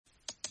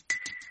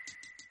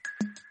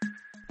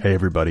Hey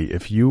everybody,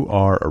 if you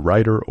are a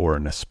writer or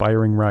an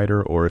aspiring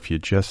writer, or if you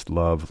just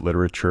love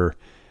literature,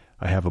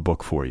 I have a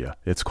book for you.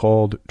 It's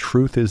called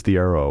Truth is the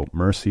Arrow,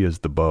 Mercy is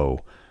the Bow,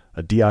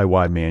 a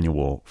DIY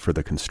manual for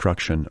the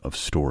construction of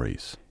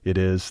stories. It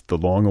is the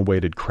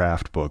long-awaited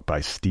craft book by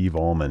Steve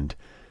Almond,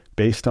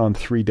 based on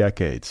 3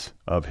 decades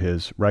of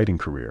his writing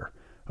career,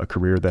 a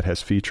career that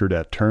has featured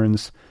at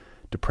turns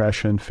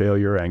depression,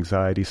 failure,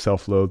 anxiety,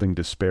 self-loathing,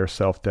 despair,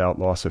 self-doubt,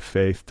 loss of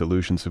faith,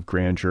 delusions of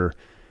grandeur,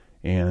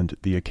 and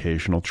the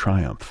occasional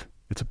triumph.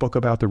 It's a book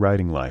about the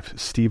writing life.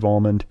 Steve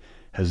Almond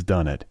has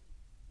done it.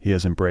 He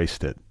has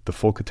embraced it, the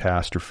full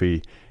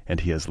catastrophe, and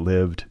he has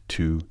lived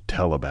to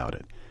tell about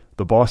it.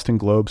 The Boston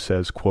Globe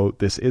says, quote,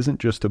 "This isn't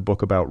just a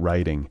book about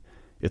writing,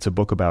 it's a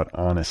book about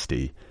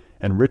honesty."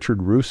 And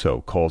Richard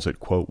Russo calls it,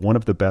 quote, "one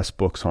of the best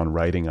books on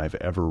writing I've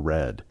ever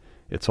read.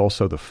 It's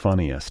also the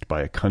funniest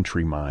by a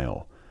country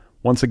mile."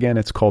 Once again,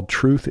 it's called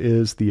Truth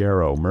is the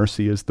Arrow,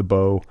 Mercy is the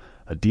Bow,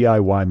 a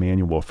DIY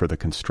manual for the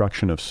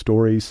construction of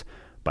stories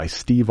by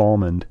Steve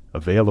Almond,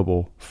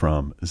 available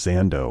from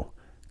Zando.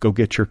 Go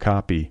get your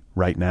copy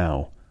right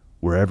now,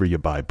 wherever you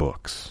buy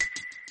books.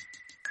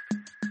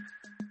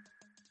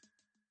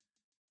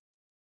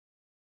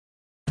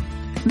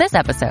 This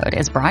episode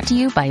is brought to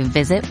you by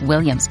Visit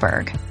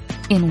Williamsburg.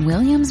 In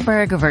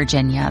Williamsburg,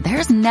 Virginia,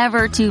 there's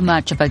never too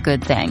much of a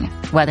good thing.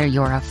 Whether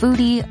you're a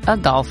foodie, a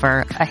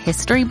golfer, a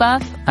history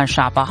buff, a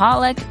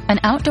shopaholic, an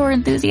outdoor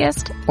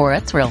enthusiast, or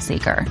a thrill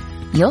seeker,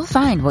 you'll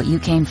find what you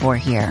came for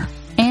here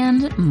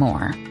and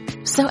more.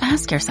 So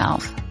ask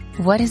yourself,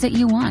 what is it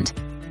you want?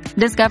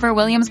 Discover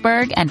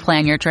Williamsburg and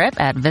plan your trip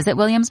at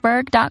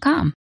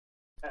visitwilliamsburg.com.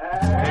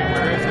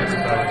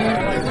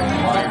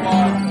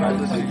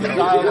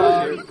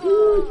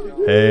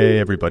 Hey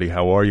everybody,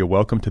 how are you?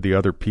 Welcome to the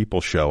Other People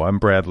Show. I'm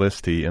Brad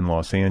Listy in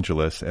Los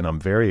Angeles, and I'm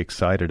very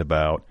excited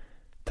about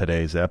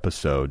today's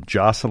episode.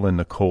 Jocelyn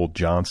Nicole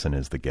Johnson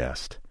is the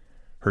guest.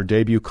 Her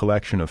debut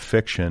collection of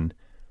fiction,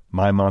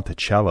 My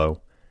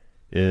Monticello,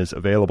 is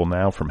available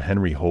now from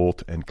Henry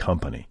Holt and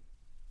Company.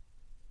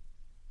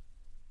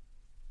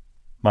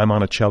 My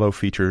Monticello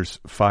features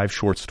 5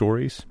 short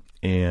stories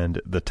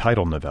and the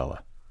title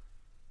novella.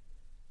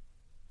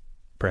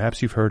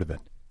 Perhaps you've heard of it.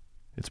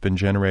 It's been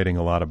generating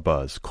a lot of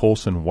buzz.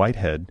 Colson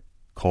Whitehead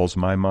calls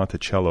My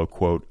Monticello,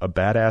 quote, a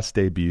badass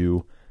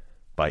debut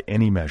by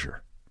any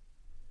measure.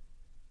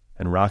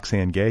 And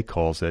Roxane Gay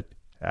calls it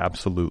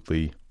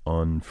absolutely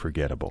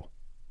unforgettable.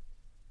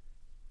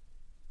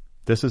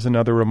 This is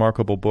another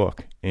remarkable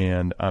book,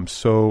 and I'm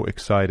so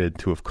excited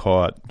to have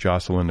caught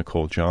Jocelyn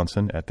Nicole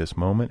Johnson at this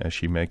moment as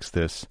she makes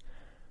this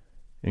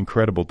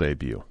incredible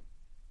debut.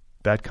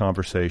 That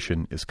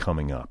conversation is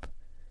coming up.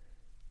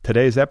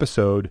 Today's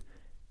episode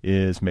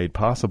is made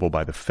possible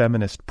by the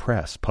Feminist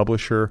Press,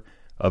 publisher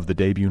of the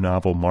debut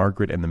novel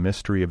Margaret and the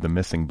Mystery of the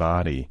Missing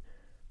Body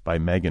by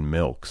Megan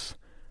Milks.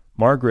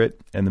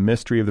 Margaret and the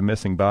Mystery of the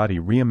Missing Body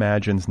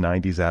reimagines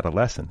 90s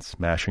adolescence,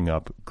 mashing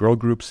up girl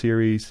group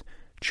series,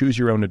 choose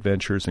your own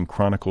adventures, and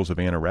chronicles of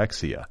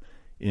anorexia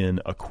in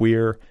a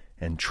queer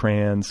and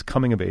trans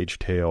coming-of-age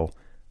tale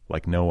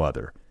like no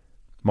other.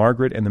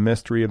 Margaret and the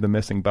Mystery of the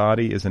Missing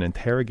Body is an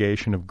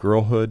interrogation of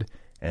girlhood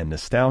and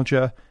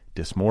nostalgia,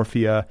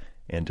 dysmorphia,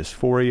 and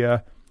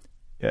dysphoria.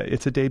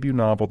 It's a debut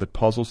novel that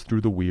puzzles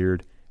through the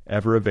weird,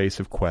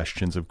 ever-evasive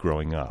questions of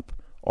growing up.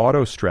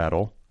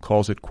 Autostraddle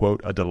calls it,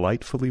 quote, a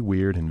delightfully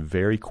weird and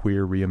very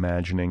queer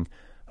reimagining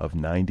of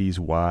 90s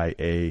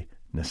YA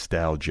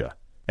nostalgia.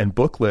 And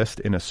Booklist,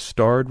 in a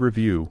starred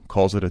review,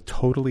 calls it a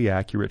totally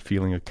accurate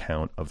feeling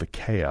account of the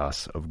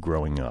chaos of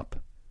growing up.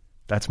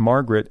 That's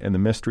Margaret and the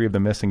Mystery of the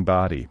Missing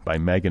Body by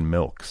Megan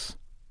Milks,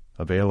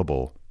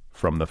 available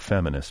from the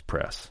Feminist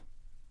Press.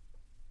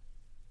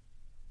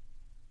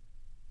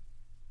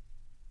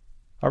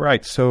 All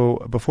right, so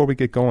before we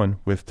get going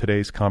with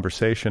today's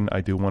conversation, I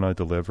do want to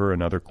deliver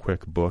another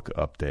quick book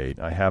update.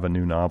 I have a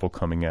new novel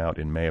coming out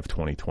in May of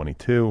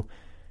 2022.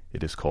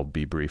 It is called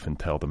Be Brief and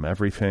Tell Them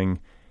Everything.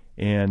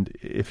 And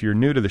if you're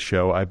new to the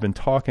show, I've been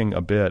talking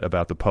a bit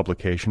about the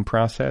publication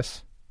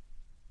process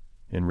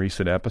in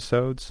recent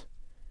episodes,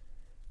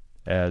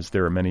 as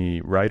there are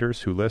many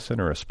writers who listen,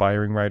 or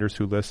aspiring writers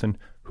who listen,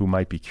 who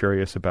might be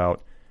curious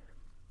about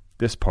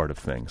this part of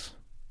things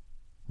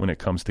when it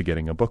comes to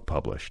getting a book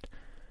published.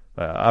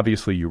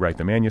 Obviously, you write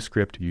the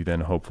manuscript, you then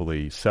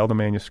hopefully sell the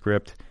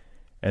manuscript,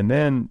 and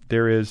then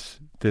there is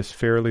this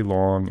fairly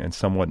long and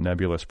somewhat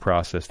nebulous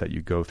process that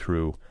you go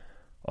through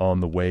on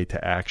the way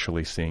to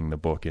actually seeing the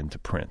book into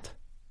print.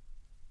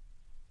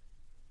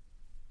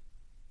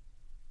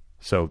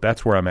 So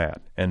that's where I'm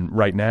at. And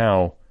right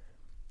now,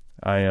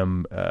 I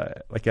am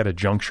like at a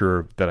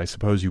juncture that I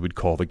suppose you would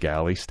call the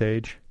galley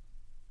stage.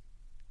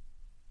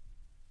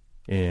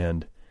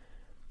 And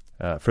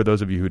for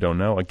those of you who don't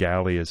know, a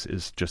galley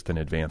is just an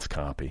advance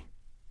copy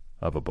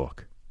of a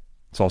book.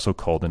 It's also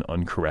called an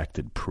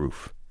uncorrected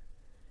proof.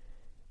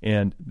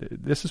 And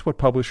this is what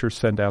publishers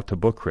send out to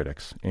book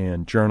critics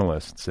and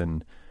journalists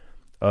and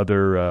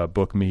other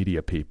book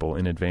media people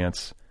in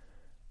advance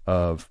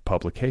of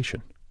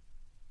publication,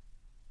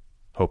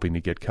 hoping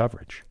to get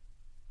coverage.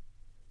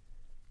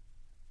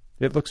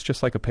 It looks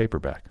just like a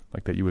paperback,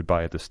 like that you would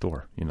buy at the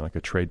store, like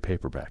a trade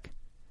paperback.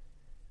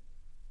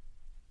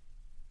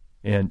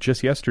 And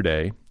just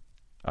yesterday,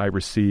 I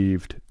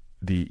received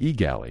the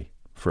e-galley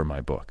for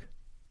my book,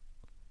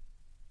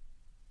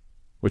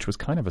 which was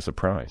kind of a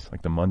surprise,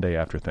 like the Monday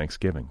after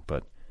Thanksgiving.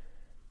 But,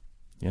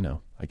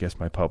 I guess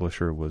my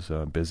publisher was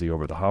busy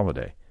over the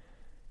holiday.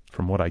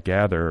 From what I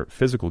gather,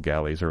 physical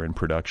galleys are in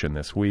production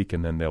this week,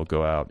 and then they'll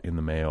go out in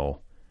the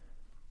mail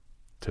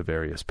to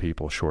various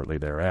people shortly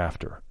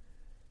thereafter.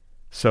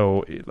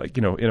 So,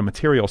 in a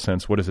material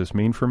sense, what does this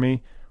mean for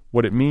me?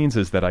 What it means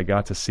is that I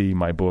got to see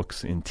my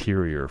book's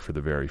interior for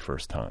the very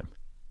first time.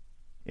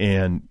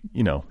 And,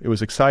 it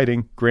was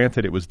exciting.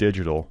 Granted, it was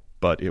digital,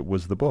 but it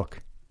was the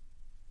book.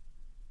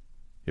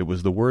 It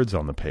was the words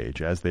on the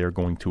page as they are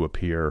going to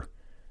appear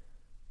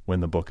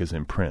when the book is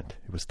in print.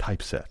 It was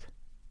typeset,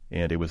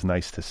 and it was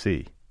nice to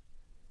see.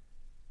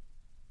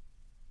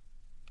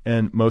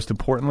 And most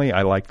importantly,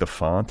 I like the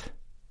font,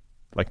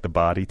 like the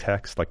body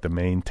text, like the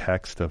main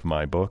text of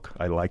my book.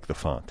 I like the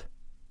font.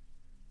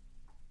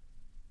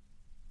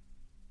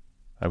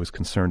 I was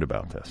concerned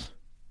about this.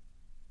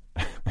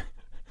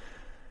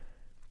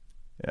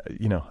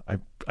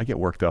 I get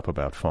worked up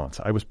about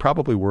fonts. I was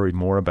probably worried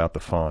more about the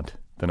font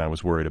than I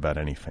was worried about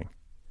anything.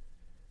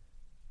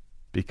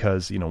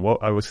 Because,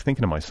 I was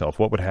thinking to myself,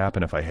 what would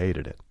happen if I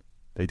hated it?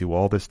 They do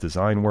all this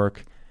design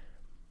work,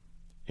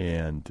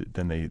 and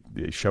then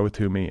they show it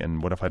to me,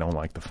 and what if I don't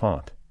like the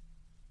font?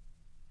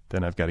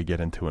 Then I've got to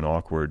get into an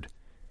awkward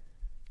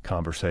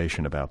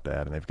conversation about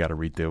that, and they've got to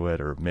redo it,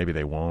 or maybe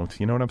they won't.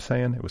 You know what I'm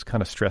saying? It was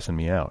kind of stressing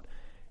me out.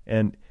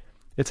 And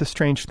it's a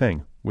strange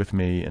thing with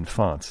me and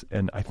fonts,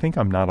 and I think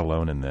I'm not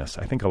alone in this.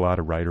 I think a lot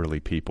of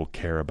writerly people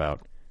care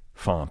about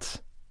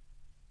fonts.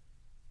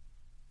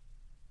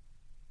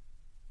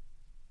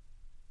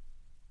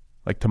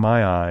 Like, to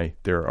my eye,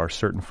 there are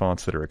certain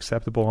fonts that are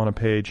acceptable on a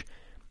page,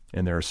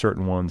 and there are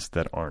certain ones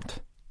that aren't.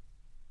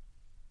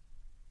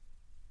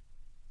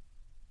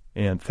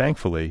 And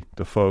thankfully,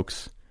 the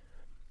folks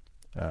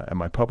at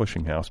my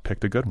publishing house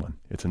picked a good one.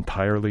 It's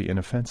entirely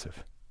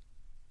inoffensive.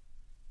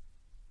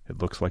 It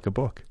looks like a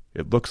book.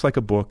 It looks like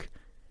a book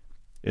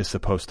is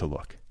supposed to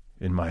look,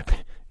 in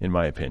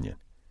my opinion.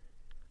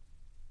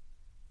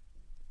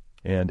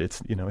 And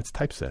it's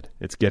typeset.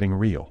 It's getting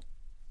real.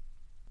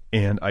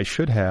 And I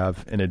should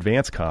have an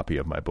advance copy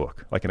of my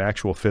book, like an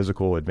actual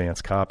physical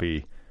advance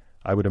copy,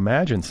 I would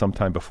imagine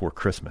sometime before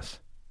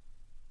Christmas.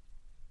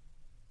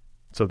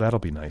 So that'll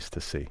be nice to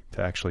see,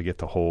 to actually get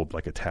to hold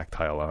like a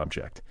tactile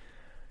object.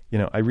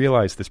 I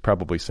realize this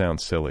probably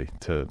sounds silly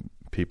to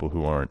people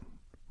who aren't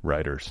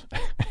writers.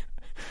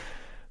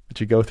 But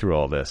you go through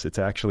all this. It's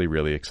actually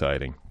really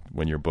exciting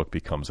when your book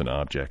becomes an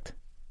object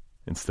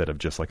instead of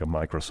just like a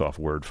Microsoft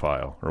Word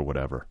file or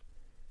whatever.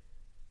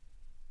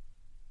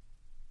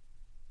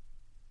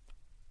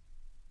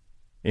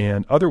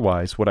 And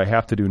otherwise, what I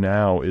have to do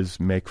now is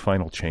make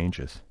final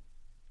changes.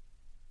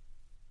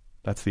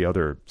 That's the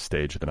other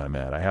stage that I'm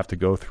at. I have to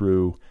go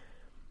through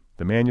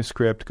the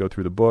manuscript, go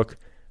through the book,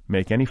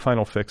 make any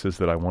final fixes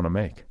that I want to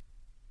make.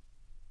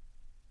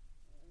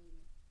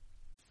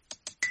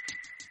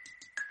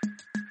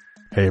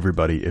 Hey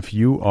everybody, if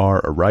you are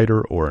a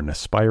writer or an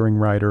aspiring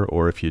writer,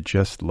 or if you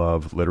just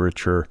love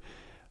literature,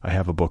 I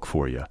have a book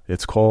for you.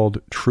 It's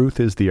called Truth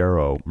is the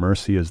Arrow,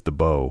 Mercy is the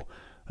Bow,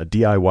 a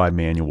DIY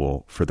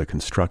manual for the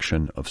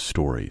construction of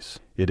stories.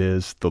 It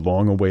is the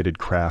long-awaited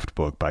craft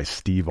book by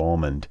Steve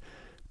Almond,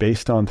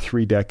 based on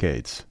 3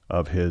 decades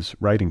of his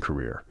writing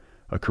career,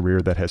 a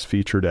career that has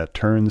featured at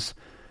turns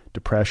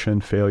depression,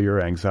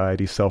 failure,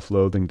 anxiety,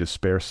 self-loathing,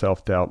 despair,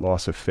 self-doubt,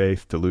 loss of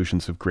faith,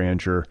 delusions of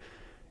grandeur,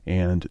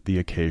 and the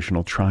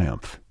occasional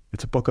triumph.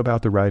 It's a book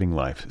about the writing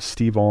life.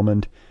 Steve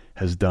Almond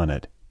has done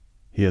it.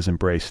 He has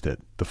embraced it,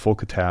 the full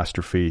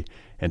catastrophe,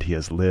 and he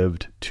has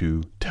lived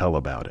to tell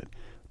about it.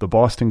 The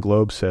Boston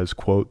Globe says,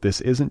 quote, "This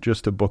isn't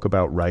just a book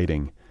about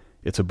writing,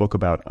 it's a book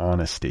about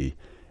honesty."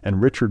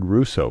 And Richard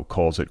Russo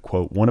calls it,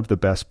 quote, "one of the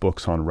best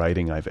books on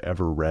writing I've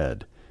ever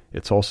read.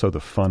 It's also the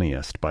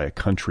funniest by a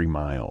country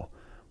mile."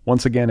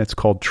 Once again, it's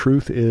called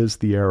Truth is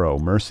the Arrow,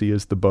 Mercy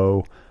is the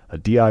Bow, a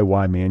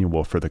DIY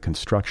manual for the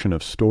construction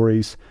of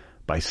stories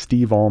by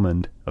Steve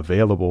Almond,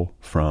 available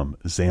from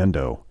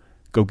Zando.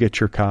 Go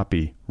get your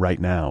copy right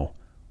now,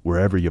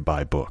 wherever you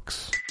buy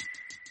books.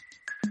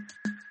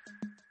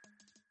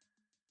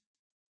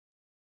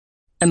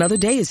 Another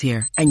day is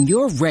here, and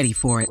you're ready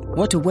for it.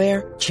 What to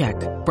wear? Check.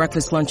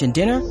 Breakfast, lunch, and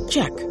dinner?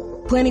 Check.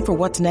 Planning for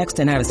what's next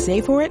and how to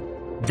save for it?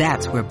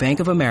 That's where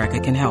Bank of America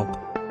can help.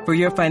 For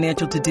your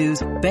financial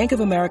to-dos, Bank of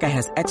America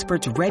has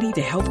experts ready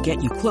to help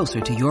get you closer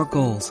to your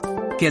goals.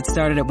 Get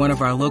started at one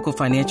of our local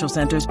financial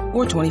centers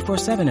or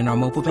 24/7 in our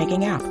mobile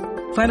banking app.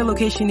 Find a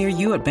location near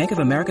you at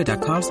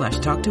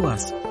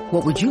bankofamerica.com/talktous.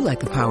 What would you like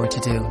the power to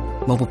do?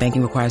 Mobile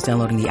banking requires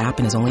downloading the app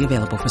and is only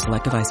available for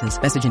select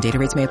devices. Message and data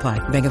rates may apply.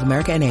 Bank of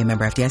America N.A.,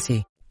 member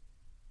FDIC.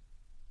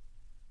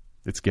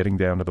 It's getting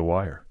down to the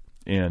wire.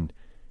 And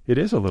it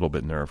is a little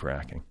bit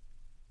nerve-wracking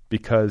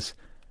because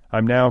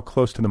I'm now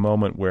close to the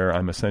moment where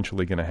I'm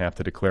essentially going to have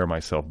to declare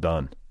myself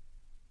done.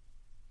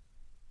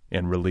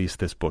 and release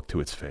this book to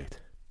its fate.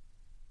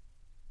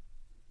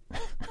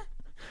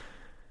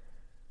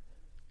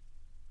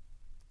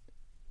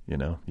 You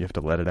know, you have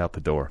to let it out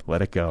the door.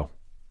 Let it go.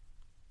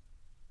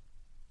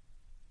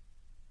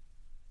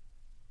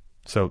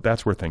 So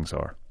that's where things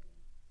are.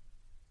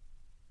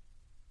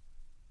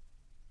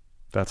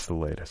 That's the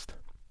latest.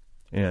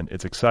 And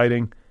it's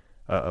exciting.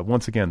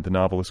 Once again, the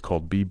novel is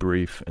called Be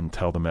Brief and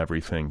Tell Them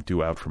Everything,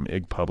 due out from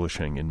IG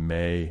Publishing in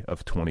May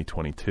of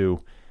 2022.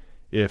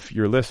 If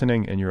you're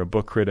listening and you're a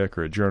book critic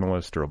or a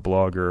journalist or a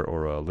blogger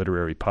or a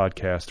literary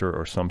podcaster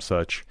or some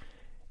such,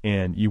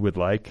 and you would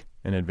like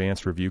an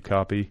advanced review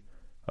copy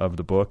of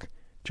the book,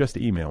 just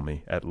email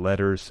me at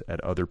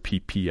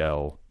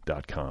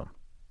letters@otherppl.com.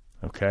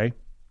 Okay?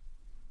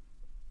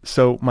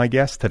 So my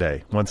guest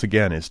today, once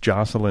again, is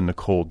Jocelyn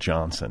Nicole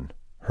Johnson.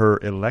 Her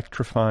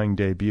electrifying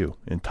debut,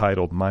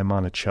 entitled My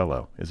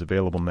Monticello, is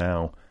available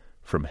now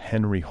from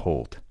Henry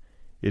Holt.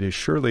 It is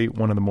surely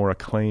one of the more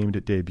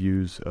acclaimed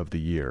debuts of the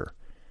year.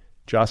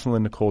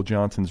 Jocelyn Nicole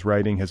Johnson's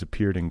writing has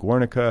appeared in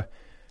Guernica.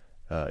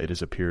 It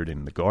has appeared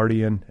in The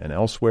Guardian and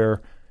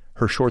elsewhere.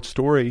 Her short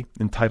story,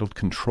 entitled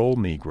Control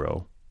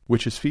Negro,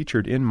 which is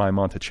featured in My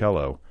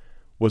Monticello,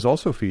 was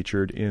also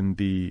featured in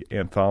the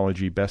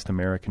anthology Best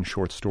American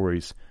Short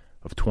Stories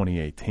of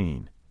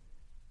 2018.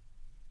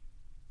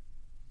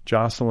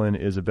 Jocelyn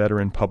is a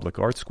veteran public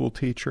art school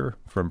teacher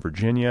from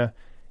Virginia,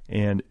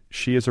 and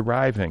she is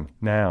arriving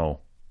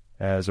now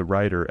as a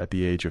writer at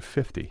the age of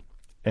 50.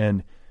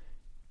 And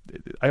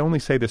I only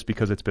say this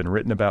because it's been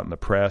written about in the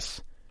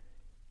press,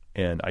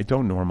 and I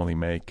don't normally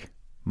make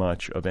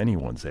much of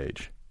anyone's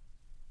age,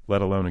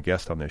 let alone a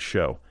guest on this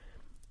show.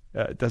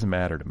 It doesn't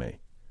matter to me.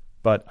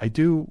 But I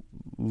do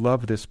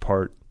love this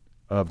part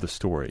of the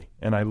story,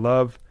 and I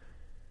love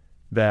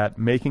that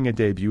making a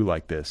debut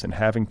like this and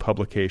having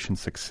publication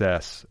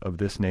success of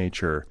this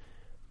nature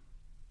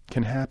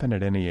can happen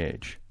at any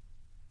age.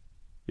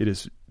 It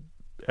is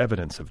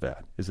evidence of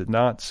that, is it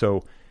not?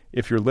 So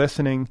if you're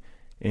listening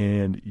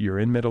and you're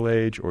in middle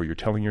age, or you're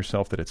telling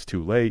yourself that it's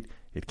too late,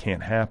 it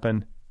can't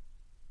happen,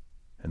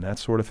 and that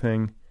sort of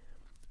thing,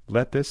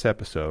 let this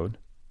episode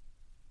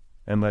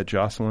and let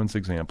Jocelyn's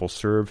example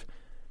serve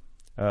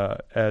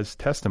as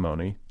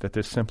testimony that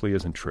this simply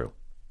isn't true.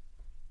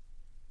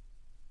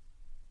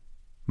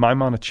 My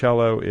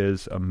Monticello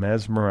is a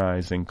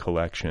mesmerizing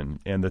collection,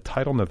 and the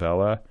title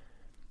novella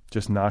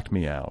just knocked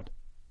me out.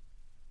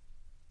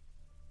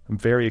 I'm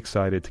very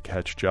excited to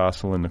catch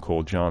Jocelyn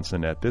Nicole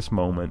Johnson at this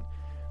moment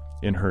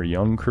in her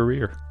young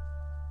career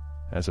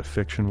as a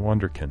fiction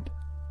wonderkind.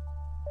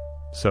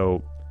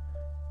 So,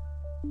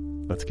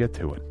 let's get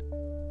to it.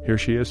 Here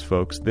she is,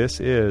 folks. This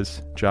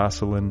is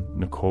Jocelyn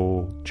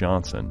Nicole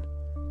Johnson,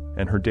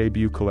 and her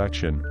debut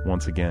collection,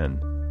 once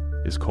again,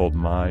 is called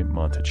My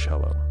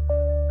Monticello.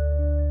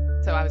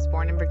 So I was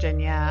born in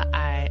Virginia.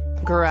 I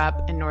grew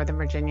up in Northern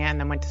Virginia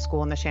and then went to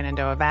school in the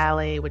Shenandoah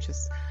Valley, which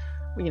is,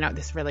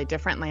 this really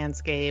different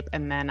landscape.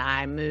 And then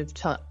I moved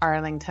to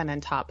Arlington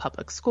and taught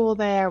public school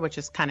there, which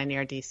is kind of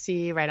near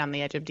D.C., right on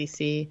the edge of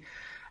D.C.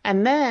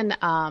 And then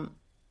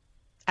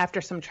after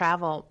some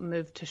travel,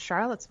 moved to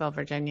Charlottesville,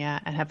 Virginia,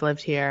 and have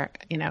lived here,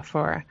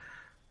 for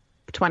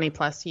 20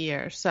 plus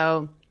years.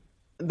 So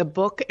the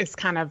book is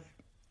kind of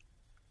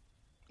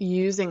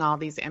using all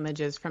these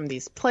images from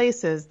these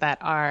places that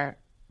are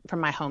from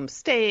my home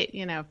state,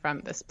 from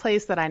this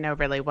place that I know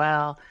really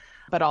well,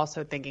 but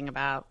also thinking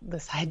about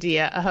this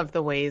idea of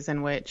the ways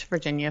in which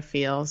Virginia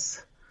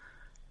feels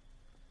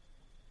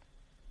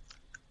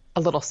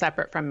a little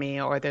separate from me,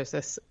 or there's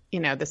this,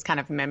 this kind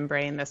of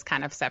membrane, this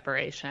kind of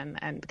separation,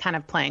 and kind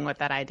of playing with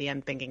that idea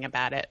and thinking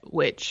about it,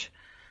 which,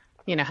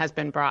 has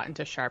been brought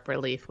into sharp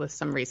relief with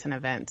some recent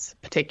events,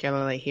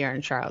 particularly here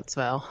in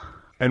Charlottesville.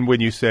 And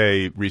when you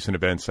say recent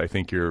events, I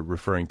think you're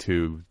referring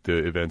to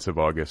the events of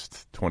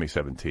August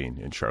 2017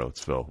 in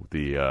Charlottesville.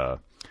 The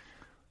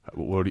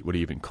what do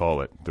you even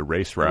call it? The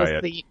race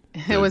riot.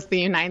 It was the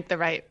Unite the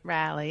Right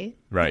rally.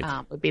 Right.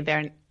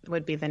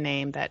 Would be the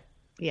name that.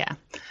 Yeah.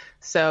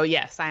 So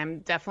yes, I'm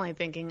definitely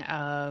thinking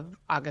of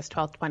August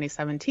 12th,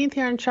 2017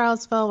 here in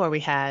Charlottesville, where we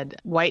had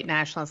white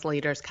nationalist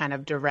leaders kind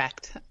of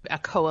direct a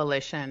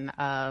coalition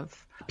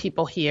of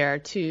people here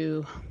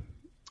to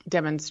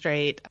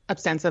demonstrate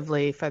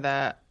ostensibly for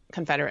the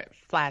Confederate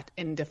flag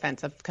in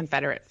defense of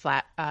Confederate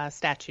flag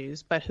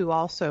statues, but who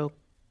also,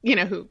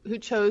 who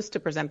chose to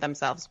present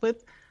themselves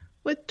with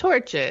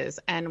torches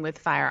and with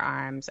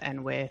firearms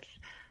and with,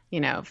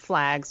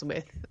 flags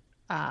with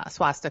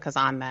swastikas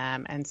on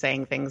them and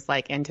saying things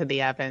like "into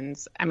the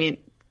ovens." I mean,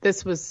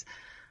 this was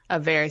a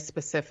very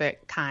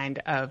specific kind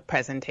of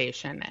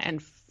presentation.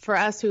 And for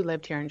us who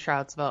lived here in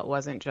Charlottesville, it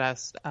wasn't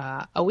just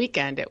a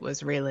weekend. It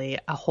was really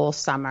a whole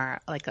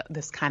summer, like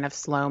this kind of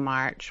slow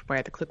march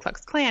where the Ku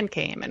Klux Klan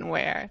came and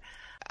where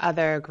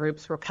other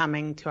groups were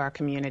coming to our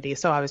community.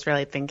 So I was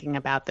really thinking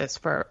about this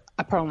for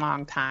a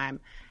prolonged time.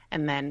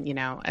 And then,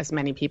 as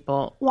many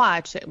people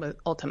watched, it was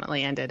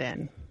ultimately ended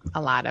in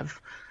a lot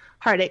of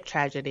heartache,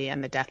 tragedy,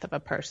 and the death of a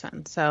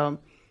person. So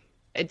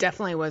it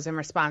definitely was in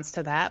response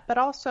to that, but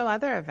also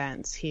other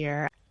events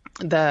here.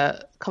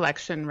 The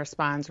collection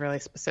responds really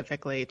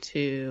specifically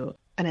to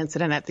an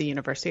incident at the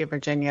University of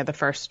Virginia. The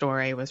first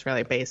story was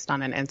really based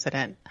on an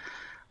incident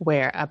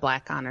where a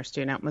Black honor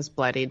student was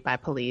bloodied by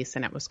police,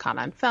 and it was caught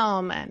on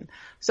film. And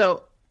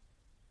so,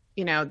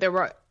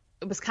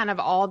 it was kind of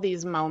all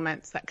these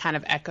moments that kind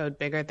of echoed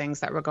bigger things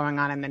that were going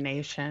on in the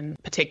nation,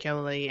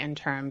 particularly in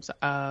terms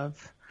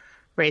of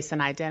race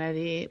and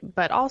identity,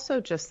 but also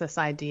just this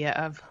idea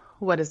of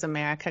what is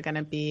America going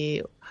to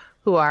be?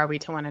 Who are we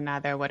to one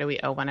another? What do we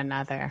owe one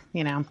another?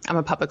 I'm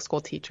a public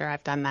school teacher.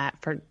 I've done that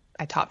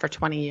I taught for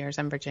 20 years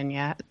in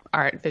Virginia,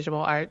 visual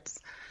arts.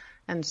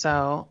 And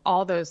so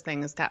all those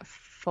things got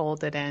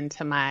folded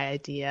into my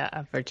idea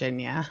of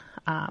Virginia,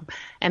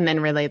 and then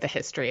really the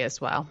history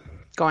as well,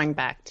 going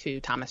back to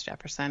Thomas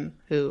Jefferson,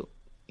 who,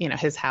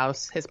 his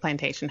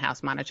plantation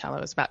house, Monticello,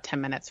 is about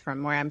 10 minutes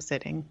from where I'm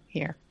sitting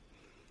here.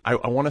 I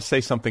want to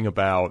say something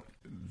about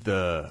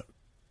the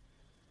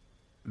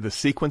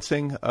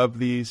sequencing of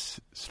these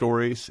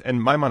stories.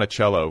 And my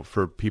Monticello,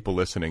 for people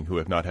listening who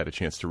have not had a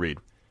chance to read,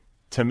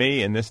 to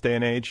me, in this day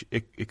and age,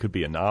 it could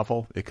be a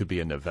novel, it could be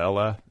a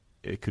novella,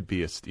 it could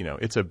be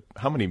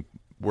how many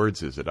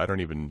words is it? I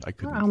couldn't.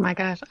 Oh my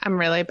gosh.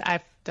 I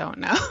don't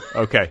know.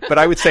 Okay. But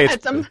I would say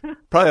it's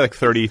probably like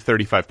 30,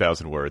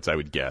 35,000 words, I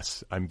would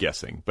guess. I'm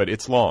guessing. But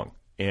it's long.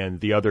 And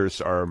the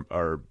others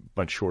are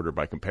much shorter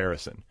by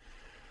comparison.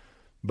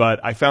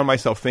 But I found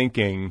myself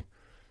thinking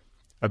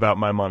about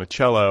my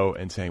Monticello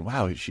and saying,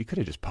 wow, she could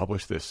have just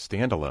published this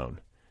standalone.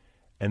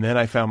 And then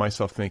I found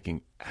myself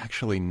thinking,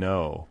 actually,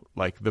 no.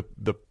 Like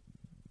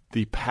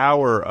the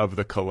power of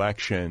the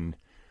collection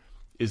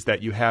is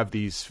that you have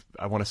these,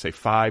 I want to say,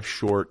 5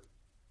 short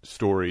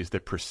stories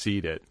that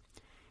precede it,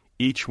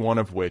 each one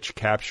of which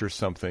captures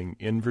something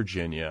in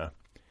Virginia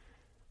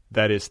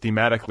that is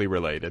thematically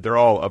related. They're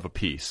all of a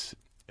piece,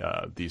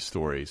 these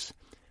stories,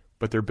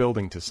 but they're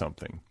building to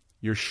something.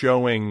 You're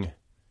showing,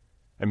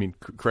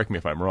 correct me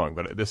if I'm wrong,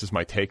 but this is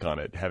my take on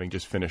it, having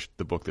just finished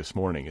the book this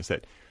morning, is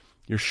that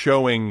you're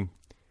showing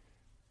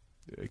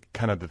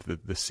kind of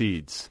the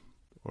seeds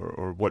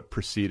or what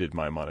preceded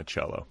my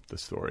Monticello, the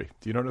story.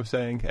 Do you know what I'm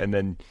saying? And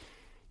then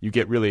you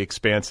get really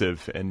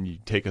expansive and you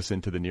take us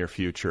into the near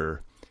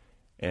future.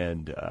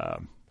 And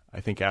I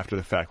think after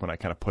the fact, when I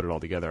kind of put it all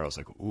together, I was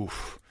like,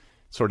 oof,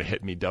 sort of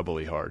hit me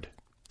doubly hard.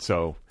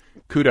 So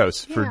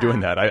kudos for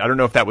doing that. I don't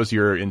know if that was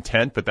your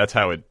intent, but that's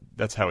how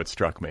it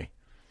struck me.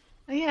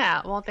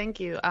 Yeah, well, thank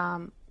you.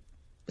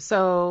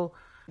 So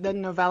the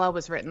novella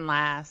was written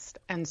last,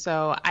 and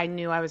so I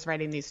knew I was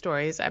writing these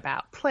stories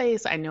about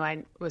place. I knew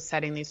I was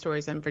setting these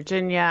stories in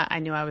Virginia. I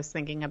knew I was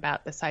thinking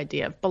about this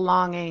idea of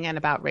belonging and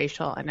about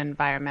racial and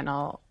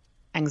environmental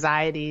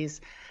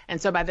anxieties.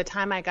 And so by the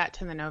time I got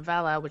to the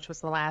novella, which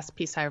was the last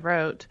piece I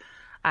wrote,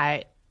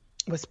 I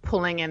was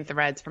pulling in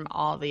threads from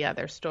all the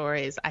other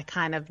stories. I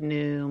kind of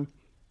knew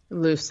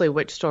loosely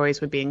which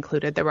stories would be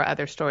included. There were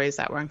other stories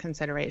that were in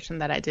consideration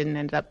that I didn't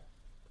end up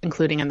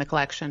including in the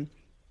collection.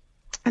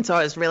 And so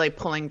I was really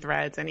pulling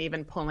threads and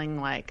even pulling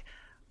like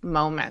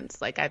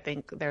moments. Like I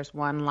think there's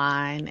one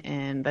line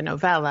in the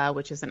novella,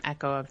 which is an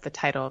echo of the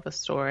title of the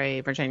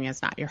story,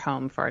 Virginia's Not Your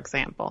Home, for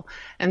example.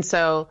 And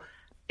so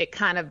it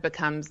kind of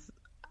becomes,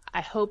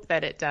 I hope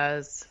that it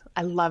does.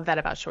 I love that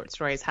about short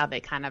stories, how they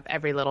kind of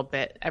every little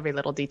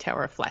detail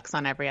reflects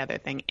on every other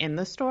thing in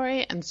the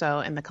story. And so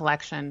in the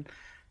collection,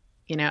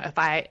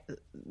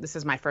 this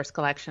is my first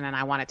collection and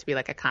I want it to be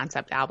like a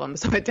concept album.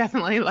 So it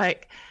definitely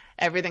like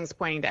everything's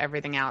pointing to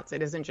everything else.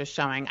 It isn't just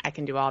showing I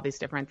can do all these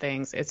different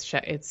things.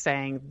 It's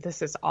saying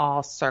this is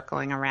all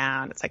circling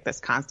around. It's like this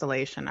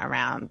constellation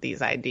around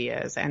these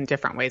ideas and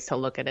different ways to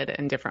look at it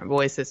and different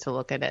voices to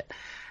look at it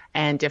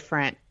and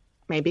different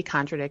maybe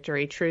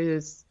contradictory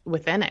truths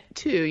within it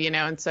too,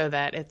 and so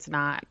that it's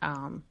not,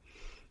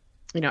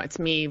 it's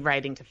me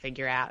writing to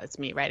figure out, it's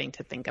me writing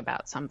to think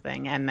about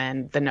something. And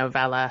then the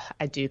novella,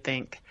 I do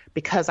think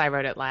because I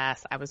wrote it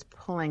last, I was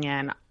pulling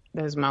in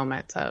those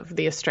moments of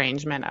the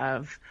estrangement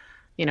of,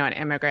 an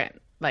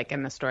immigrant, like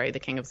in the story, the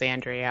King of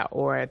Xandria,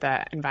 or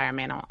the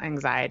environmental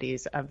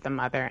anxieties of the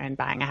mother and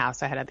buying a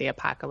house ahead of the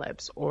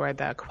apocalypse, or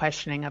the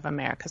questioning of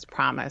America's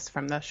promise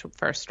from the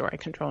first story,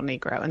 Control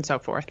Negro, and so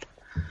forth.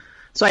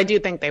 So I do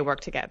think they work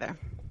together.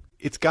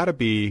 It's got to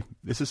be,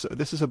 this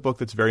is a book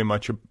that's very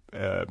much,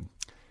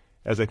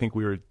 as I think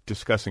we were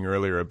discussing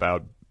earlier,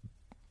 about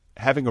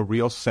having a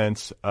real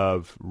sense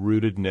of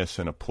rootedness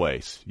in a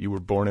place. You were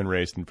born and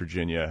raised in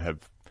Virginia,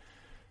 have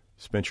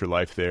spent your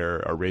life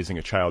there, are raising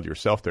a child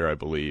yourself there, I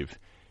believe.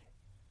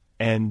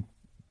 And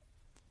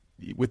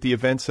with the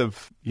events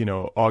of,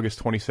 August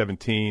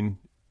 2017,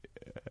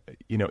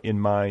 in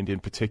mind in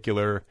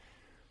particular,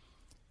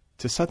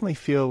 to suddenly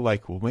feel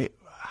like, well, wait,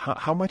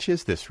 how much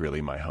is this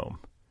really my home?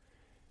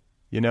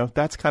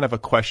 That's kind of a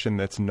question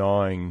that's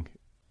gnawing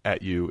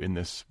at you in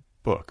this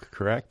book,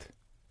 correct?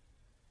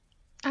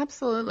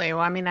 Absolutely.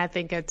 Well, I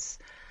think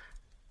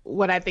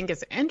what I think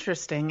is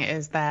interesting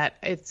is that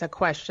it's a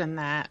question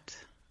that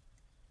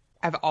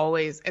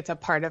it's a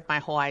part of my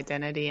whole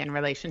identity and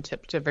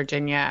relationship to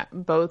Virginia,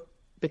 both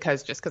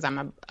because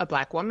I'm a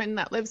Black woman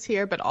that lives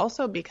here, but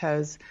also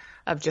because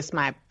of just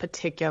my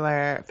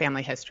particular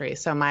family history.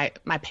 So my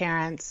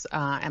parents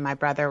and my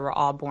brother were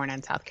all born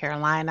in South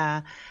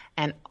Carolina,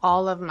 and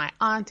all of my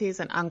aunties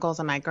and uncles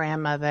and my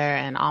grandmother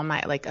and all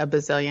my like a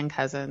bazillion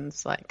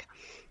cousins. Like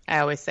I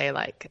always say,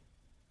 like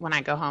when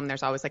I go home,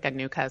 there's always like a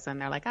new cousin.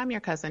 They're like, I'm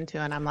your cousin too.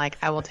 And I'm like,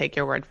 I will take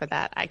your word for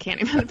that. I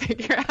can't even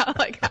figure out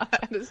like how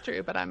that is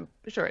true, but I'm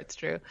sure it's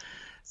true.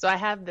 So I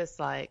have this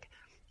like,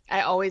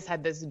 I always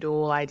had this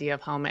dual idea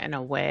of home in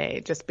a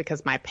way, just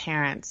because my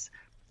parents,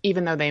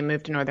 even though they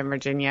moved to Northern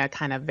Virginia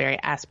kind of very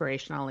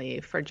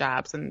aspirationally for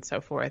jobs and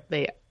so forth,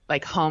 they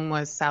like home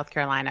was South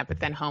Carolina, but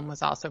then home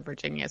was also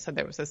Virginia. So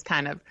there was this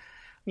kind of,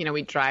 you know,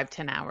 we drive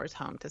 10 hours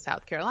home to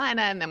South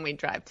Carolina and then we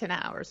drive 10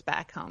 hours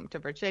back home to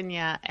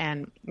Virginia.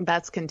 And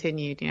that's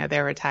continued. You know,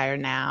 they're retired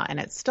now and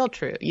it's still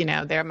true. You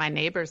know, they're my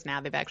neighbors now.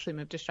 They've actually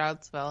moved to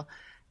Charlottesville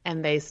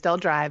and they still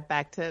drive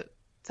back to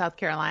South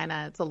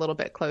Carolina. It's a little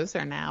bit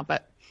closer now,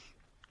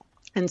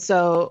 and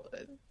so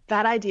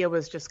that idea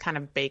was just kind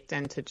of baked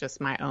into just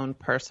my own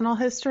personal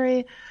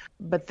history.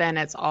 But then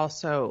it's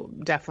also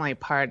definitely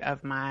part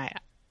of my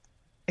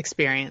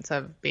experience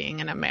of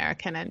being an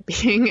American and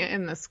being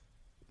in this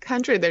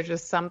country. There's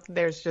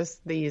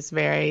just these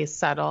very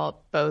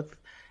subtle, both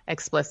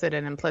explicit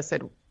and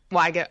implicit.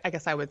 Well, I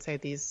guess I would say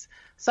these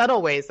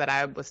subtle ways that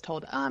I was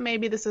told, oh,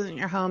 maybe this isn't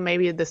your home,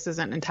 maybe this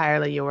isn't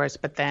entirely yours.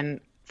 But then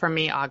for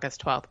me,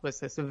 August 12th was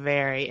this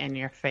very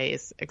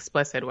in-your-face,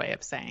 explicit way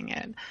of saying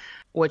it,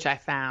 which I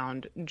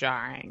found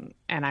jarring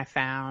and I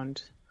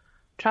found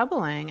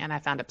troubling and I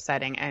found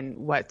upsetting. And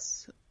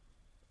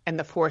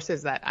the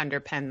forces that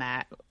underpin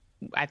that,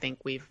 I think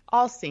we've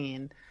all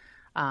seen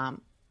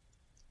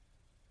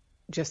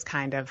just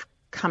kind of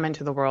come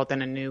into the world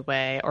in a new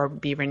way or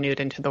be renewed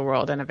into the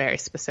world in a very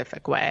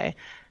specific way.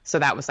 So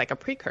that was like a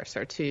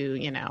precursor to,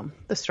 you know,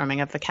 the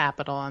storming of the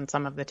Capitol and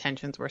some of the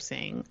tensions we're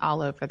seeing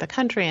all over the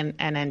country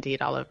and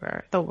indeed all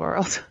over the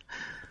world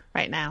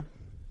right now.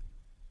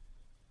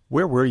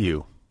 Where were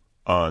you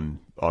on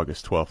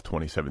August 12th,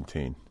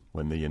 2017,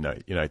 when the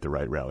Unite the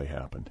Right rally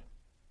happened?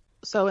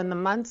 So in the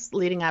months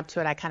leading up to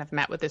it, I kind of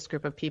met with this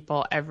group of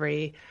people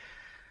every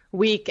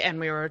week and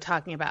we were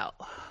talking about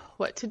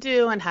what to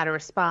do and how to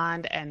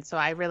respond. And so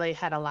I really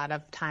had a lot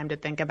of time to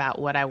think about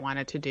what I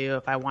wanted to do.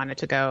 If I wanted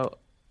to go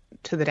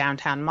to the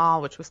downtown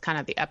mall, which was kind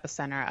of the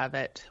epicenter of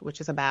it,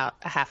 which is about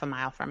a half a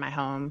mile from my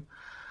home.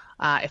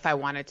 If I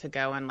wanted to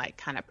go and like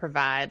kind of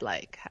provide,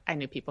 like I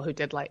knew people who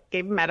did like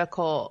gave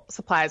medical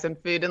supplies and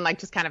food and like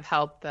just kind of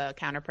help the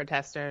counter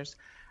protesters.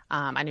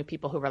 I knew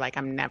people who were like,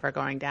 I'm never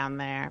going down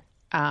there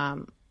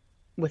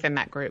within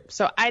that group.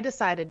 So I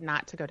decided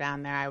not to go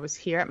down there. I was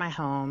here at my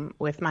home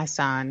with my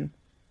son.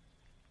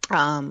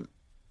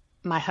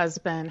 My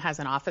husband has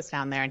an office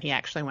down there and he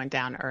actually went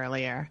down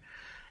earlier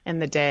in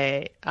the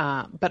day.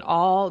 But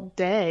all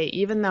day,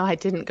 even though I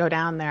didn't go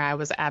down there, I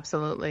was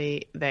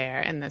absolutely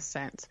there in this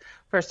sense.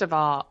 First of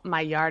all,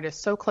 my yard is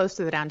so close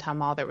to the downtown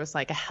mall. There was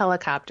like a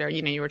helicopter,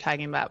 you know, you were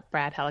talking about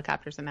Brad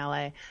helicopters in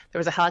LA. There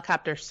was a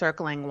helicopter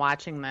circling,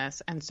 watching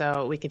this. And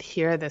so we could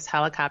hear this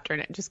helicopter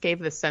and it just gave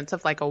this sense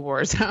of like a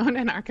war zone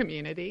in our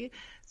community.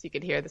 So you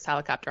could hear this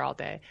helicopter all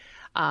day.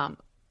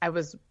 I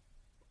was,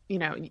 you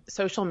know,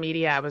 social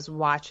media, I was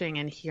watching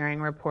and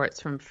hearing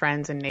reports from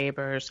friends and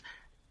neighbors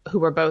who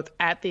were both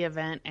at the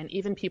event and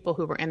even people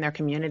who were in their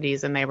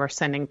communities and they were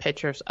sending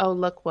pictures. Oh,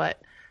 look what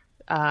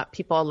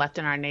people left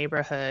in our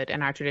neighborhood,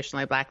 in our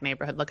traditionally Black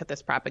neighborhood. Look at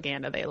this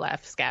propaganda they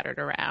left scattered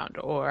around.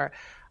 Or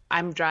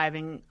I'm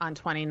driving on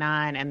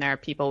 29 and there are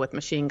people with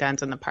machine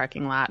guns in the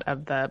parking lot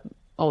of the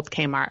old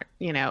Kmart,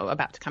 you know,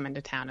 about to come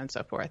into town and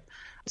so forth.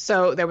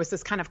 So there was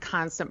this kind of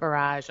constant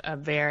barrage of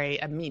very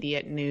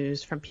immediate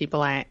news from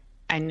people I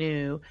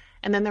knew.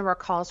 And then there were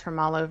calls from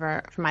all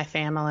over, from my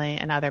family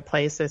and other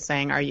places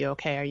saying, are you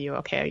okay? Are you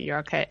okay? Are you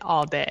okay?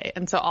 All day.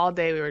 And so all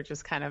day we were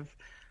just kind of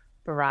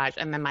barrage.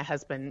 And then my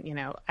husband, you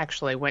know,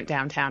 actually went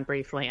downtown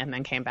briefly and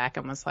then came back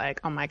and was like,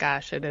 oh my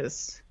gosh, it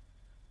is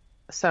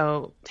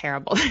so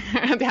terrible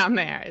down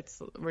there. It's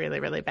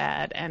really, really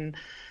bad. And,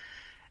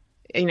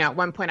 you know, at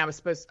one point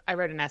I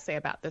wrote an essay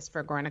about this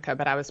for Guernica,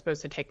 but I was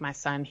supposed to take my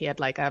son. He had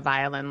like a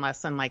violin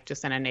lesson, like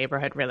just in a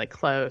neighborhood really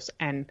close.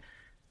 And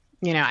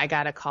you know, I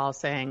got a call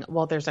saying,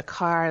 well, there's a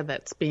car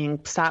that's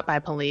being stopped by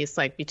police,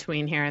 like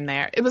between here and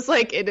there. It was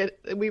like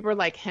we were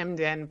like hemmed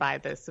in by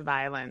this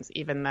violence,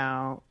 even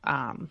though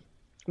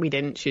we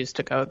didn't choose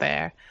to go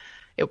there.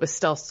 It was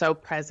still so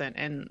present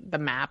in the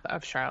map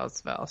of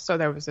Charlottesville. So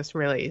there was this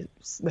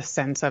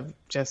sense of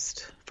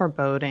just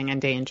foreboding and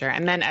danger.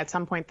 And then at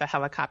some point the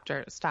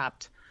helicopter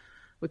stopped.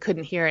 We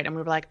couldn't hear it. And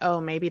we were like,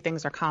 oh, maybe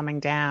things are calming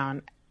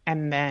down.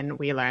 And then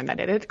we learned that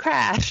it had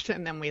crashed.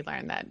 And then we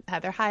learned that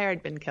Heather Heyer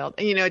had been killed.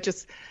 And, you know, it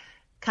just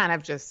kind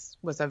of just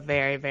was a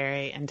very,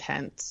 very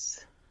intense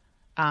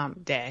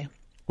day.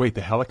 Wait,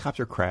 the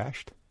helicopter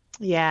crashed?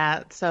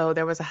 Yeah. So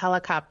there was a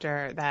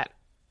helicopter that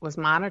was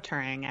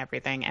monitoring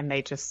everything and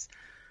they just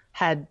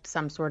had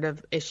some sort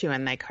of issue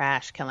and they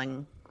crashed,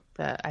 killing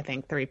I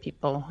think 3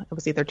 people. It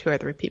was either 2 or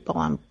 3 people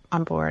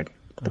on board,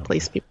 the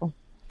police people.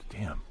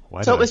 Damn.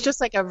 So it was just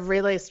like a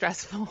really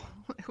stressful,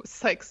 it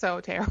was like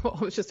so terrible.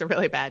 It was just a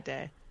really bad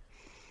day.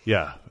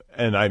 Yeah.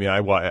 And I mean,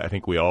 I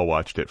think we all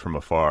watched it from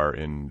afar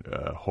in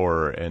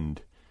horror.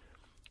 And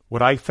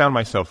what I found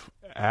myself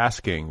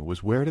asking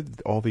was, where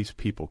did all these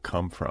people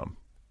come from?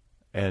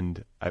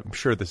 And I'm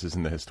sure this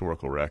isn't the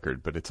historical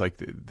record, but it's like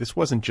this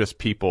wasn't just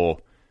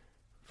people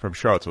from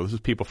Charlottesville. This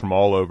was people from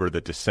all over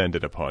that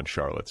descended upon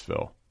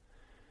Charlottesville.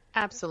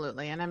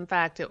 Absolutely. And in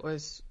fact, it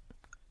was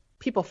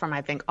people from,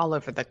 I think, all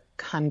over the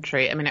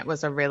country. I mean, it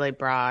was a really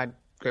broad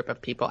group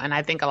of people. And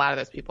I think a lot of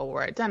those people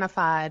were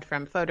identified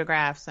from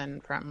photographs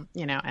and from,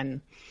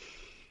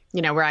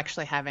 we're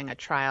actually having a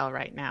trial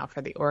right now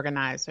for the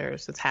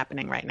organizers. It's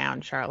happening right now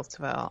in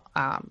Charlottesville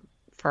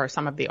for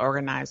some of the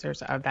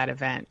organizers of that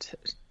event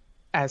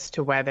as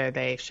to whether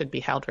they should be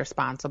held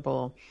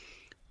responsible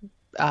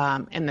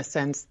in the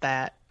sense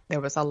that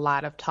there was a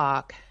lot of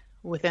talk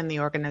within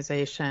the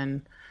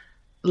organization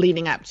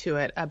leading up to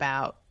it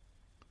about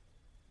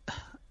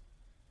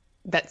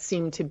that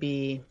seemed to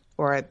be,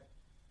 or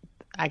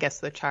I guess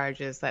the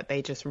charge is that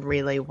they just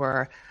really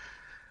were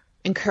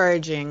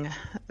encouraging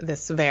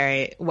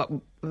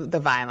the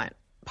violent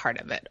part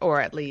of it, or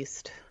at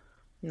least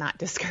not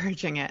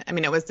discouraging it. I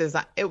mean, it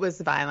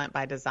was violent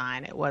by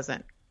design. It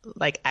wasn't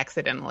like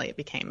accidentally it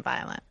became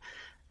violent.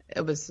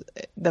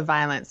 The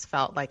violence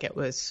felt like it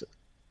was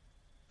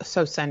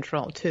so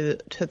central to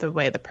the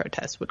way the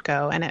protest would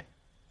go, and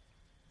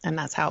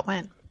that's how it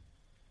went.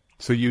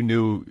 So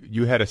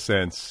you had a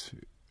sense.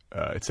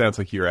 It sounds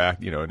like you're an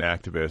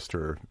activist,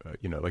 or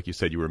like you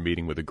said, you were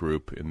meeting with a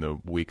group in the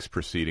weeks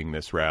preceding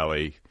this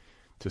rally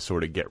to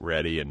sort of get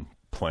ready and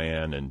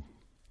plan, and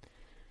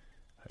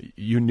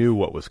you knew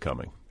what was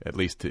coming, at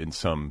least in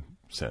some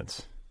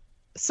sense.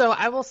 So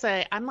I will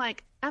say I'm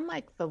like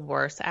the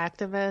worst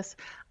activist.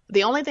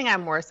 The only thing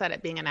I'm worse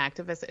at being an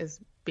activist is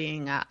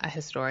being a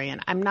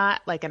historian. I'm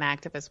not like an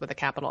activist with a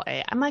capital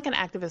A. I'm like an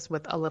activist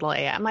with a little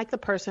a. I'm like the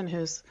person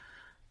who's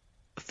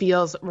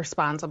feels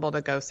responsible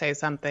to go say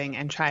something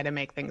and try to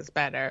make things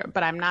better.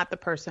 But I'm not the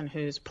person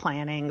who's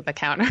planning the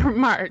counter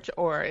march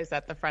or is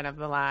at the front of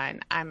the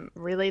line. I'm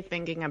really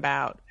thinking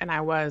about, and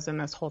I was in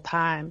this whole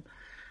time,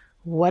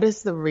 what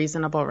is the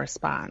reasonable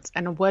response?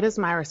 And what is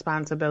my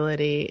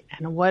responsibility?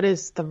 And what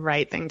is the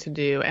right thing to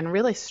do? And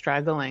really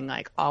struggling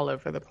like all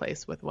over the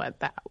place with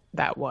what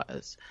that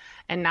was.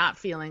 And not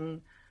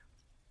feeling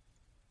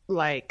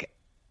like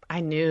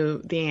I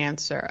knew the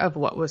answer of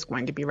what was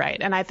going to be right.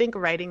 And I think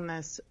writing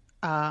this,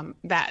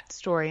 that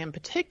story in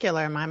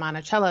particular, My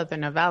Monticello, the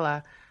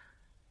novella,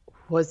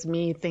 was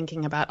me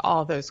thinking about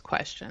all those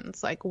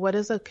questions. Like, what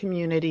is a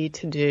community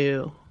to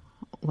do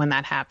when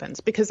that happens?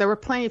 Because there were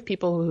plenty of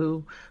people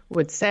who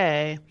would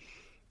say,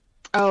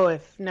 oh,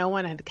 if no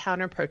one had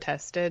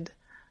counter-protested,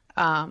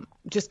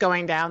 just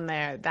going down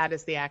there, that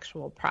is the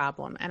actual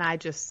problem. And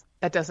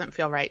that doesn't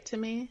feel right to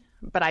me.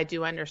 But I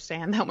do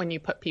understand that when you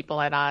put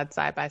people at odds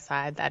side by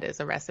side, that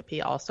is a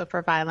recipe also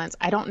for violence.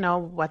 I don't know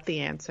what the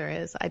answer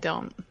is. I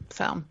don't.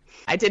 So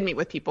I did meet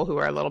with people who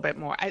were a little bit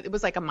more, it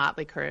was like a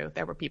motley crew.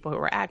 There were people who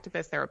were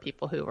activists. There were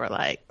people who were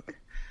like,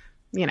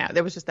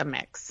 there was just a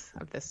mix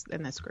of this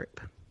in this group.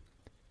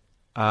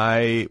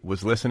 I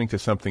was listening to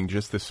something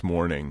just this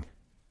morning.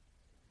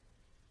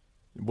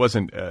 It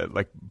wasn't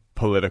like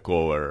political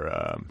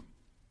or,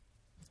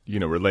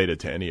 related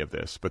to any of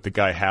this, but the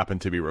guy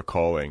happened to be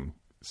recalling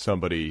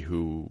somebody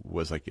who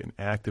was like an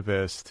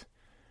activist,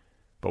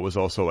 but was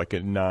also like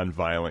a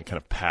nonviolent kind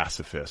of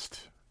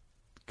pacifist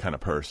kind of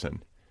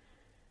person.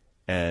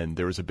 And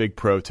there was a big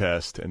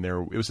protest, and it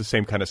was the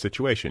same kind of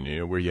situation,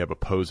 where you have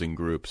opposing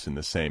groups in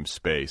the same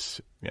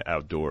space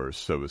outdoors.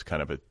 So it was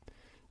kind of a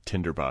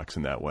tinderbox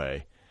in that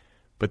way.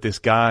 But this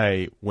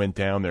guy went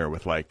down there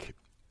with like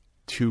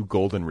 2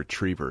 golden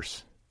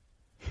retrievers.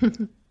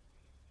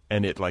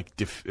 And it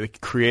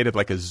it created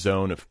like a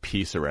zone of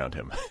peace around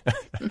him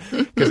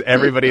because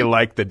everybody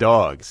liked the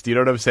dogs. Do you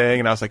know what I'm saying?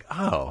 And I was like,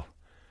 oh,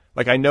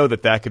 like I know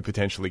that could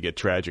potentially get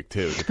tragic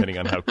too, depending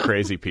on how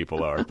crazy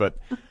people are. But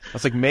I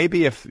was like,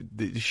 maybe if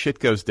the shit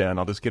goes down,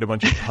 I'll just get a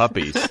bunch of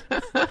puppies.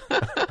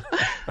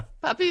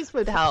 Puppies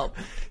would help.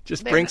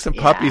 Just bring some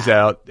puppies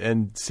out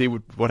and see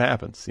what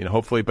happens.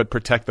 Hopefully, but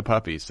protect the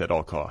puppies at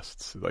all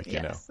costs.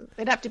 Yes.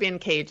 They'd have to be in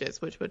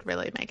cages, which would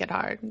really make it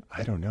hard.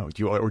 I don't know.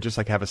 Or just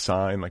like have a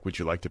sign like, "Would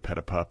you like to pet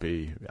a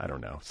puppy?" I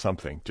don't know,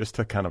 something just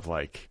to kind of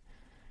like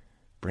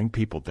bring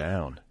people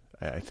down.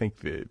 I think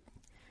that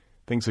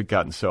things have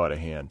gotten so out of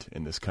hand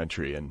in this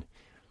country, and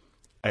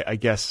I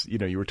guess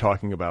you were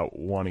talking about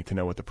wanting to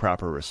know what the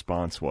proper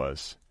response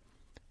was.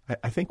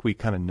 I think we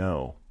kind of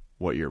know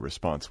what your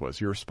response was.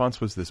 Your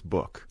response was this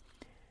book.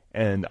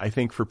 And I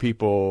think for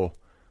people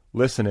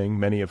listening,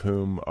 many of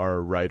whom are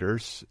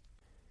writers,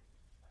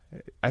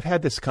 I've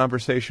had this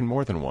conversation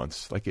more than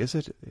once. Like, is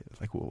it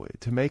like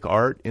to make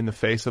art in the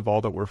face of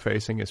all that we're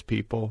facing as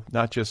people,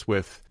 not just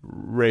with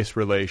race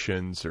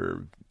relations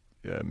or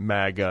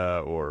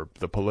MAGA or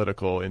the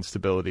political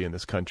instability in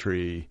this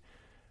country,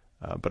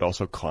 but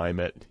also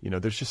climate?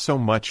 There's just so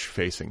much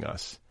facing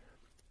us.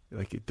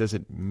 Like, does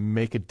it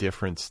make a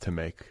difference to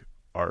make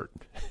art?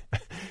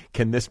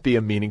 can this be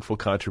a meaningful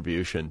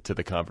contribution to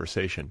the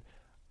conversation?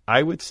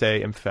 I would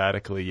say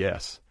emphatically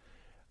yes.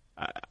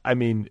 I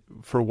mean,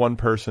 for one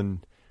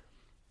person,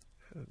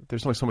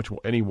 there's only so much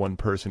any one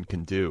person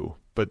can do.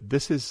 But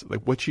this is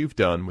like what you've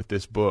done with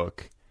this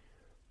book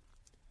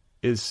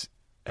is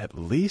at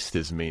least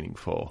as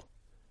meaningful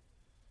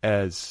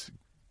as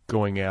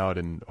going out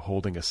and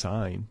holding a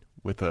sign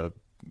with a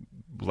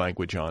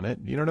language on it.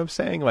 You know what I'm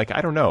saying? Like,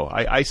 I don't know.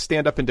 I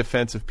stand up in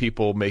defense of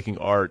people making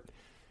art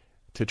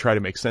to try to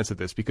make sense of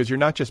this, because you're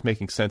not just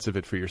making sense of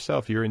it for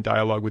yourself. You're in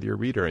dialogue with your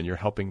reader, and you're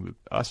helping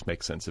us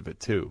make sense of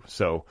it too.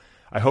 So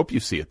I hope you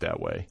see it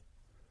that way.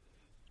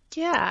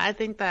 Yeah, I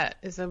think that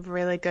is a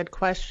really good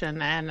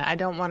question, and I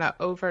don't want to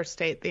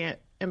overstate the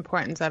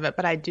importance of it,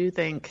 but I do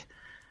think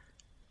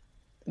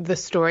the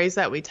stories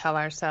that we tell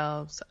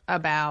ourselves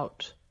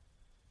about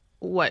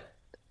what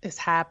has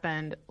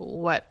happened,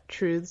 what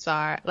truths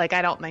are, like,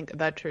 I don't think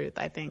the truth.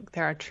 I think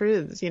there are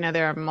truths. You know,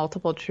 there are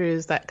multiple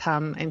truths that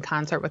come in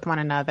concert with one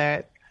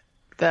another.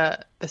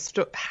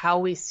 How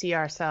we see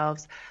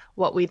ourselves,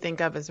 what we think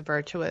of as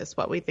virtuous,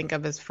 what we think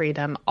of as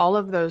freedom, all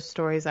of those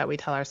stories that we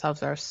tell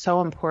ourselves are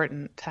so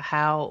important to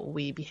how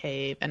we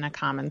behave in a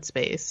common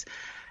space.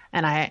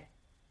 And I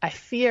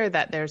fear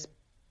that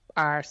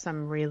are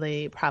some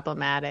really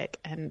problematic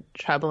and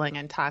troubling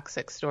and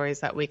toxic stories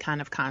that we kind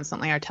of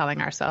constantly are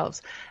telling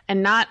ourselves,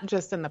 and not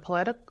just in the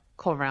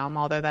political realm,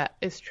 although that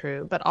is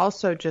true, but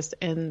also just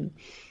in,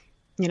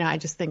 you know, I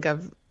just think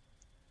of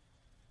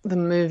the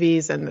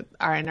movies and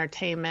our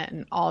entertainment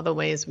and all the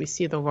ways we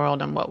see the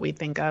world and what we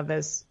think of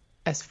as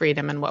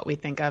freedom and what we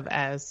think of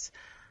as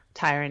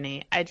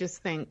tyranny. I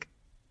just think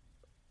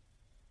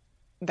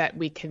that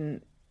we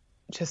can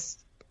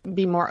just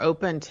be more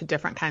open to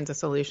different kinds of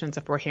solutions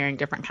if we're hearing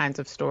different kinds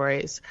of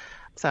stories.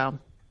 So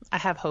I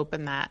have hope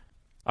in that.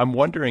 I'm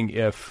wondering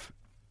if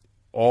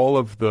all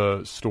of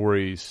the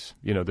stories,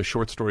 you know, the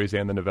short stories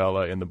and the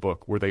novella in the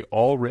book, were they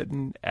all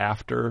written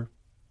after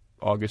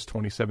August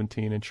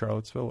 2017 in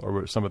Charlottesville, or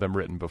were some of them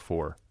written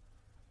before?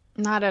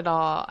 Not at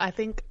all. I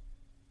think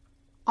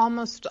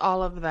almost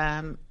all of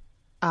them,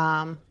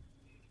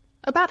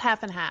 about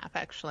half and half,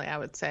 actually, I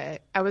would say.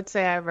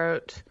 I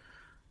wrote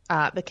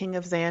The King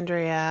of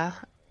Xandria,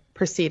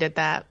 preceded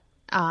that,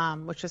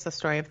 which is the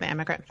story of the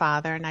immigrant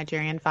father,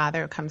 Nigerian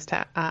father, who comes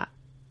to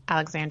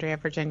Alexandria,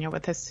 Virginia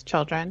with his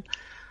children.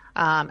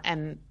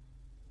 And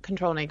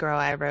Control Negro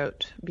I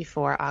wrote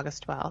before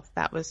August 12th.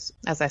 That was,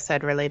 as I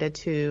said, related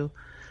to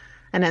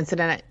an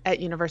incident at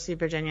University of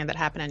Virginia that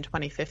happened in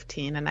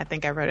 2015, and I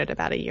think I wrote it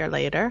about a year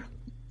later.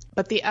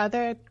 But the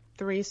other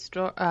three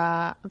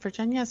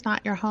Virginia is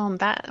Not Your Home,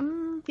 that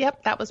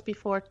was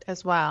before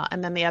as well.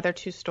 And then the other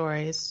two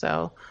stories,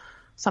 so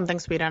Something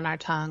Sweet on Our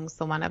Tongues,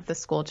 the one of the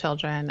school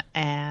children,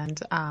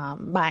 and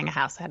Buying a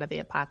House Ahead of the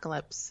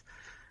Apocalypse,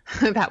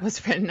 that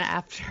was written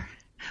after.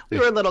 We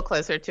were a little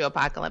closer to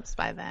apocalypse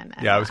by then.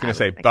 Yeah, I was going to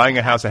say, Buying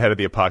a House Ahead of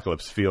the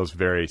Apocalypse feels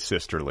very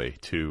sisterly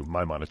to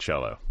My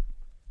Monticello.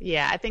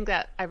 Yeah, I think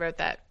that I wrote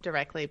that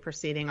directly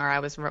preceding, or I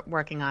was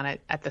working on it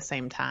at the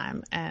same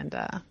time. And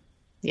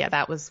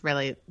that was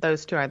really,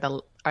 those two are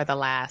the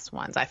last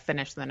ones. I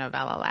finished the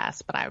novella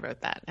last, but I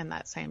wrote that in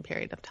that same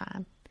period of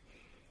time.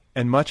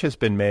 And much has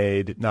been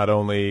made not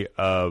only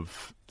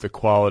of the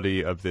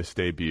quality of this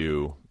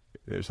debut.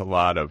 There's a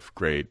lot of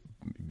great,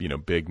 you know,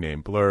 big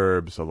name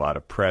blurbs, a lot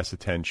of press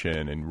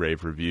attention and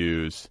rave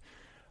reviews.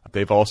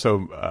 They've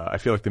also, I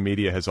feel like the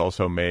media has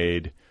also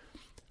made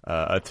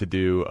a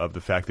to-do of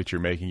the fact that you're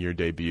making your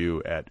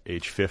debut at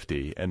age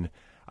 50. And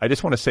I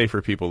just want to say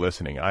for people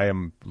listening, I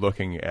am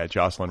looking at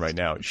Jocelyn right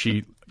now.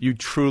 You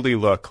truly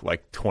look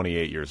like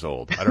 28 years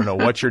old. I don't know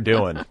what you're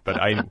doing, but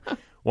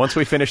once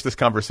we finish this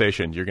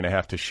conversation, you're going to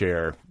have to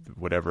share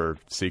whatever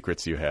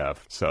secrets you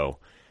have. So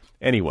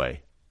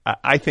anyway,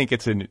 I think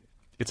it's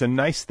a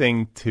nice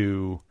thing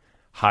to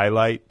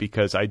highlight,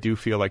 because I do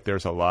feel like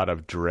there's a lot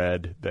of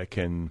dread that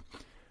can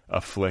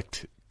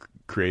afflict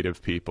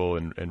creative people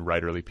and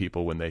writerly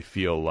people when they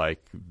feel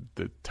like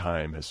the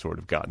time has sort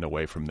of gotten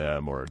away from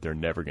them, or they're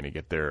never going to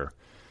get their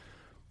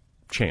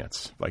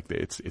chance. Like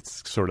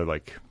it's sort of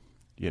like,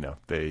 you know,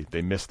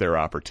 they miss their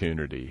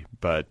opportunity.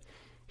 But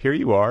here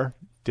you are,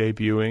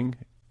 debuting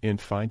in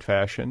fine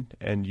fashion,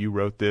 and you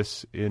wrote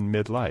this in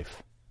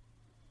midlife.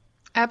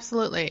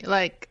 Absolutely.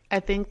 Like,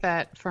 I think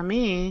that for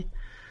me,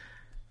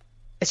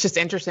 it's just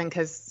interesting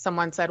because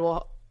someone said,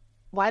 well,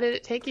 why did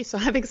it take you so?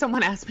 I think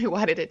someone asked me,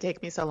 why did it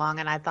take me so long?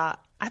 And I thought,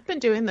 I've been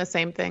doing the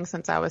same thing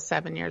since I was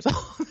 7 years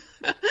old.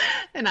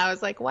 And I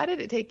was like, why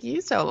did it take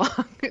you so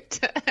long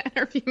to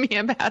interview me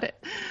about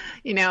it?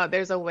 You know,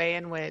 there's a way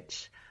in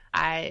which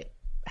I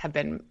have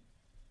been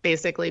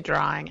basically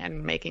drawing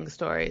and making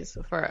stories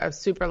for a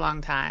super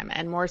long time,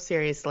 and more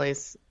seriously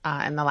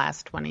in the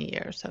last 20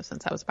 years, so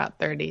since I was about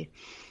 30.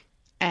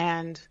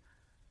 And,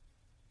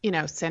 you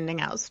know,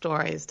 sending out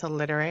stories to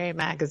literary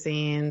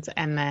magazines,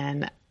 and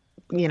then,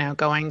 you know,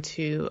 going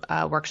to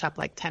a workshop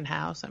like Tin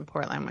House in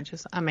Portland, which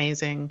is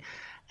amazing,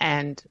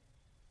 and,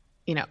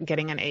 you know,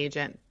 getting an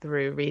agent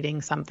through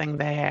reading something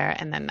there,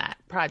 and then that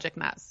project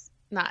not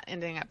not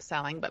ending up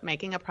selling, but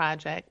making a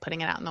project,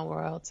 putting it out in the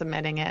world,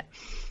 submitting it.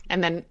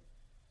 And then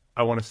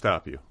I want to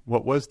stop you.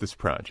 What was this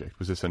project?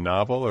 Was this a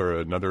novel or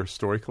another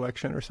story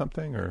collection or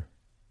something? Or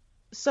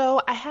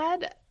so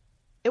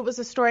it was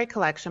a story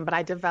collection, but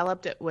I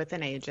developed it with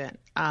an agent.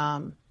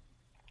 I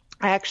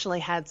actually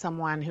had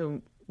someone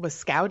who was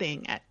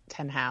scouting at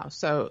Tin House.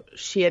 So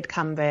she had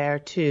come there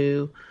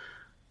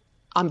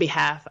on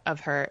behalf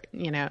of her,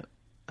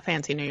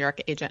 fancy New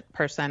York agent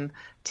person,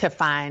 to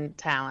find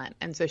talent.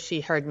 And so she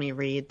heard me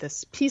read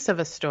this piece of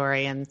a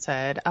story and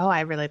said, "Oh,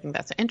 I really think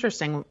that's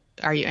interesting.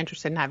 Are you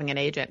interested in having an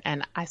agent?"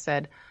 And I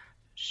said,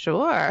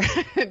 "Sure."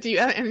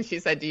 And she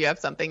said, "Do you have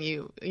something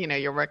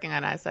you're working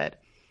on?" I said,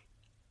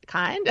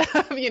 kind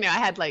of. I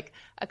had like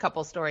a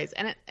couple stories,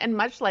 and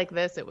much like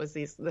this, it was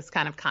this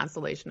kind of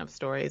constellation of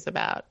stories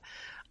about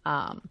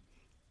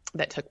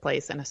that took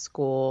place in a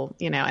school,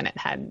 and it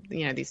had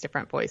these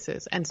different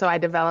voices. And so I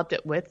developed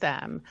it with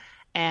them,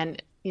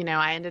 and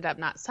I ended up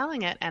not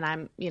selling it, and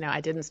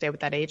I didn't stay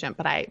with that agent,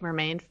 but I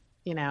remained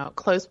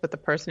close with the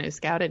person who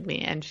scouted me,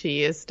 and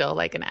she is still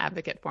like an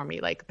advocate for me,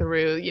 like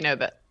through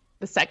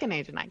the second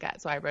agent I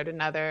got. So I wrote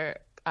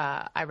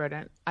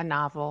a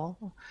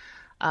novel,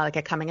 like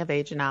a coming of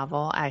age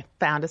novel. I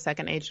found a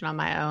second agent on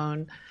my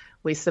own.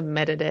 We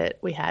submitted it.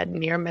 We had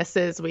near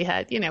misses. We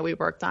had, we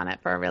worked on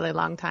it for a really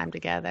long time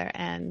together,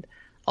 and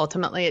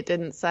ultimately it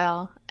didn't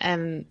sell.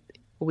 And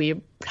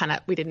we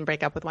didn't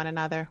break up with one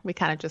another. We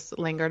kind of just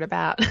lingered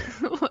about.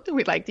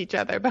 We liked each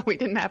other, but we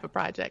didn't have a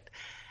project.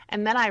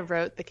 And then I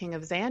wrote The King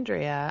of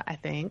Xandria, I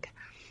think.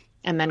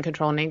 And then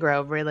Control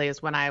Negro really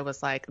is when I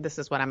was like, this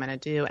is what I'm going to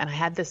do. And I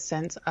had this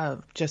sense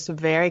of just a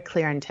very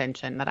clear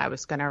intention that I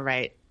was going to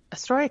write a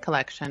story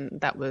collection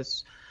that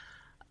was,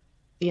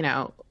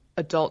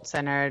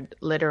 adult-centered,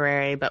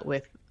 literary, but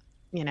with,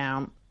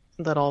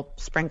 little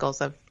sprinkles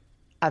of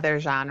other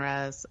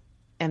genres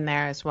in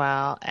there as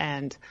well.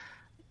 And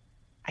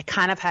I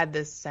kind of had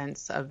this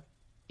sense of,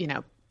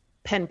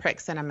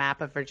 pinpricks in a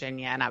map of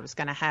Virginia, and I was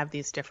going to have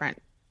these different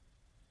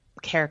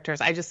characters.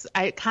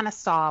 I kind of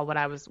saw what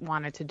I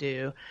wanted to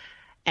do,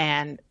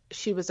 and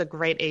she was a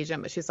great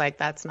agent, but she's like,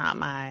 that's not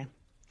my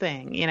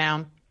thing,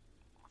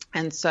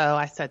 And so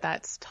I said,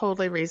 that's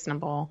totally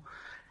reasonable,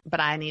 but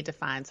I need to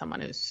find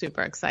someone who's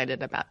super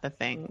excited about the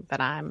thing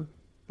that I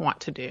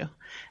want to do.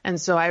 And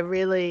so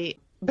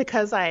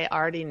because I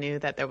already knew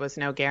that there was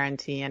no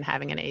guarantee, and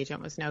having an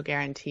agent was no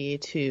guarantee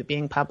to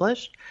being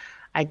published,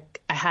 I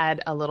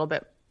had a little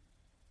bit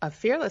of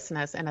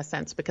fearlessness in a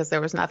sense, because there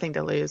was nothing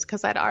to lose,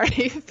 because I'd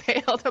already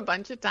failed a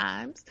bunch of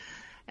times.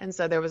 And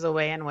so there was a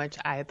way in which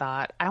I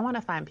thought, I want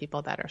to find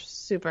people that are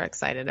super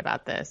excited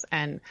about this.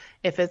 And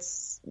if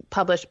it's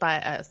published by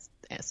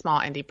a small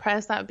indie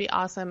press, that would be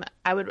awesome.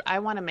 I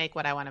want to make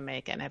what I want to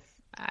make.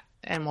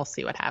 And we'll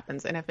see what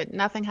happens. And if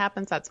nothing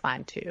happens, that's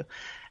fine too.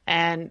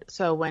 And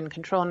so when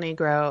Control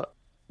Negro,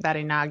 that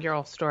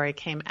inaugural story,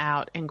 came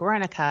out in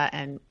Guernica,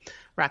 and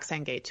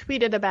Roxane Gay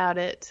tweeted about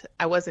it.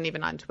 I wasn't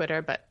even on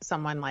Twitter, but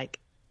someone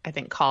I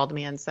think called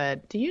me and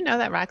said, "Do you know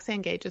that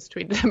Roxane Gay just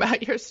tweeted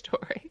about your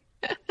story?"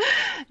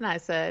 And I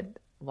said,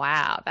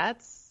 "Wow,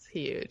 that's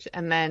huge."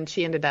 And then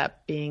she ended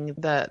up being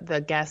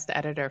the guest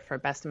editor for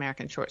Best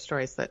American Short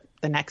Stories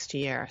the next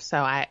year. So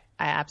I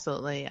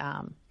absolutely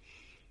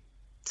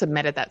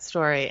submitted that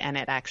story, and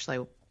it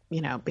actually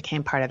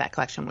became part of that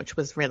collection, which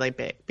was really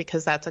big,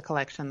 because that's a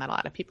collection that a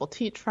lot of people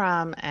teach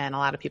from and a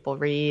lot of people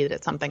read.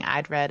 It's something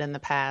I'd read in the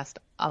past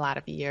a lot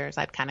of years.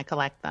 I'd kind of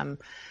collect them.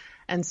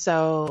 And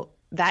so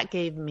that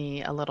gave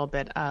me a little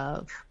bit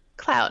of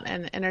clout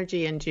and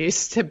energy and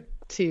juice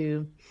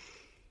to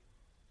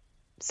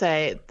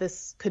say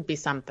this could be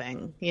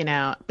something,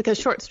 because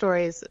short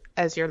stories,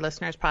 as your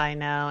listeners probably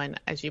know, and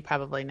as you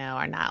probably know,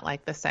 are not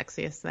like the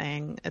sexiest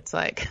thing. It's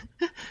like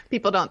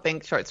people don't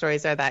think short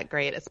stories are that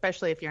great,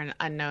 especially if you're an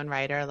unknown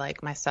writer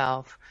like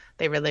myself.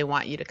 They really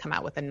want you to come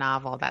out with a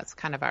novel. That's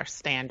kind of our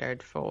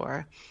standard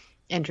for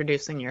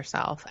introducing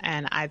yourself.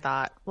 And I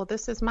thought, well,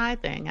 this is my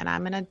thing, and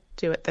I'm going to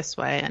do it this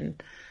way.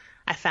 And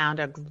I found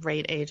a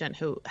great agent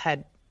who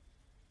had,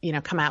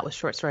 come out with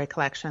short story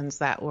collections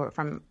that were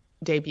from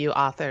debut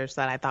authors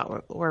that I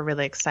thought were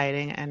really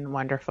exciting and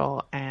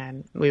wonderful.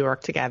 And we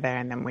worked together,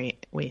 and then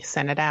we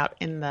sent it out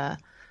in the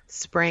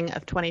spring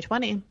of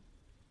 2020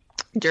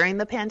 during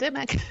the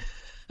pandemic.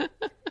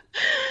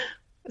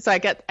 So I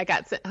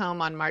got sent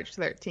home on March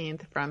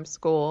 13th from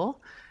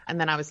school, and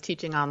then I was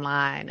teaching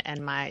online,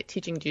 and my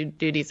teaching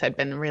duties had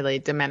been really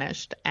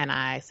diminished. And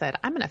I said,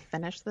 I'm going to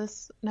finish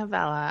this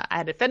novella. I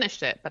had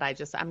finished it, but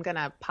I'm going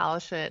to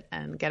polish it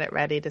and get it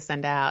ready to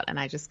send out. And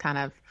I just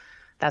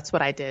that's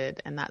what I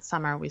did. And that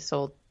summer we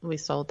sold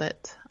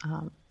it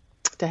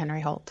to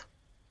Henry Holt.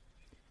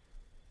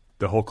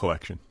 The whole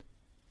collection.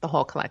 The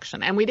whole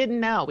collection. And we didn't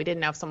know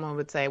if someone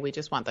would say, we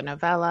just want the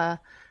novella.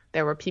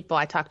 There were people,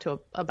 I talked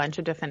to a bunch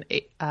of different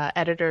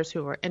editors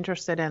who were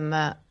interested in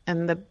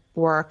the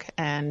work,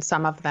 and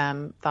some of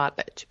them thought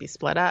that it should be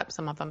split up.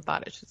 Some of them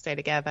thought it should stay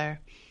together.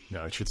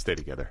 No, it should stay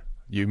together.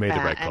 You made the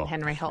right call.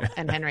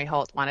 And Henry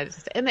Holt wanted it to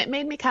stay. And it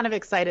made me kind of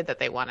excited that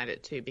they wanted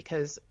it to,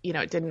 because, you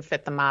know, it didn't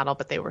fit the model,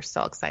 but they were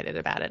still excited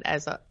about it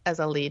as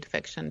a lead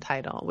fiction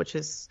title,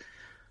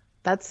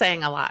 that's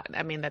saying a lot.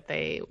 I mean, that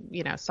they,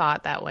 you know, saw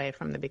it that way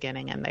from the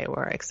beginning and they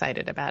were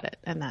excited about it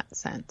in that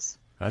sense.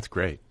 That's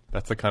great.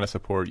 That's the kind of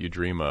support you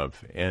dream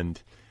of. And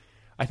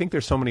I think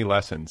there's so many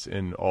lessons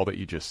in all that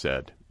you just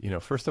said. You know,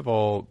 first of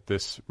all,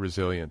 this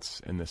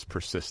resilience and this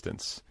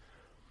persistence.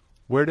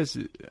 Where does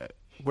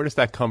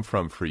that come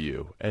from for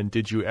you? And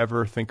did you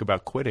ever think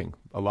about quitting?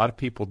 A lot of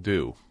people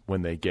do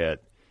when they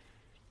get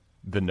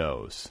the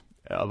no's.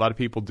 A lot of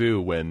people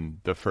do when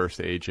the first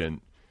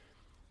agent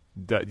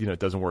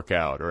doesn't work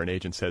out, or an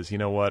agent says, you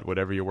know what,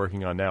 whatever you're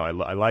working on now,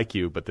 I like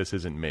you, but this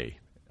isn't me.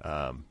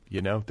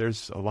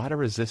 There's a lot of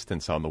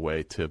resistance on the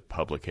way to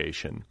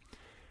publication.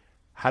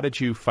 How did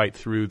you fight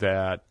through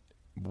that?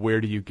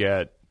 Where do you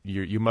get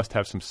you must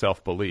have some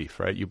self-belief,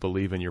 right? You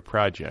believe in your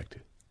project.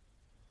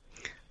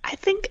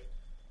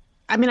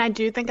 I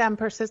do think I'm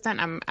persistent.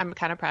 I'm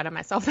kind of proud of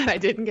myself that I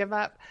didn't give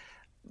up.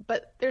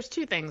 But there's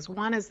two things.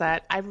 One is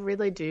that I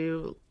really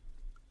do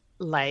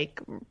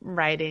like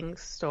writing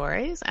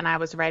stories, and I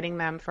was writing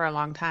them for a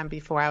long time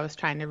before I was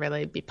trying to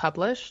really be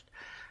published.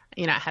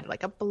 You know, I had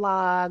like a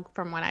blog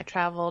from when I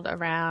traveled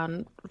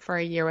around for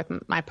a year with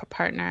my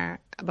partner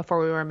before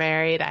we were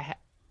married. I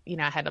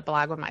had a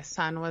blog when my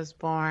son was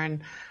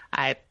born.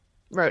 I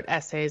wrote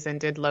essays and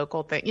did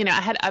local things. You know,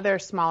 I had other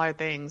smaller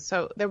things.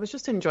 So there was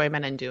just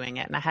enjoyment in doing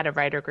it. And I had a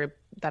writer group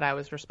that I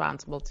was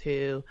responsible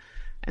to.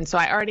 And so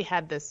I already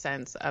had this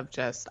sense of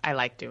just, I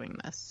like doing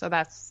this. So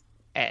that's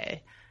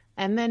A.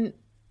 And then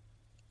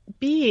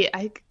B,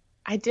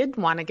 I did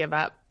want to give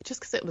up just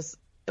because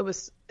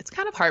it's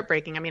kind of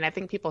heartbreaking. I mean, I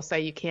think people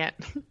say you can't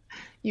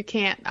be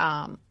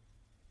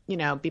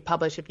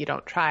published if you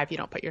don't try, if you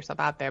don't put yourself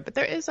out there. But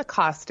there is a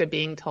cost to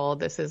being told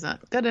this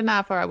isn't good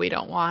enough or we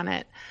don't want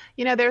it.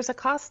 You know, there's a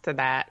cost to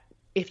that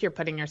if you're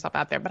putting yourself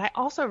out there. But I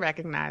also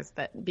recognize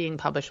that being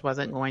published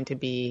wasn't going to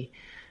be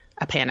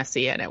a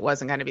panacea, and it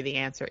wasn't going to be the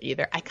answer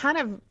either. I kind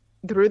of,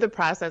 through the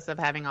process of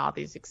having all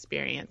these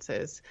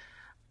experiences,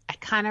 I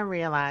kind of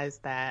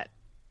realized that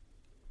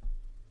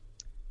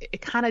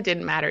it kind of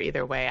didn't matter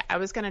either way. I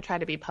was going to try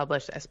to be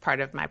published as part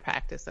of my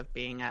practice of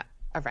being a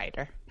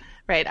writer,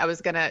 right? I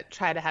was going to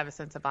try to have a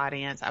sense of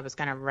audience. I was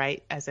going to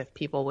write as if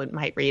people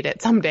might read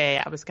it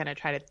someday. I was going to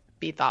try to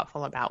be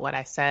thoughtful about what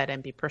I said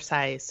and be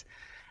precise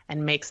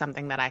and make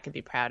something that I could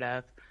be proud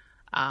of,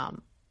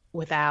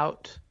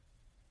 without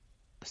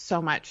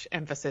so much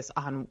emphasis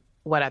on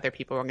what other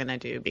people were going to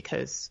do,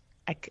 because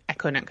I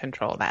couldn't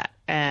control that.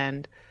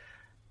 And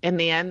in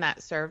the end,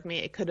 that served me.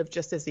 It could have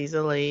just as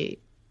easily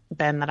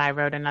been that I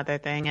wrote another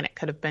thing, and it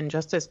could have been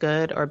just as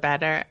good or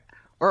better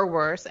or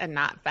worse and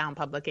not found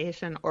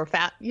publication, or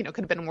found, could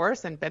have been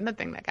worse and been the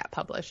thing that got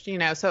published,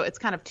 so it's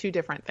kind of two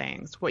different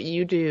things, what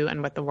you do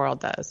and what the world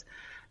does.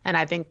 And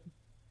I think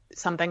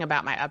something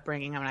about my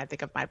upbringing, when I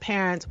think of my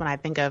parents, when I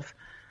think of,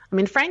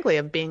 frankly,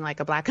 of being like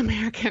a Black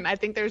American, I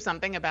think there's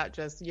something about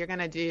just,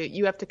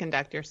 you have to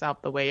conduct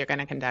yourself the way you're going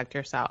to conduct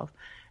yourself.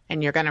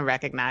 And you're going to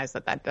recognize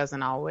that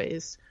doesn't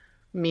always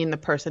mean the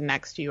person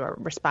next to you or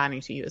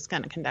responding to you is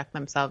going to conduct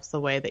themselves the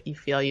way that you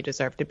feel you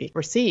deserve to be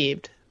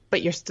received.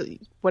 But you're still,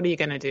 what are you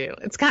going to do?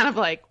 It's kind of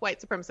like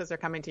white supremacists are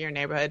coming to your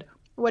neighborhood.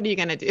 What are you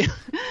going to do?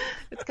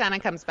 It kind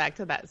of comes back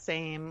to that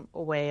same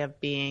way of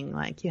being,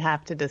 like, you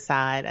have to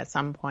decide at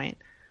some point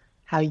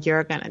how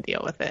you're going to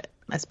deal with it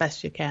as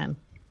best you can.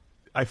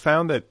 I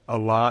found that a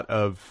lot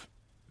of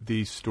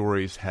these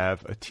stories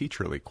have a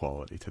teacherly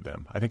quality to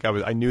them. I think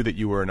I knew that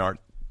you were an art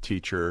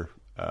teacher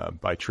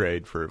by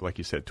trade for, like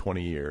you said,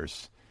 20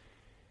 years.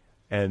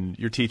 And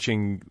you're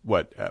teaching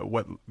what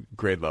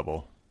grade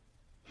level?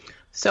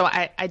 So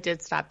I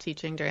did stop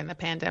teaching during the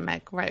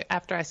pandemic. Right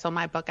after I sold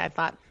my book, I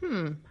thought,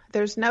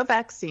 there's no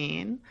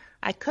vaccine.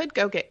 I could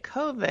go get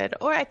COVID,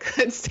 or I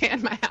could stay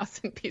in my house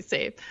and be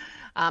safe.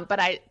 But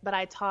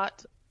I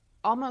taught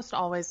almost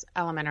always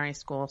elementary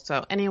school.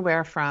 So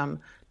anywhere from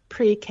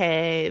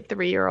pre-K,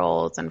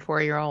 3-year-olds and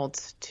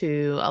 4-year-olds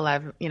to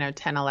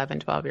 10, 11,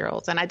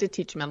 12-year-olds. And I did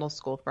teach middle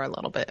school for a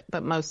little bit,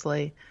 but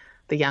mostly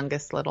the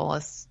youngest,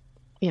 littlest,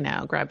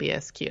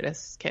 grubbiest,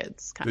 cutest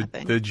kids kind of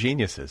thing. The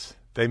geniuses.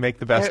 They make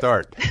the best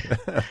art.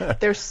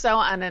 They're so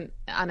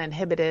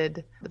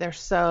uninhibited. They're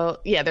so,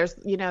 there's,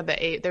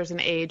 there's an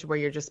age where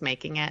you're just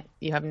making it.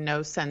 You have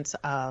no sense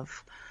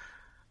of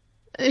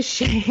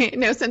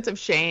shame,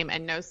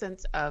 and no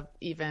sense of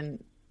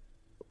even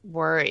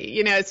worry.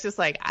 It's just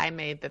like, I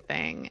made the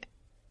thing.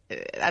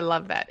 I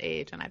love that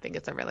age, and I think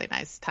it's a really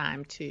nice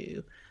time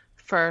to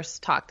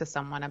first talk to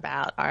someone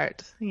about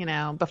art,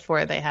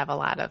 before they have a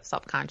lot of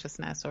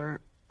self-consciousness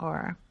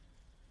or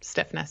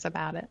stiffness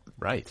about it.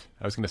 Right.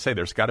 I was going to say,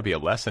 there's got to be a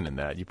lesson in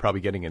that. You're probably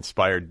getting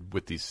inspired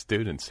with these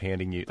students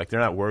handing you, like, they're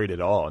not worried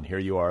at all. And here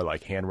you are,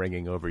 like,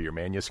 hand-wringing over your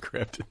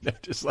manuscript. And they're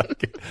just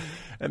like,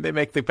 and they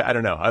make I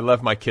don't know. I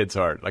love my kids'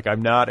 art. Like,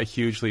 I'm not a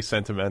hugely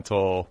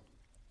sentimental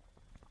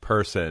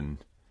person,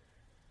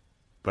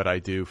 but I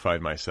do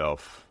find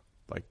myself,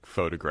 like,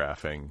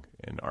 photographing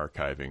and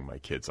archiving my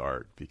kids'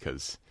 art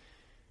because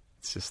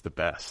It's just the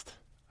best.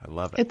 I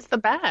love it. It's the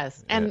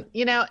best. Yeah.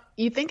 And,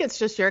 you think it's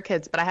just your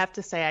kids, but I have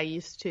to say I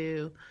used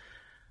to,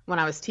 when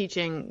I was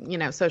teaching,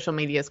 social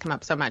media has come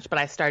up so much, but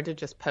I started to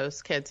just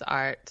post kids'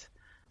 art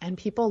and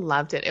people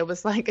loved it. It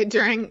was like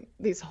during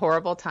these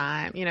horrible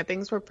times,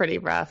 things were pretty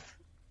rough,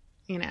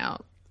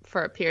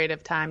 for a period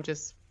of time,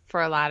 just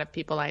for a lot of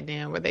people I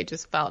knew, where they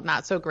just felt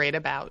not so great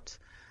about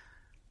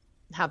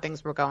how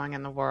things were going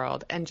in the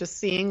world. And just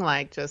seeing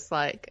just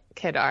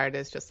kid art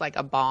is just like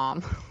a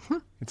balm.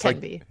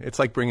 It's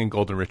like bringing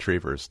golden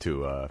retrievers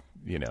to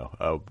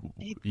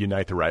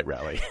Unite the Right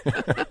rally.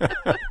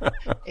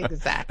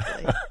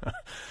 Exactly.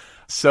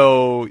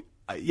 So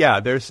yeah,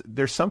 there's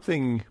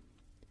something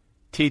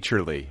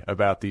teacherly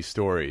about these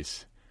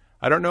stories.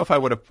 I don't know if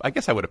I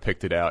guess I would have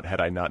picked it out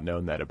had I not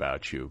known that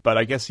about you. But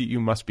I guess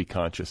you must be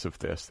conscious of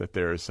this, that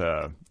there's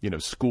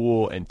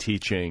school and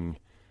teaching.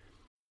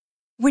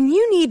 When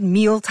you need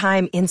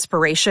mealtime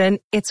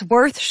inspiration, it's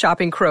worth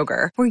shopping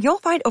Kroger, where you'll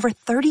find over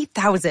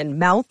 30,000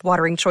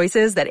 mouth-watering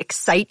choices that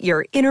excite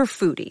your inner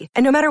foodie.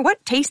 And no matter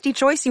what tasty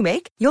choice you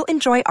make, you'll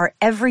enjoy our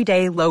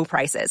everyday low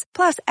prices,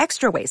 plus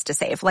extra ways to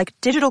save, like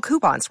digital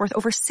coupons worth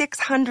over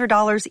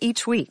 $600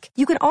 each week.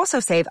 You can also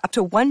save up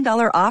to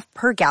 $1 off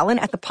per gallon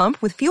at the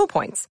pump with fuel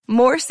points.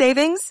 More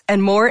savings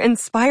and more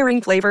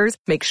inspiring flavors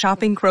make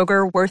shopping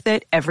Kroger worth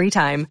it every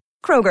time.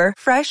 Kroger,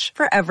 fresh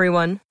for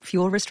everyone.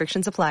 Fuel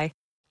restrictions apply.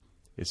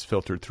 Is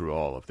filtered through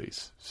all of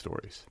these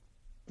stories.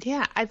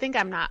 Yeah, I think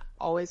I'm not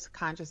always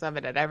conscious of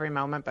it at every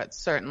moment, but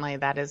certainly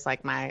that is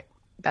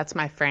that's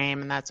my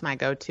frame and that's my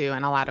go-to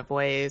in a lot of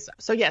ways.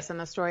 So yes, in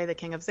the story of the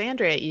King of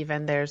Xandria,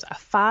 even there's a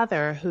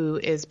father who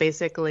is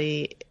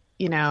basically,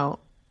 an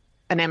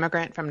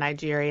immigrant from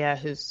Nigeria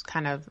who's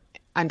kind of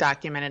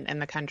undocumented in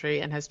the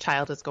country, and his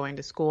child is going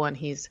to school, and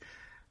he's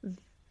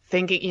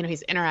thinking,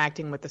 he's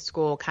interacting with the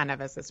school kind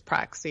of as this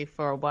proxy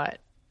for what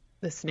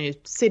this new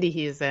city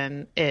he's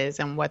in is,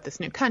 and what this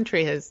new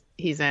country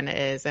he's in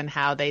is, and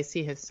how they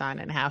see his son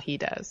and how he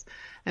does.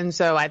 And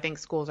so I think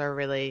schools are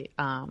really,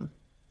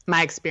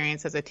 my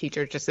experience as a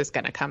teacher just is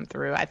going to come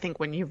through. I think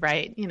when you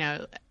write,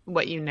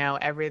 what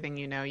everything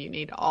you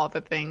need all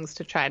the things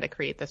to try to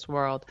create this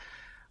world.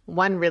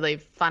 One really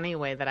funny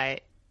way that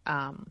I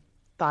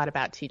thought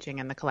about teaching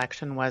in the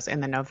collection was in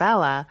the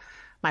novella,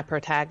 my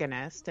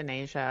protagonist,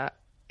 Anasia,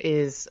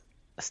 is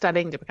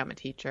studying to become a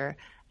teacher.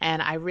 And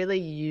I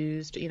really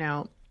used,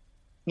 in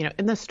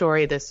the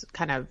story, this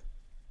kind of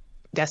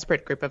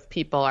desperate group of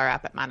people are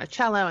up at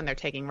Monticello and they're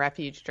taking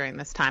refuge during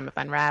this time of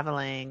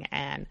unraveling.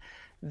 And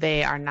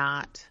they are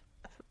not,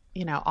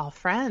 all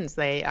friends.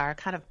 They are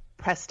kind of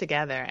pressed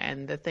together.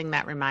 And the thing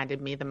that reminded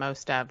me the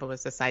most of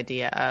was this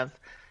idea of,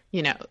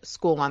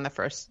 school on the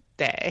first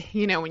day.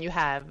 When you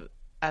have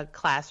a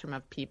classroom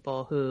of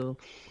people who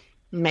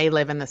may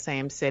live in the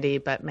same city,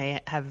 but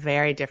may have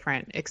very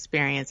different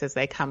experiences.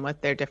 They come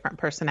with their different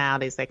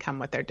personalities. They come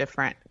with their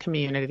different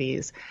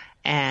communities.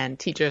 And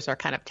teachers are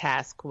kind of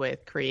tasked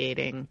with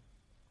creating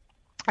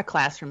a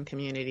classroom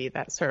community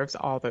that serves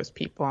all those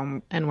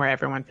people and where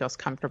everyone feels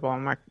comfortable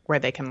and where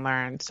they can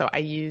learn. So I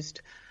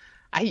used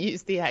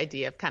the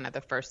idea of kind of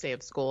the first day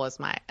of school as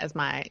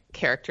my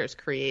characters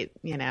create,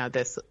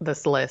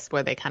 this list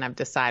where they kind of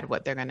decide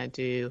what they're going to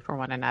do for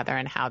one another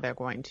and how they're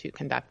going to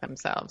conduct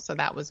themselves. So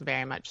that was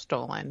very much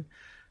stolen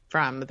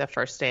from the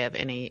first day of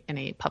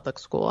any public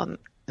school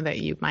that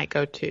you might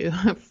go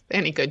to.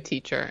 Any good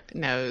teacher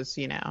knows,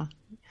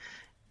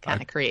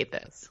 kind of create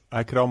this.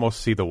 I could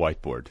almost see the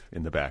whiteboard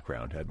in the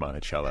background at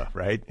Monticello,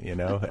 right?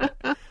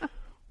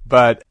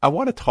 But I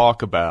want to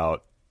talk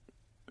about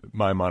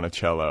my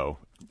Monticello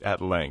at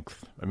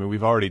length. I mean,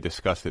 we've already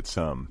discussed it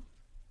some,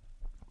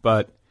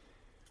 but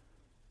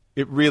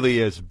it really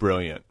is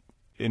brilliant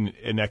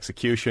in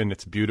execution.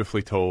 It's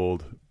beautifully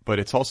told, but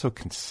it's also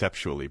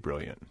conceptually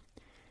brilliant.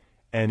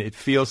 And it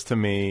feels to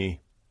me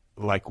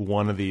like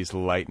one of these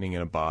lightning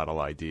in a bottle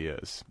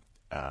ideas.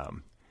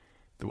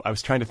 I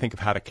was trying to think of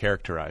how to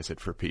characterize it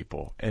for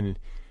people. And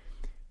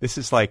this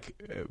is like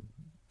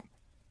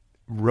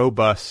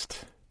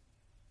robust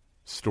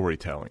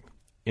storytelling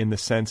in the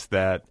sense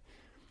that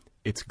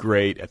it's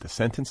great at the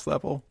sentence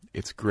level.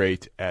 It's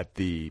great at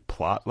the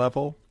plot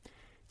level.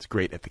 It's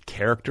great at the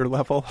character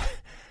level.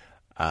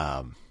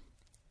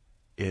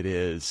 It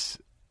is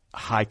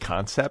high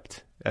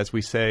concept, as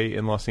we say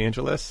in Los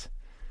Angeles,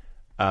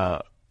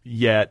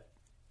 yet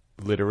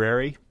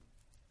literary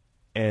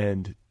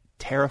and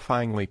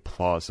terrifyingly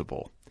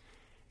plausible.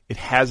 It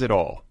has it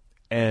all.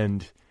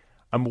 And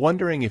I'm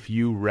wondering if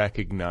you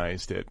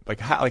recognized it.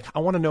 I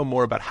want to know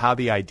more about how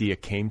the idea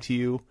came to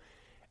you.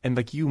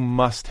 And you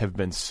must have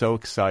been so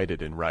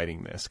excited in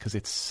writing this because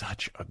it's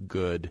such a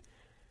good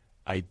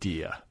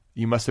idea.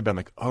 You must have been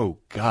like, oh,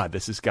 God,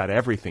 this has got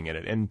everything in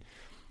it. And,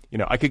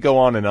 I could go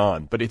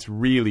on, but it's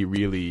really,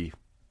 really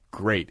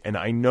great. And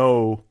I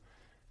know,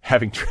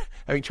 having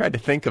tried to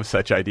think of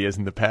such ideas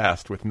in the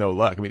past with no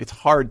luck, I mean, it's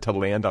hard to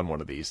land on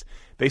one of these.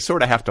 They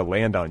sort of have to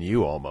land on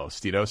you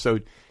almost, So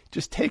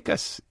just take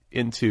us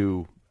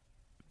into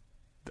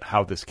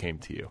how this came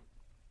to you.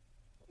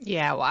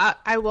 Yeah, well,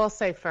 I will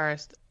say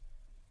first,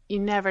 you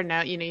never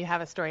know. You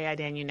have a story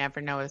idea and you never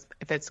know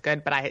if it's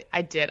good. But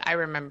I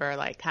remember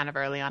like kind of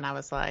early on, I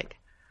was like,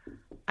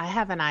 I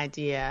have an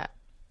idea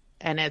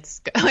and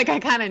it's like, I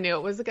kind of knew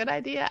it was a good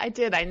idea.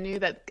 I knew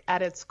that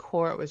at its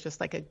core, it was just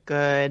like a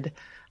good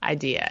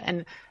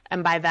idea.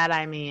 And by that,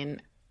 I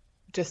mean,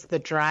 just the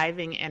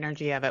driving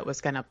energy of it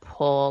was going to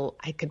pull.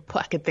 I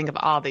could think of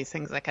all these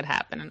things that could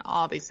happen and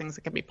all these things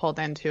that could be pulled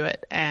into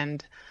it.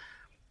 And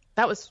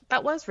that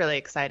was really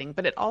exciting,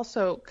 but it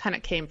also kind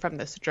of came from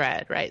this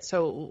dread, right?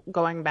 So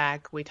going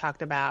back, we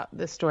talked about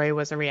the story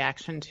was a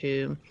reaction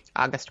to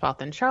August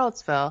 12th in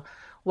Charlottesville.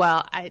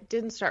 Well, I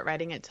didn't start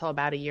writing it till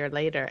about a year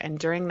later. And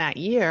during that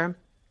year,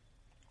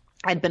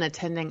 I'd been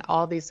attending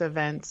all these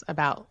events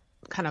about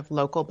kind of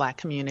local Black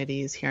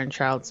communities here in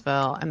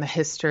Charlottesville and the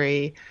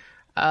history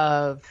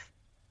of,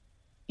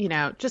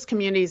 just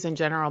communities in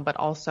general, but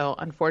also,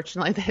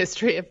 unfortunately, the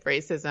history of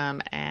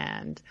racism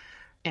and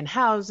in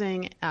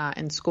housing,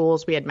 in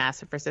schools. We had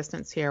massive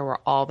resistance here where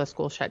all the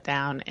schools shut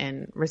down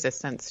in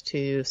resistance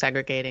to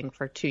segregating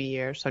for 2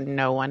 years. So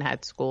no one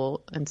had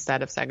school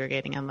instead of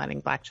segregating and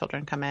letting Black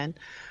children come in.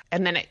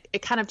 And then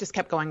it kind of just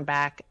kept going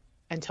back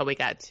until we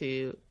got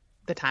to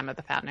the time of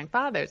the Founding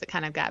Fathers. It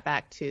kind of got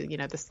back to,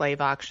 the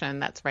slave auction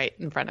that was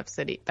in front of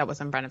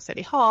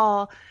City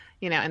Hall,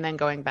 and then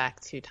going back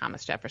to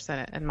Thomas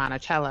Jefferson and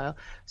Monticello.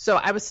 So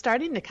I was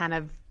starting to kind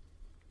of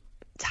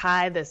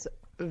tie this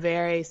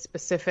very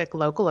specific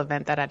local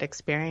event that I'd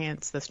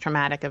experienced, this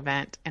traumatic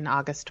event in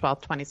August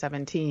 12th,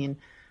 2017,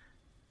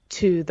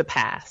 to the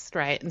past,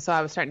 right? And so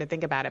I was starting to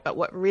think about it. But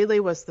what really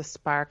was the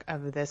spark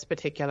of this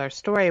particular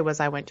story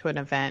was I went to an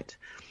event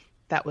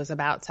that was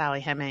about Sally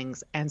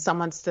Hemings, and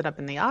someone stood up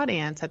in the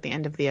audience at the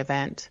end of the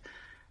event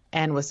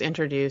and was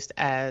introduced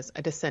as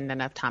a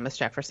descendant of Thomas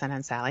Jefferson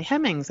and Sally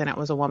Hemings. And it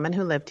was a woman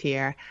who lived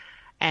here.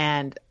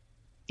 And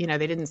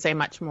they didn't say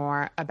much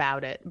more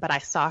about it, but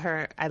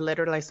I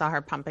literally saw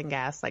her pumping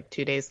gas like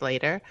 2 days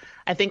later.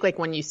 I think like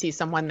when you see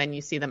someone, then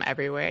you see them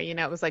everywhere.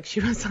 It was like,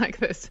 she was like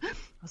this. I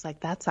was like,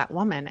 that's that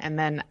woman. And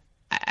then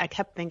I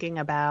kept thinking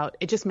about,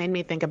 it just made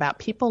me think about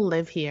people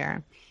live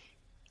here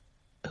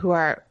who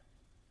are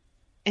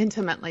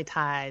intimately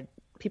tied.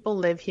 People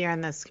live here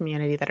in this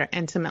community that are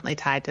intimately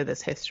tied to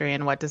this history.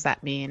 And what does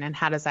that mean? And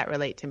how does that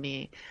relate to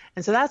me?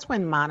 And so that's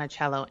when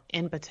Monticello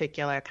in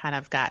particular kind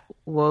of got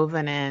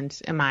woven in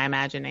my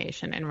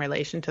imagination in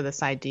relation to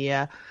this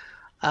idea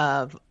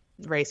of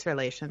race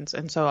relations.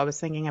 And so I was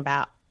thinking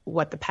about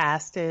what the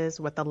past is,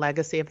 what the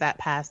legacy of that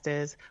past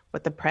is,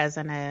 what the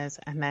present is,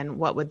 and then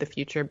what would the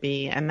future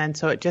be? And then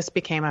so it just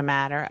became a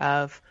matter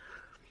of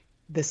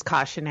this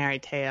cautionary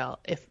tale.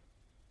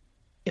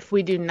 If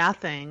we do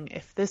nothing,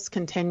 if this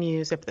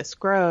continues, if this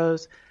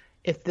grows,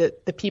 if the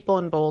people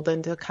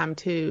emboldened to come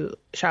to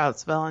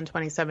Charlottesville in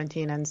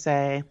 2017 and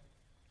say,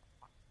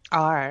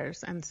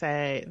 ours, and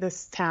say,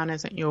 this town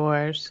isn't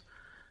yours,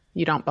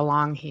 you don't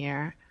belong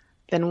here,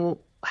 then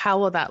how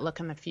will that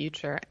look in the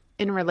future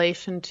in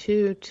relation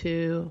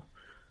to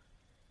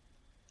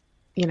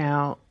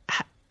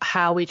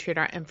how we treat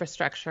our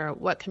infrastructure,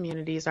 what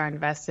communities are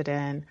invested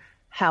in,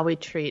 how we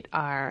treat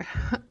our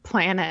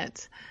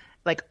planet?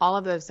 Like all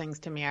of those things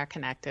to me are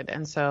connected.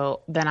 And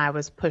so then I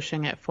was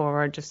pushing it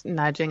forward, just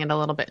nudging it a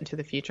little bit into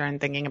the future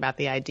and thinking about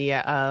the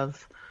idea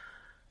of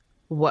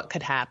what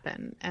could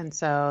happen. And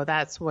so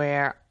that's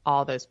where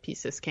all those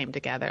pieces came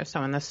together.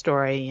 So in the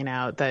story,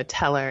 the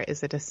teller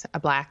is a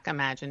Black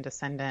imagined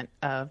descendant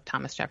of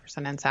Thomas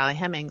Jefferson and Sally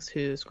Hemings,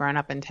 who's grown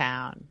up in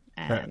town.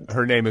 And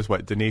her name is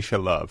what?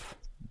 Denisha Love.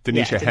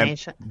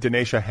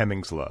 Denisha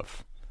Hemings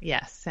Love.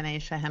 Yes,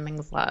 Denisha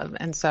Hemings Love.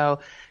 And so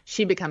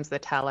she becomes the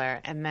teller.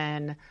 And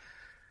then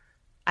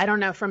I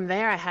don't know, from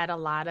there I had a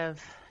lot of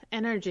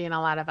energy and a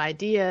lot of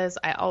ideas.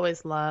 I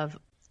always love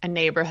a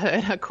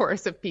neighborhood, a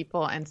chorus of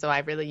people. And so I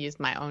really used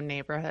my own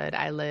neighborhood.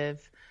 I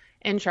live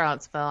in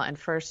Charlottesville, and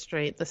First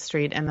Street, the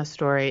street in the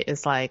story,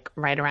 is like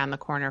right around the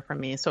corner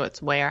from me. So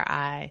it's where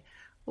I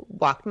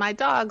walked my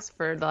dogs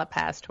for the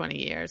past 20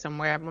 years. And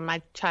when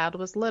my child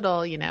was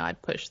little,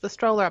 I'd push the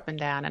stroller up and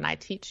down, and I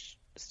teach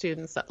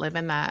students that live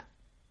in that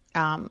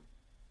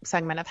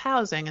segment of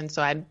housing. And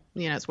so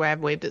it's where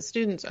I've waved at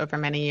students over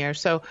many years.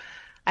 So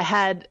I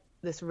had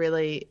this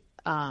really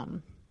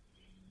kind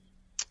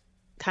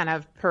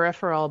of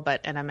peripheral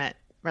but intimate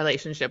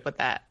relationship with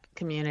that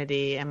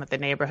community and with the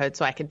neighborhood,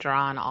 so I could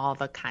draw on all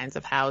the kinds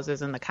of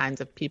houses and the kinds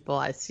of people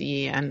I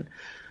see and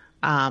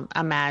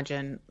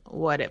imagine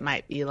what it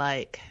might be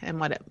like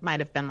and what it might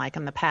have been like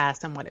in the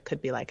past and what it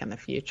could be like in the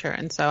future.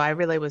 And so I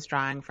really was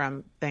drawing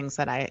from things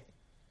that I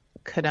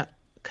could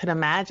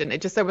imagine.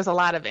 There was a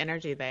lot of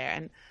energy there.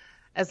 And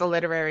as a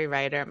literary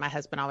writer, my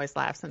husband always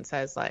laughs and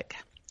says, like,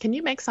 can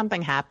you make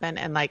something happen?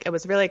 And like, it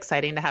was really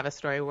exciting to have a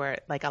story where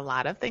like a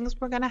lot of things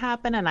were going to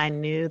happen. And I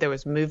knew there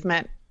was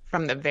movement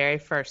from the very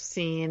first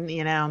scene.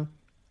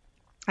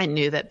 I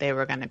knew that they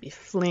were going to be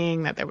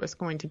fleeing, that there was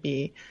going to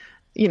be,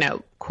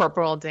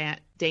 corporal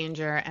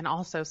danger, and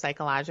also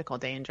psychological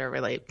danger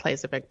really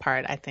plays a big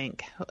part, I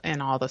think,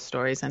 in all the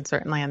stories. And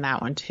certainly in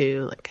that one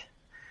too. Like,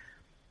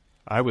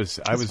 I was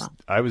kind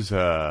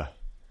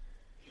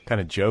kind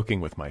of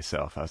joking with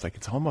myself. I was like,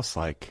 it's almost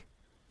like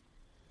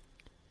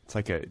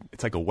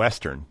it's like a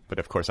Western, but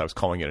of course I was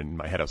calling it in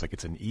my head. I was like,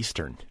 it's an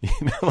Eastern,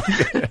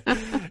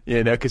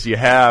 because you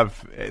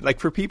have,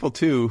 like, for people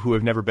too who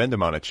have never been to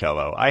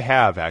Monticello. I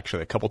have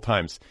actually a couple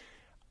times.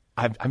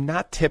 I'm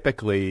not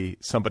typically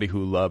somebody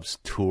who loves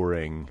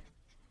touring.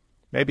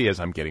 Maybe as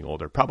I'm getting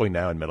older, probably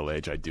now in middle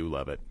age, I do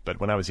love it. But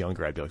when I was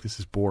younger, I'd be like, this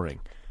is boring.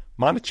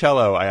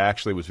 Monticello, I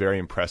actually was very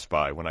impressed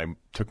by when I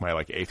took my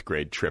 8th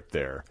grade trip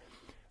there.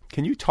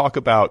 Can you talk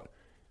about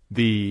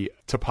the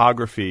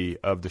topography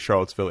of the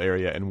Charlottesville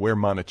area and where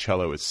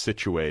Monticello is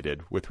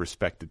situated with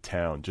respect to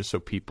town, just so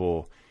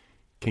people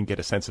can get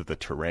a sense of the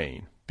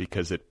terrain,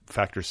 because it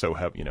factors so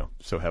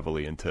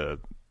heavily into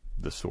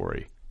the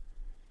story?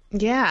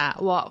 Yeah.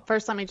 Well,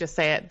 first, let me just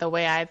say it. The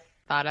way I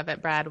thought of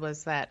it, Brad,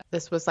 was that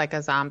this was like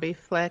a zombie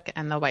flick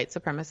and the white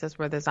supremacists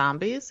were the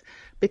zombies,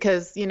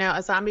 because,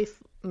 a zombie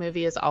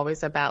movie is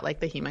always about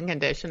the human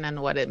condition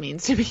and what it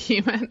means to be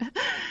human.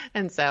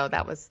 And so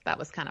that was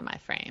kind of my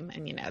frame.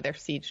 And, they're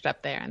sieged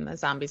up there and the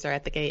zombies are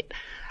at the gate.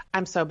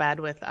 I'm so bad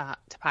with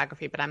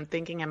topography, but I'm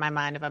thinking in my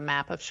mind of a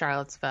map of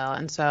Charlottesville.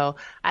 And so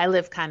I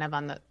live kind of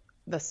on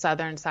the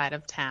southern side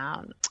of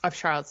town of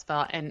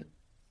Charlottesville. And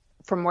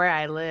from where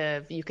I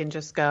live, you can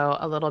just go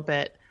a little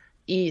bit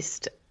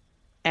east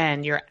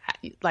and you're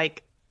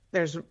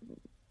there's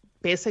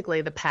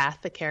basically the path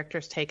the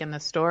characters take in the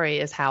story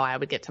is how I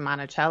would get to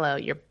Monticello.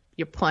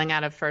 You're pulling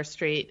out of First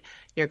Street,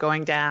 you're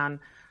going down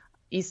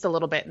east a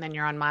little bit, and then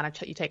you're on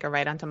Monticello. You take a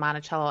right onto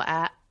Monticello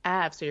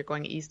Ave, so you're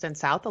going east and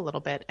south a little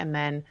bit, and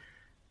then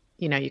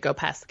you go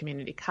past the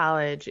community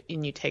college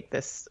and you take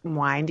this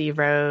windy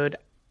road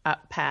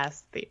up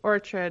past the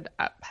orchard,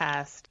 up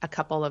past a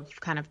couple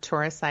of kind of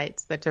tourist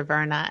sites, the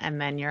Taverna,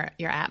 and then you're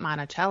at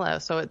Monticello.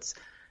 So it's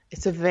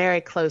a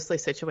very closely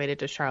situated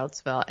to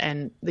Charlottesville.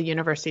 And the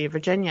University of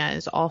Virginia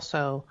is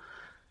also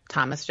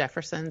Thomas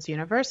Jefferson's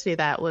university.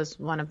 That was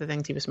one of the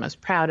things he was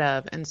most proud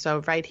of. And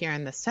so right here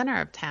in the center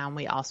of town,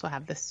 we also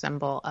have this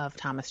symbol of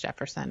Thomas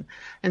Jefferson.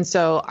 And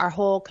so our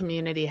whole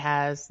community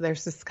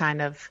there's this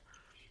kind of,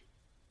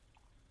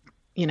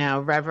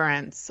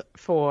 reverence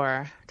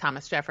for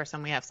Thomas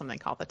Jefferson. We have something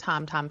called the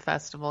Tom Tom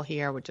Festival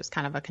here, which is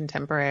kind of a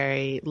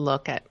contemporary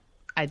look at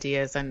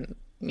ideas and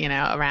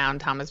around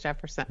Thomas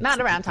Jefferson, not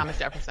around Thomas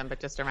Jefferson, but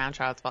just around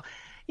Charlottesville.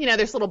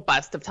 There's little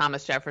busts of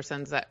Thomas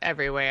Jeffersons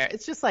everywhere.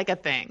 It's just like a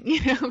thing,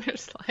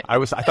 There's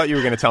I thought you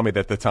were going to tell me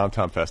that the Tom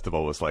Tom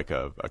Festival was like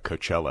a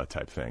Coachella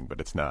type thing, but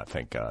it's not.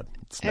 Thank God,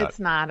 it's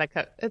not.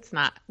 It's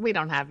not. We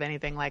don't have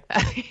anything like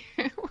that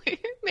here.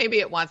 Maybe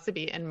it wants to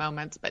be in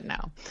moments, but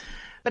no.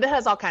 But it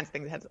has all kinds of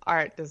things. It has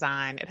art,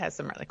 design. It has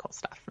some really cool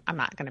stuff. I'm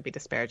not going to be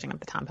disparaging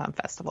of the Tom Tom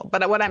Festival.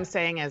 But what I'm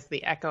saying is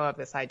the echo of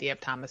this idea of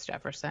Thomas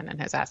Jefferson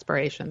and his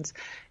aspirations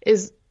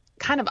is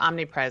kind of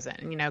omnipresent.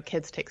 And,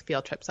 kids take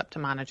field trips up to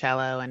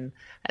Monticello and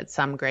at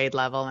some grade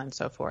level and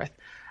so forth.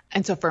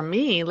 And so for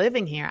me,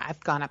 living here,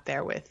 I've gone up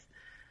there with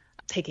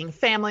taking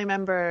family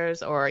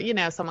members or,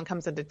 someone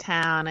comes into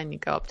town and you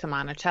go up to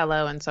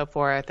Monticello and so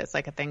forth. It's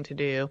like a thing to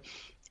do.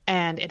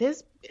 And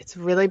it's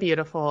really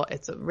beautiful.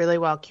 It's really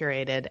well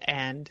curated.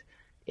 And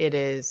it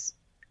is,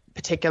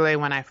 particularly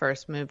when I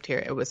first moved here,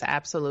 it was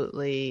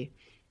absolutely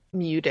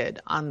muted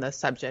on the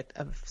subject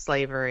of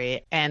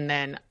slavery. And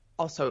then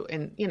also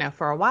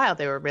for a while,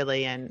 they were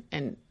really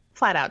in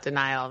flat out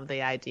denial of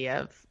the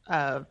idea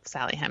of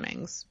Sally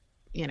Hemings,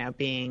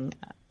 being,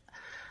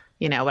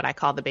 what I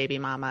call the baby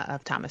mama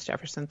of Thomas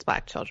Jefferson's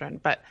Black children.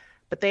 But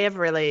they have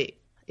really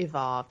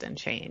evolved and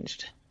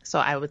changed. So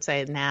I would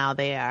say now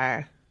they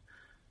are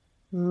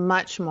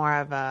much more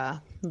of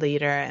a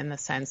leader in the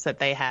sense that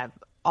they have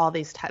all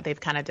these, they've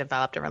kind of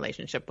developed a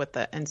relationship with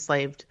the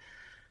enslaved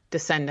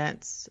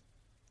descendants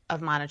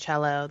of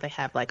Monticello. They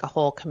have like a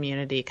whole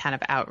community kind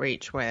of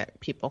outreach where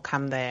people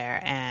come there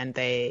and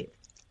they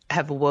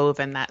have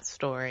woven that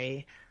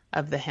story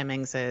of the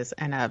Hemingses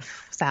and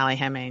of Sally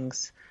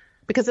Hemings,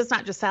 because it's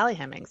not just Sally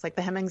Hemings. Like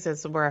the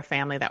Hemingses were a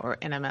family that were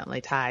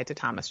intimately tied to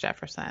Thomas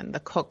Jefferson. The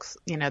cooks,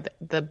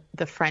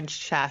 the French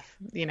chef,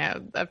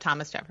 of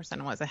Thomas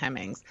Jefferson was a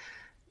Hemings.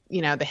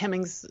 The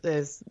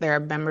Hemingses, there are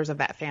members of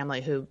that family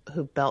who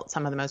built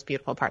some of the most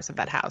beautiful parts of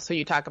that house. So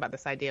you talk about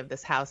this idea of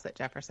this house that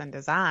Jefferson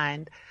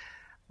designed,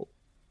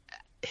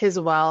 his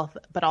wealth,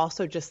 but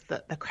also just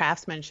the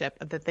craftsmanship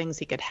of the things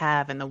he could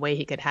have and the way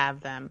he could have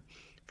them,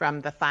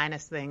 from the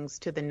finest things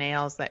to the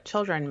nails that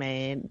children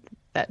made,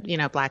 that,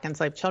 Black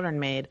enslaved children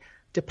made,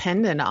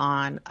 dependent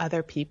on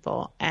other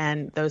people.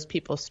 And those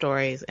people's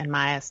stories, in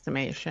my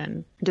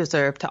estimation,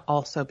 deserve to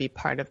also be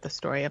part of the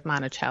story of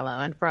Monticello.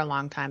 And for a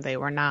long time, they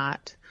were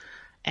not.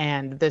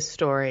 And this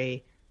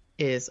story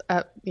is,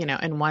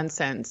 in one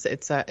sense,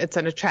 it's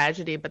a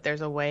tragedy, but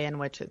there's a way in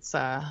which it's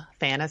a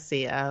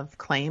fantasy of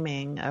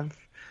claiming, of,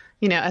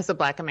 as a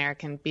Black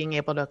American, being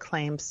able to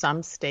claim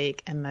some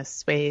stake in this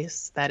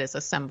space that is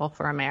a symbol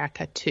for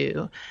America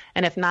too.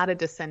 And if not a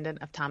descendant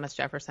of Thomas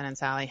Jefferson and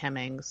Sally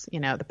Hemings,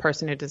 the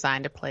person who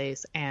designed a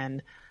place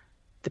and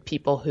the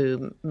people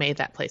who made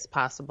that place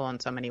possible in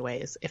so many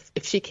ways, if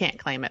she can't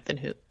claim it,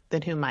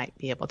 then who might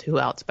be able to? Who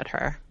else but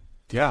her?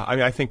 Yeah, I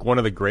mean, I think one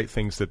of the great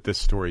things that this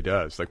story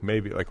does, like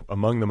maybe like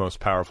among the most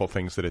powerful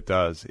things that it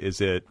does,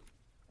 is it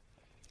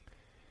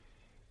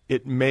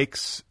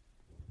makes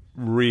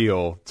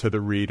real to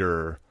the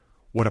reader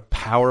what a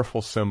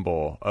powerful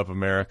symbol of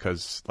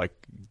America's like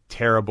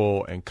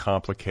terrible and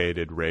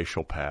complicated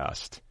racial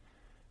past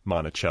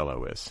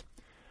Monticello is.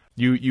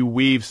 You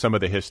weave some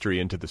of the history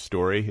into the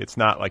story. It's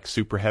not like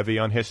super heavy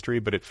on history,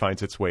 but it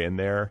finds its way in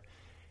there.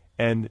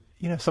 And,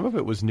 you know, some of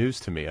it was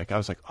news to me. Like I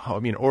was like, oh, I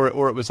mean, or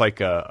it was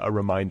like a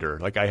reminder.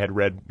 Like I had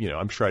read, you know,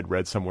 I'm sure I'd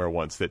read somewhere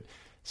once that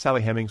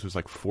Sally Hemings was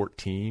like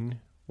 14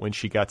 when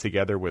she got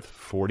together with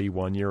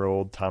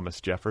 41-year-old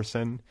Thomas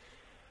Jefferson.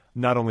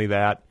 Not only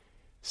that,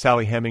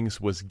 Sally Hemings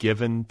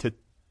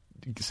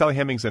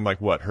and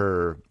like what,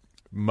 her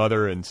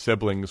mother and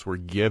siblings were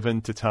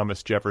given to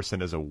Thomas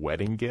Jefferson as a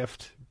wedding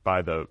gift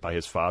by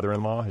his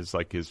father-in-law. His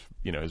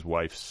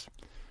wife's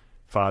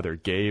father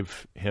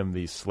gave him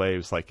these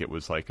slaves like it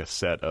was like a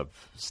set of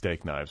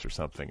steak knives or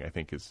something. I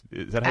think is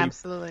that how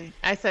Absolutely.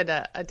 I said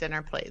a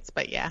dinner plates,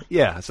 but yeah.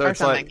 Yeah, so or it's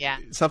something, like yeah.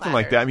 something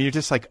like that. I mean, you're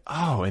just like,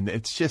 oh, and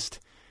it's just.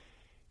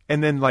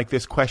 And then, like,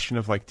 this question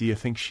of, like, do you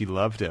think she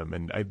loved him?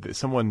 And I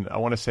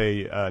want to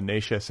say,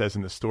 Naisha says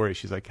in the story,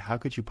 she's like, how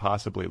could you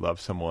possibly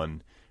love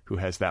someone who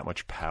has that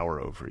much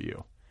power over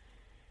you?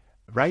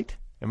 Right?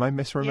 Am I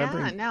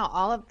misremembering? Yeah, no,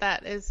 all of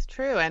that is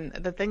true. And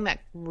the thing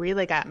that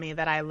really got me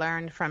that I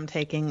learned from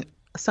taking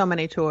so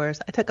many tours,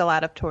 I took a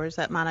lot of tours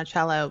at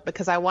Monticello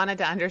because I wanted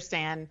to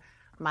understand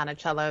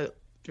Monticello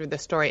through the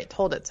story it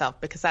told itself,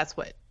 because that's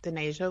what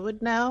Denasia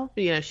would know.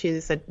 You know,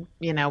 she's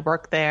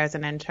worked there as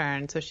an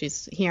intern, so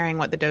she's hearing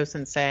what the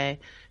docents say.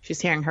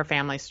 She's hearing her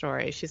family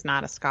story. She's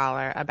not a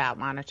scholar about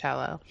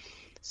Monticello.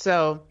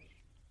 So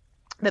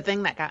the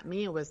thing that got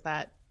me was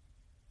that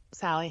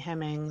Sally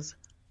Hemings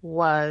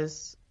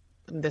was,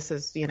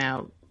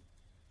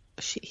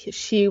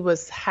 she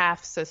was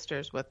half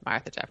sisters with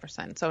Martha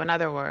Jefferson. So in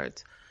other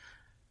words,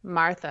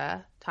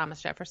 Martha,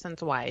 Thomas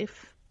Jefferson's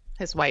wife,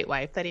 his white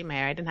wife that he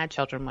married and had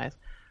children with,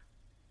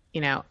 you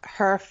know,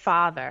 her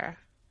father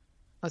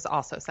was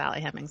also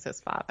Sally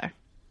Hemings' father.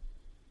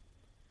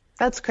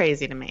 That's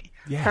crazy to me.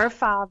 Yeah. Her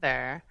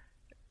father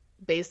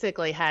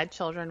basically had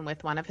children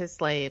with one of his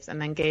slaves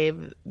and then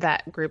gave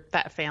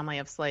that family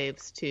of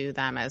slaves to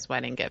them as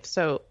wedding gifts.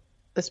 So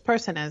this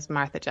person is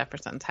Martha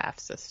Jefferson's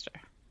half-sister.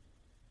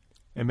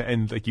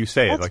 And like you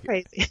say, that's like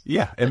crazy.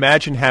 Yeah,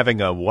 imagine having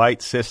a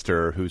white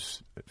sister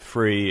who's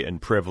free and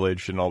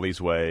privileged in all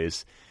these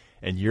ways,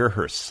 and you're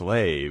her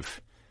slave,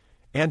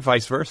 and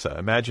vice versa.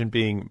 Imagine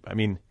being, I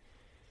mean,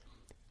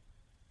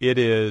 it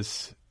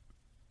is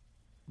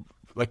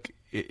like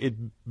it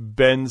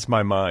bends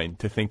my mind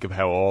to think of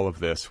how all of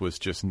this was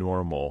just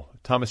normal.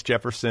 Thomas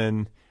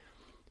Jefferson,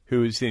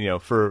 who's, you know,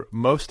 for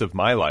most of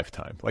my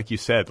lifetime, like you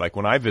said, like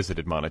when I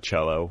visited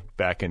Monticello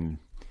back in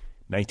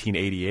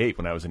 1988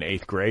 when I was in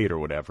 8th grade or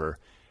whatever,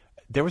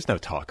 there was no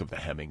talk of the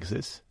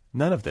Hemingses.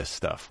 None of this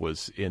stuff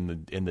was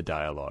in the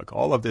dialogue.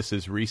 All of this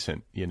is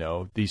recent, you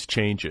know, these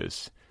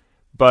changes.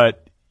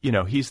 But, you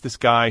know, he's this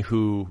guy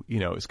who, you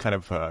know, is kind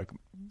of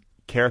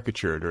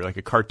caricatured or like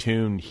a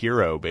cartoon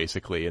hero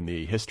basically in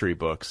the history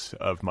books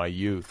of my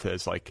youth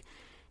as like,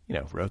 you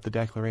know, wrote the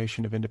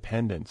Declaration of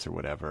Independence or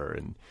whatever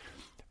and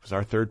was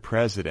our third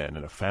president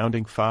and a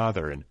founding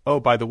father. And, oh,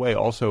 by the way,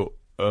 also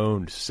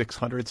owned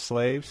 600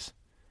 slaves.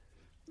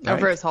 Right?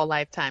 Over his whole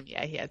lifetime,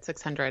 yeah, he had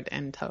 600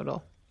 in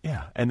total.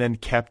 Yeah, and then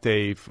kept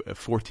a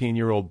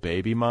 14-year-old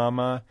baby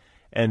mama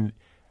and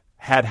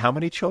had how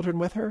many children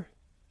with her?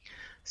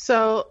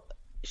 So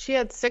she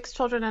had 6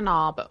 children in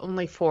all, but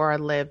only 4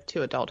 lived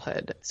to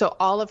adulthood. So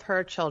all of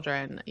her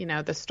children, you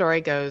know, the story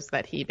goes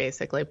that he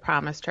basically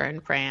promised her in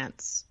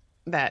France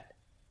that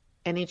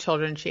any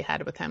children she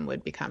had with him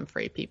would become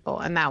free people.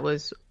 And that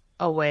was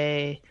a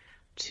way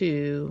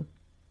to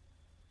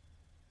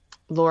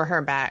lure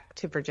her back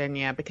to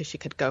Virginia because she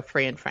could go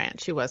free in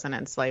France. She wasn't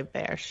enslaved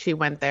there. She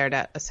went there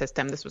to assist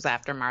him. This was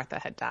after Martha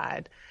had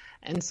died.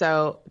 And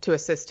so to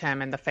assist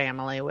him and the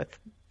family with,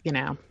 you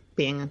know,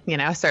 being, you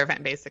know, a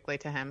servant basically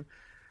to him.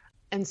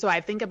 And so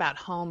I think about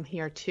home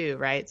here too,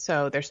 right?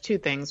 So there's 2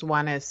 things.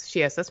 One is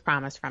she has this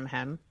promise from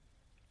him.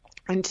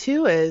 And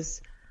 2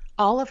 is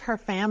all of her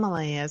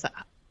family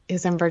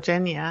is in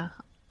Virginia.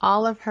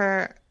 All of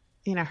her,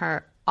 you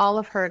know, all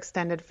of her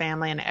extended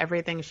family and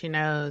everything she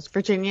knows,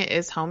 Virginia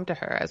is home to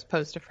her as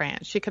opposed to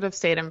France. She could have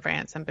stayed in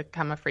France and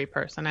become a free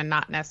person and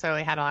not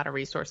necessarily had a lot of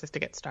resources to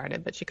get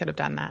started, but she could have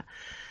done that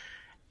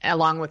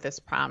along with this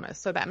promise.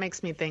 So that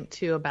makes me think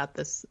too about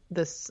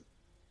this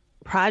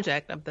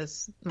project of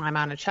this My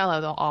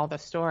Monticello, all the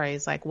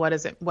stories, like what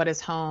is it? What is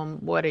home?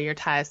 What are your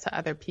ties to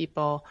other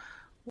people?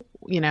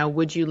 You know,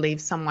 would you leave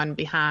someone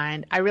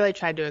behind? I really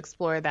tried to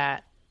explore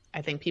that.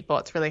 I think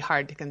it's really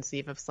hard to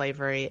conceive of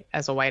slavery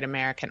as a white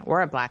American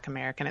or a black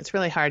American. It's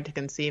really hard to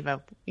conceive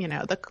of, you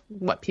know,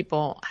 what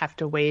people have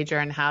to wager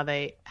and how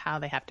they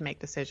have to make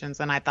decisions.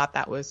 And I thought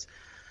that was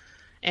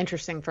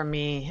interesting for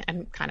me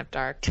and kind of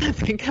dark to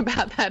think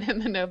about that in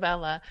the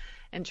novella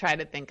and try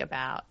to think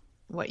about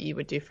what you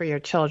would do for your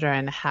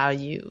children, how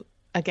do you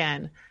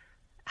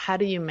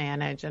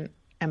manage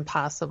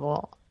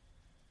impossible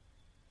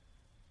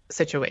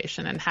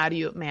situation. And how do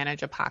you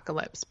manage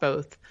apocalypse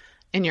both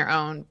in your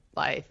own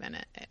life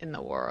and in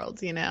the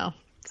world, you know?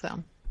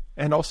 So.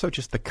 And also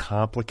just the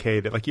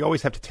complicated, like you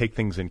always have to take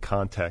things in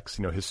context,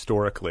 you know,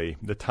 historically,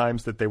 the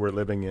times that they were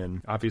living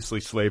in. Obviously,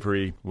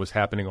 slavery was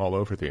happening all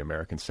over the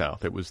American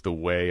South. It was the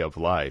way of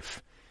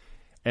life.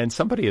 And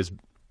somebody as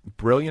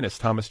brilliant as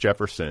Thomas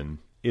Jefferson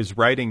is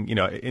writing, you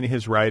know, in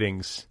his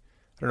writings,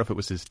 I don't know if it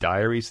was his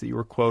diaries that you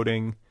were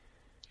quoting.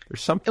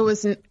 There's something.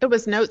 It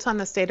was Notes on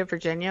the State of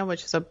Virginia,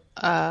 which is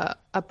a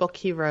book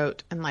he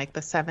wrote in like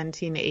the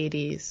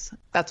 1780s.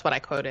 That's what I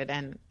quoted.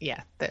 And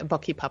yeah, the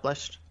book he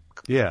published.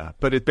 Yeah,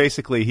 but it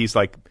basically, he's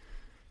like,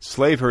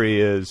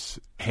 slavery is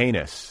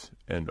heinous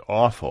and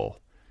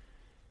awful.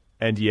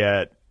 And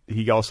yet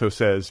he also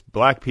says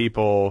black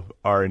people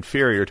are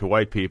inferior to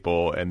white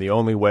people. And the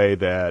only way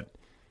that,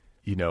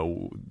 you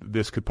know,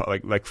 this could,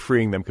 like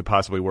freeing them could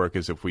possibly work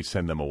is if we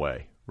send them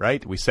away,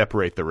 right? We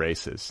separate the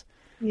races.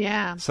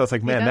 Yeah. So it's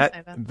like,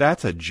 man,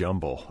 that's a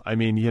jumble. I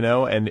mean, you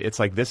know, and it's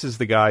like, this is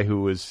the guy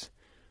who was,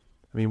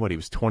 I mean, he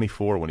was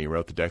 24 when he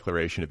wrote the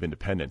Declaration of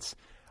Independence.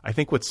 I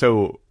think what's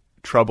so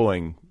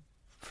troubling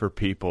for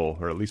people,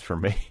 or at least for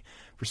me,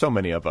 for so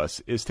many of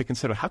us, is to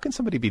consider, how can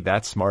somebody be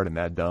that smart and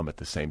that dumb at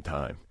the same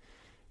time?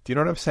 Do you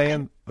know what I'm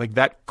saying? Like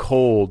that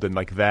cold and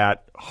like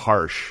that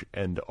harsh,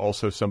 and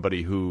also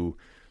somebody who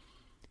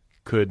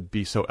could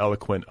be so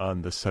eloquent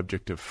on the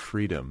subject of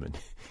freedom and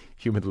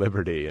human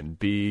liberty, and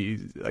be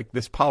like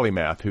this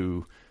polymath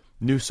who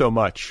knew so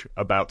much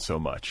about so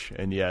much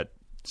and yet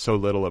so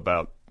little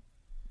about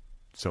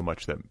so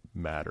much that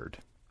mattered.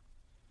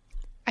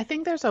 I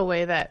think there's a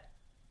way that,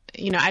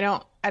 you know,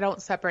 I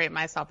don't separate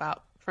myself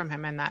out from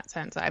him in that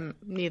sense. I'm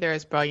neither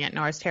as brilliant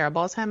nor as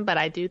terrible as him, but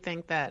I do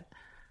think that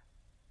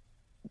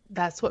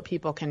that's what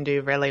people can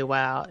do really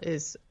well.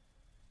 Is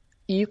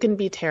you can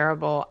be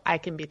terrible, I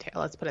can be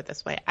let's put it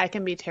this way. I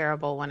can be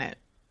terrible when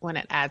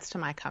it adds to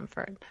my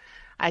comfort.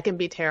 I can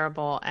be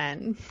terrible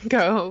and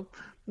go,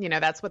 you know,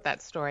 that's what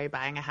that story,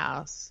 Buying a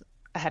House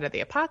Ahead of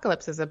the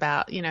Apocalypse, is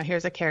about. You know,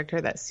 here's a character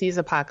that sees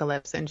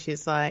apocalypse and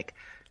she's like,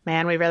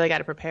 man, we really got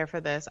to prepare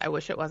for this. I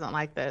wish it wasn't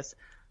like this.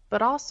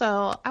 But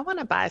also, I want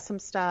to buy some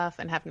stuff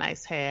and have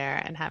nice hair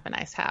and have a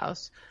nice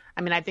house.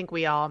 I mean, I think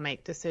we all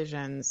make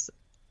decisions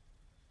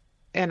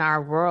in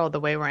our world, the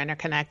way we're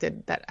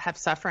interconnected, that have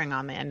suffering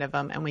on the end of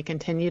them. And we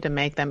continue to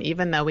make them,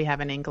 even though we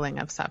have an inkling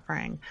of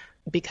suffering,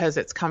 because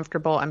it's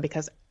comfortable and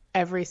because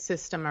every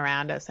system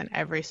around us and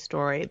every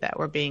story that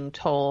we're being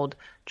told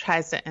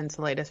tries to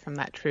insulate us from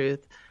that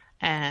truth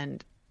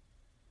and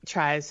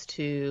tries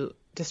to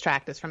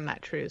distract us from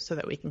that truth so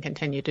that we can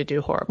continue to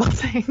do horrible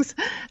things.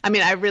 I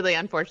mean, I really,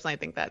 unfortunately,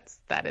 think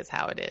that is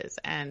how it is.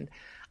 And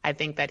I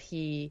think that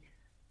he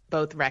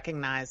both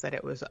recognized that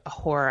it was a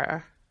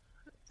horror,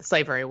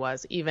 slavery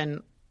was,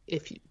 even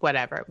if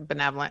whatever,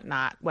 benevolent,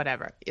 not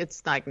whatever,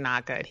 it's like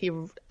not good. He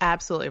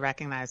absolutely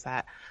recognized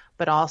that,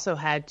 but also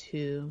had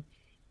to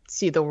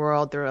see the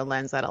world through a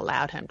lens that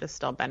allowed him to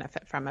still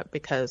benefit from it,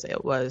 because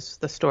it was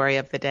the story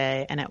of the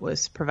day and it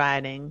was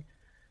providing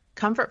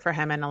comfort for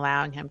him and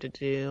allowing him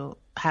to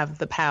have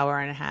the power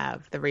and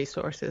have the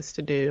resources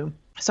to do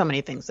so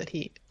many things that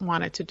he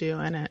wanted to do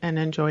and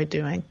enjoyed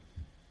doing.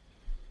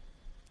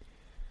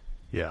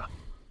 Yeah,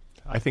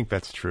 I think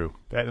that's true.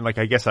 And like,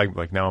 I guess I'm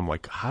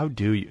like, how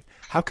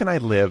can I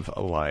live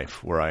a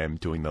life where I am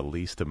doing the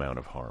least amount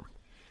of harm?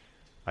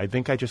 I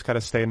think I just got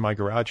to stay in my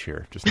garage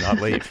here, just not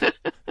leave.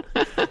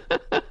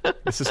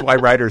 This is why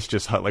writers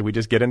we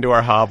just get into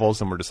our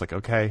hovels and we're just like,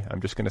 okay, I'm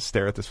just going to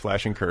stare at this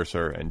flashing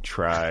cursor and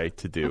try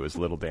to do as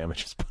little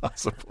damage as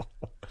possible.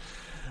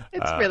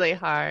 It's really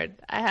hard.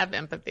 I have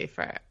empathy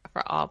for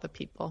all the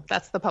people.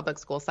 That's the public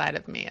school side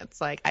of me.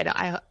 It's like,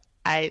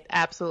 I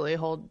absolutely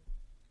hold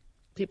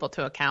people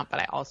to account,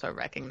 but I also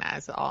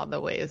recognize all the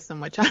ways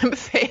in which I'm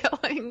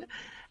failing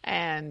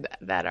and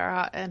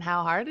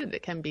how hard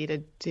it can be to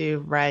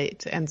do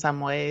right in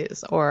some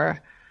ways,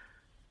 or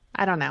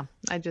I don't know.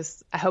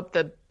 I hope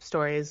the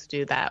stories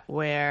do that,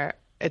 where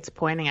it's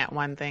pointing at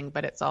one thing,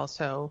 but it's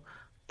also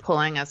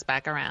pulling us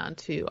back around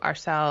to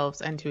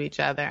ourselves and to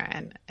each other.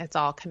 And it's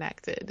all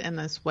connected in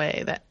this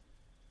way that,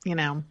 you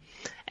know,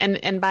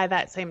 and by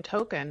that same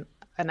token,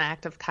 an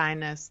act of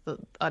kindness,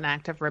 an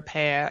act of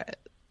repair,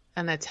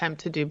 an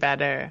attempt to do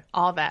better,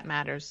 all that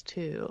matters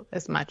too,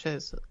 as much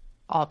as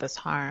all this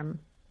harm,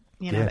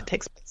 you know, that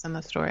takes place in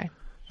the story.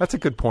 That's a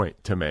good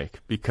point to make,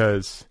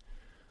 because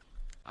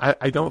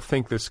I don't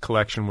think this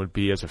collection would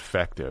be as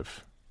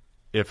effective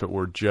if it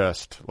were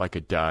just like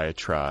a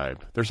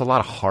diatribe. There's a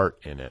lot of heart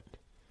in it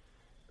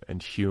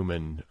and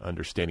human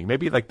understanding.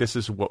 Maybe like this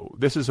is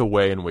a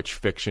way in which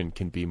fiction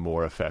can be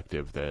more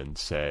effective than,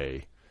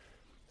 say,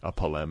 a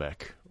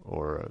polemic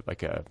or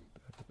like a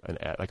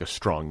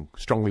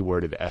strongly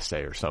worded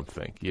essay or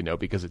something, you know,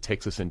 because it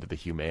takes us into the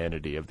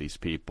humanity of these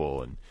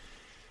people. And,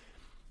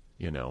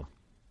 you know,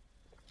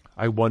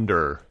 I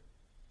wonder.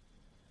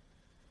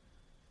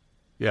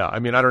 Yeah, I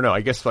mean, I don't know.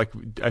 I guess, like,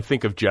 I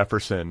think of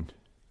Jefferson.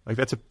 Like,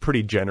 that's a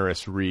pretty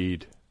generous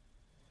read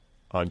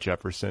on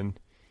Jefferson.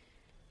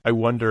 I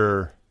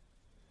wonder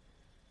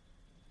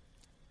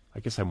I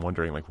guess I'm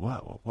wondering, like,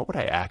 what would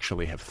I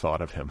actually have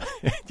thought of him?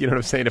 You know what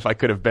I'm saying? If I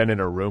could have been in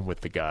a room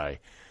with the guy.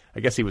 I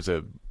guess he was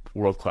a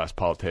world-class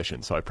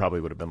politician, so I probably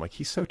would have been like,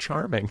 he's so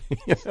charming.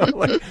 You know, like,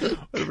 what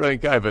a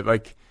brilliant guy. But,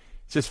 like,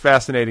 it's just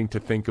fascinating to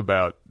think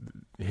about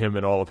him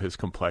and all of his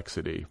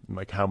complexity,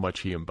 like how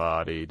much he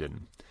embodied.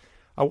 And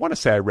I want to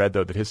say I read,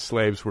 though, that his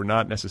slaves were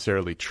not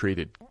necessarily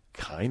treated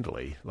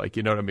kindly. Like,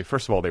 you know what I mean?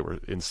 First of all, they were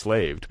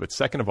enslaved. But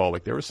second of all,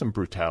 like, there was some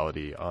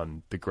brutality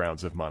on the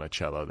grounds of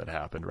Monticello that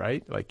happened,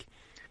 right? Like,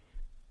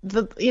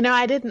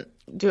 I didn't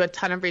do a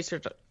ton of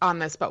research on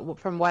this, but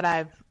from what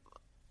I've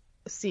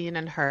seen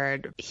and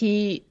heard,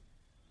 he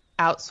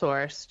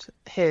outsourced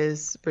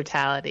his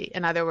brutality.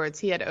 In other words,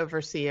 he had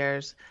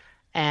overseers,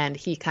 and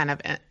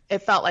it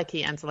felt like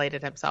he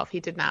insulated himself.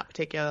 He did not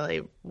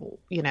particularly,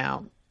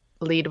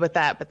 lead with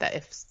that, but that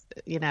if,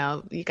 you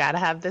got to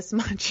have this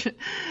much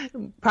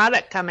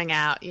product coming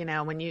out,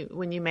 when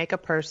you make a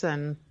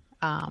person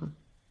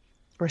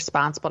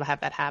responsible to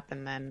have that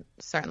happen, then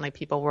certainly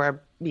people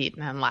were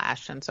beaten and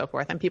lashed and so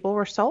forth, and people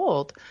were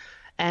sold.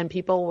 And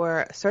people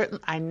were certain.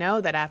 I know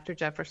that after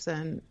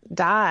Jefferson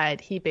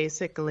died, he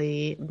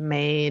basically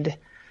made,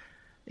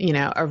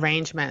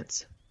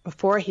 arrangements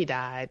before he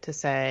died to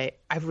say,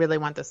 I really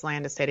want this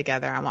land to stay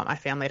together. I want my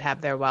family to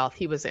have their wealth.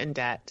 He was in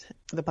debt.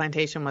 The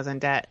plantation was in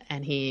debt,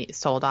 and he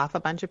sold off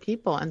a bunch of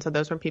people. And so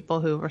those were people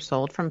who were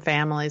sold from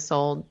families,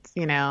 sold,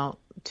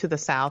 to the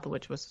South,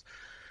 which was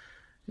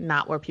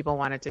not where people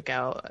wanted to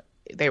go.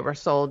 They were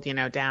sold,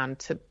 down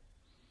to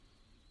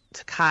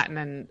cotton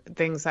and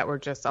things that were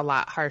just a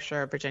lot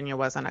harsher. Virginia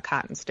wasn't a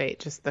cotton state,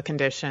 just the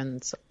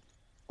conditions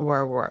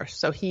were worse.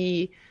 So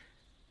he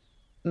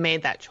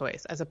made that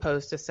choice as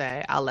opposed to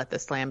say, I'll let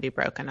this land be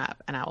broken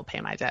up and I will pay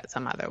my debt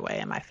some other way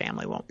and my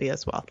family won't be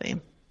as wealthy.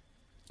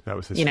 That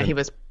was his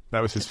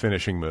that was his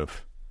finishing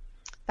move.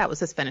 That was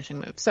his finishing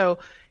move. So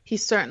he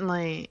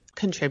certainly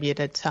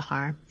contributed to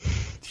harm.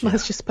 Yeah.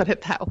 Let's just put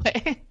it that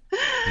way.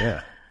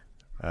 Yeah.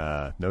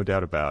 No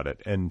doubt about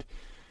it. And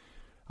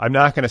I'm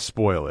not going to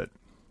spoil it.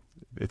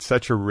 It's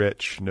such a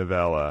rich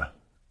novella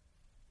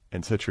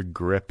and such a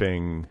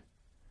gripping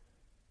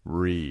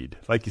read.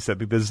 Like you said,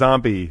 the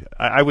zombie,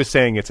 I was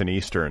saying it's an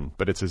Eastern,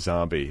 but it's a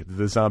zombie.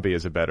 The zombie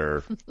is a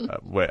better,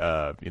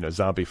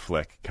 zombie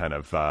flick kind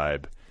of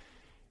vibe.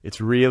 It's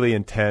really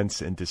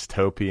intense and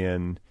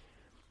dystopian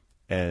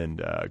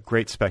and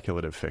great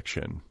speculative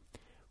fiction.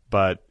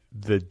 But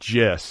the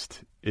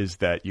gist is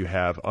that you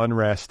have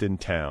unrest in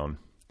town,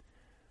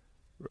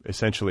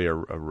 essentially a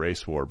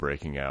race war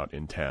breaking out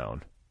in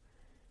town.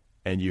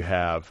 And you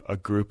have a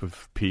group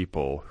of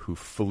people who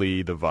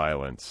flee the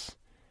violence.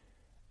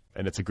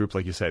 And it's a group,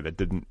 like you say,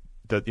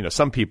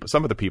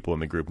 some of the people in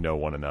the group know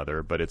one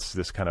another, but it's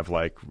this kind of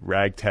like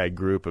ragtag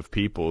group of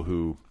people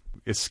who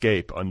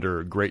escape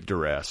under great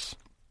duress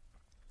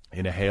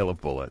in a hail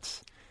of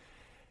bullets.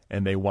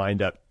 And they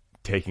wind up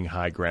taking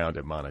high ground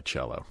at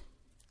Monticello.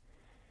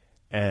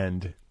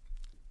 And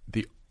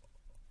the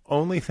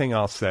only thing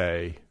I'll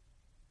say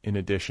in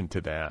addition to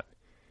that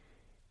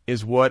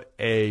is what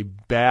a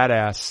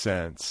badass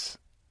sense,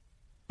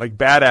 like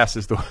badass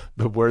is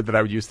the word that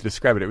I would use to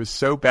describe it. It was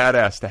so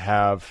badass to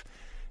have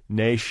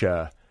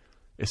Naisha,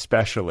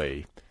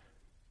 especially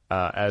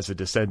as a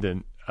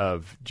descendant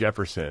of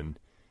Jefferson,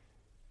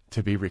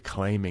 to be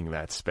reclaiming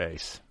that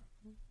space.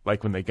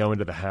 Like when they go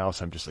into the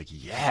house, I'm just like,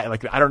 yeah,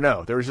 like, I don't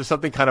know. There was just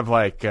something kind of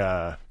like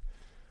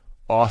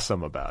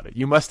awesome about it.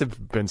 You must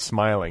have been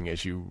smiling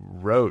as you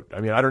wrote. I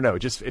mean, I don't know.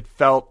 It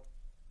felt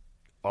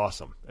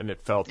awesome, and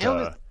it felt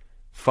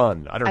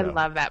fun. I don't know. I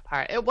love that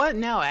part.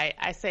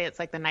 I say it's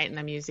like the night in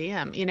the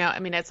museum.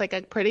 It's like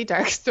a pretty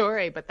dark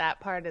story, but that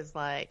part is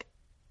like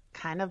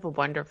kind of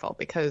wonderful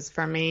because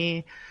for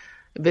me,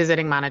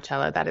 visiting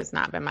Monticello, that has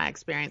not been my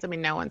experience. I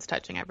mean, no one's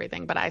touching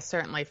everything, but I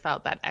certainly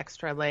felt that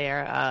extra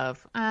layer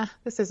of,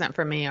 this isn't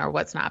for me, or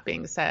what's not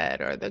being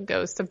said, or the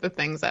ghosts of the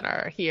things that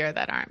are here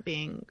that aren't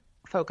being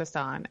focused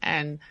on.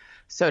 And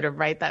so to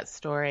write that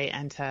story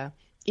and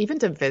even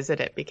to visit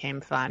it became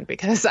fun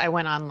because I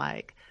went on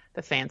like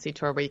the fancy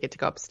tour where you get to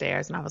go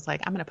upstairs and I was like,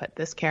 I'm going to put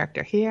this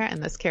character here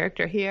and this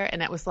character here.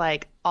 And it was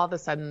like all of a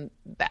sudden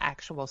the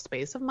actual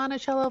space of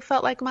Monticello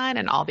felt like mine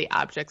and all the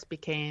objects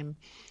became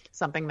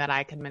something that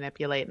I could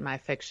manipulate in my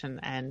fiction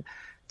and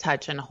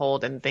touch and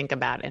hold and think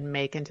about and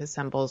make into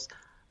symbols,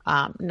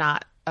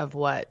 not of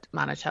what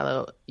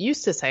Monticello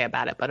used to say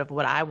about it, but of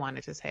what I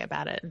wanted to say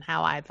about it and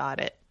how I thought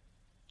it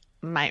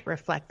might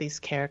reflect these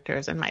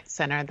characters and might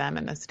center them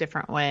in this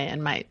different way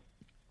and might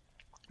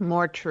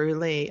more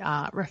truly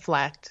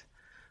reflect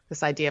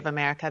this idea of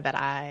America that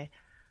I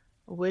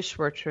wish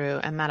were true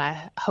and that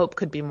I hope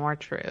could be more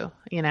true,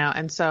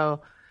 And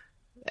so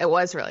it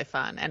was really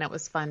fun, and it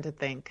was fun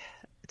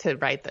to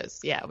write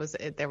those. Yeah,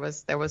 there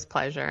was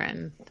pleasure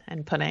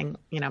in putting,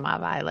 my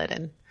Violet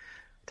in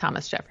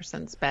Thomas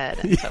Jefferson's bed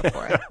and so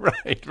forth.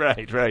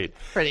 Right.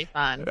 Pretty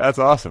fun. That's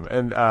awesome.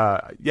 And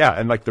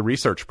and like the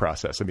research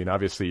process. I mean,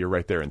 obviously you're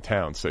right there in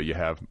town, so you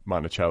have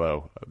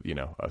Monticello,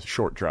 a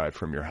short drive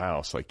from your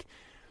house. Like,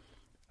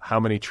 how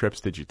many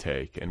trips did you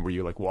take? And were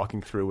you like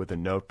walking through with a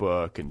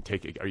notebook and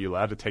are you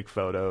allowed to take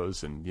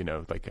photos? And,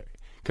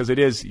 because it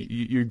is,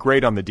 you're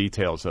great on the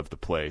details of the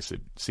place.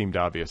 It seemed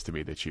obvious to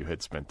me that you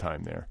had spent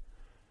time there.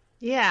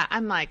 Yeah, I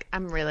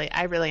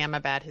really am a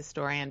bad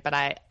historian, but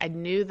I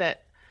knew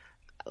that,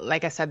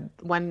 like I said,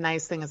 one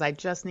nice thing is I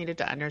just needed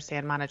to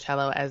understand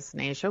Monticello as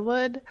Nasia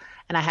would,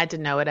 and I had to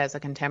know it as a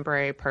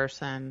contemporary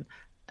person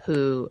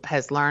who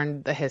has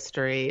learned the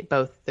history,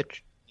 both the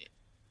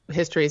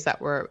histories that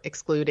were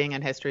excluding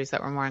and histories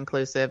that were more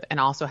inclusive, and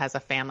also has a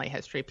family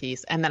history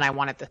piece. And then I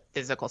wanted the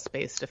physical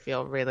space to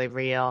feel really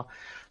real.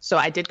 So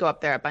I did go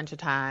up there a bunch of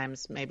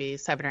times, maybe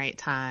 7 or 8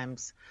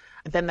 times.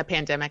 Then the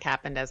pandemic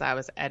happened as I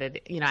was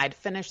editing. I'd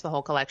finished the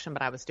whole collection,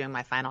 but I was doing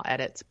my final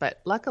edits. But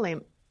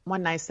luckily,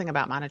 one nice thing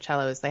about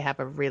Monticello is they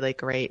have a really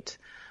great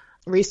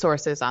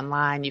resources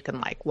online. You can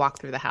like walk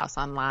through the house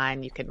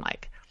online. You can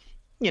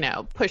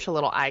push a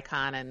little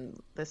icon and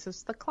this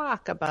is the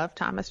clock above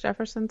Thomas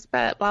Jefferson's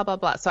bed, blah, blah,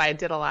 blah. So I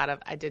did do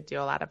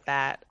a lot of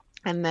that.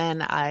 And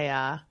then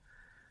I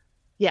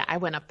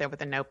went up there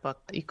with a notebook.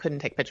 You couldn't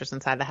take pictures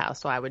inside the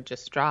house. So I would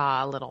just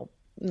draw little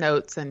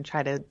notes and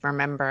try to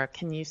remember,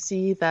 can you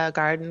see the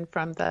garden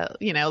from the,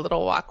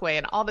 little walkway,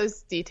 and all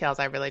those details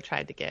I really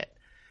tried to get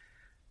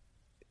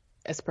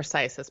as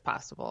precise as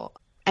possible.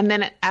 And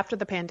then after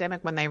the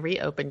pandemic, when they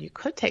reopened, you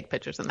could take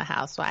pictures in the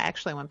house. So I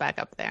actually went back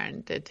up there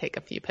and did take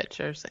a few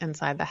pictures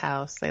inside the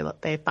house.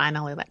 They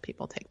finally let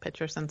people take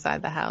pictures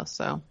inside the house.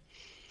 So,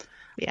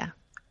 yeah.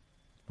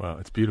 Well,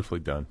 it's beautifully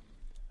done.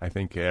 I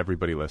think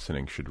everybody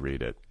listening should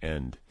read it.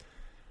 And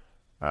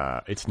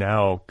it's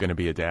now going to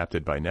be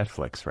adapted by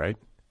Netflix, right?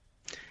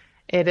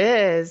 It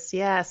is,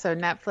 yeah. So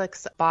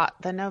Netflix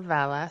bought the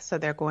novella. So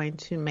they're going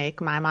to make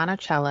My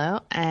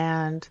Monticello.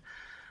 And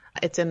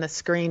it's in the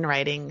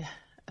screenwriting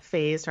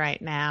phase right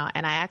now.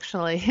 And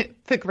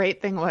the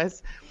great thing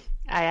was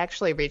I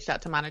actually reached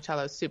out to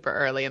Monticello super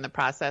early in the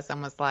process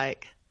and was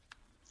like,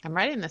 I'm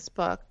writing this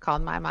book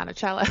called My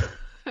Monticello.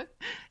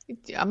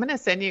 I'm going to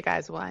send you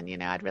guys one,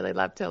 I'd really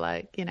love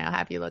to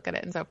have you look at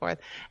it and so forth.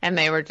 And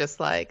they were just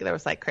like, there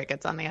was like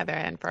crickets on the other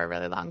end for a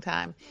really long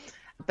time.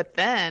 But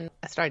then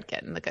I started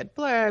getting the good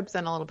blurbs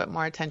and a little bit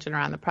more attention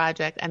around the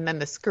project. And then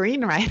the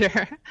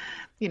screenwriter,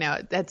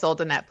 had sold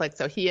to Netflix.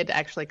 So he had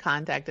actually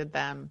contacted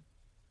them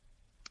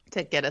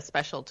to get a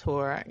special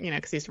tour,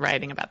 because he's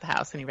writing about the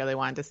house and he really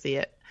wanted to see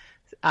it.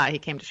 He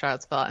came to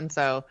Charlottesville, and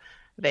so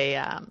they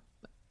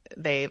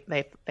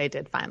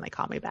did finally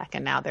call me back,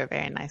 and now they're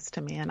very nice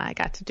to me, and I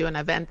got to do an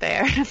event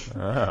there.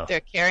 Oh.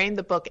 They're carrying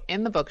the book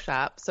in the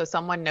bookshop, so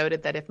someone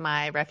noted that if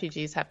my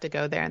refugees have to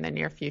go there in the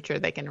near future,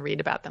 they can read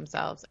about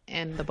themselves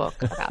in the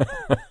book about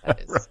them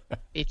that is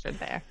featured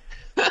there.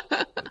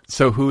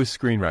 So who is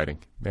screenwriting,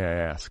 may I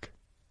ask?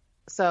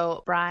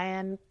 So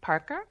Brian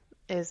Parker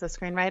is a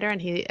screenwriter,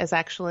 and he is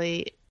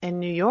actually in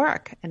New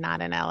York and not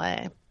in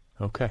LA.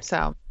 Okay.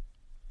 So,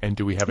 and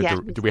do we have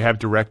do we have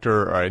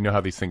director? Or I know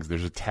how these things.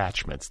 There's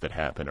attachments that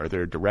happen. Are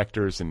there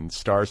directors and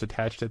stars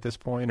attached at this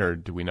point, or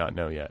do we not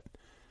know yet?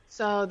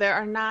 So there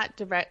are not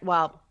direct.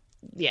 Well,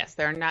 yes,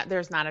 there are not.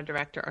 There's not a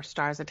director or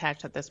stars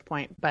attached at this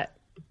point. But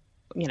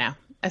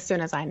as soon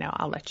as I know,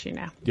 I'll let you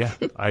know. Yeah,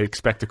 I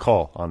expect a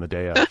call on the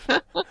day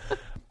of.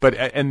 But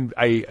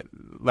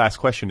last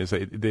question is,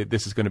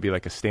 this is going to be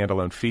like a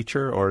standalone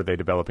feature, or are they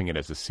developing it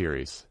as a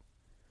series?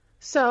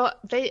 So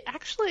they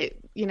actually,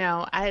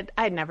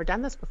 I'd never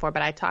done this before,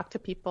 but I talked to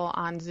people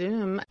on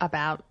Zoom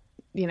about,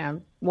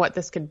 what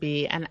this could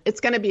be. And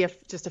it's going to be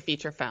just a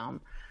feature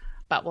film,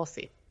 but we'll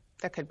see.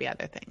 There could be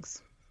other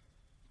things.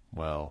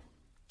 Well,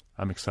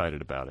 I'm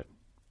excited about it.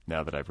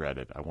 Now that I've read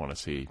it, I want to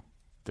see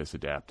this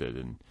adapted.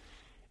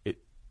 And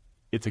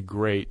it's a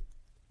great,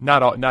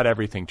 not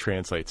everything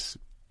translates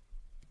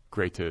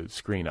great to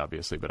screen,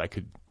 obviously, but I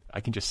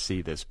can just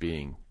see this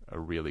being a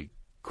really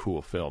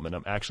cool film, and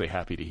I'm actually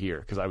happy to hear,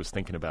 because I was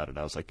thinking about it.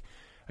 I was like,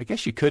 I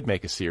guess you could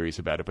make a series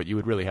about it, but you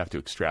would really have to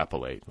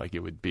extrapolate. Like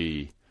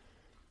you'd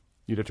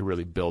have to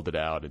really build it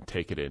out and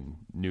take it in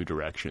new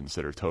directions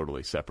that are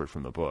totally separate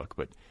from the book.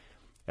 But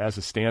as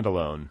a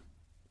standalone,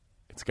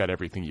 it's got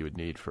everything you would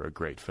need for a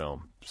great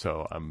film.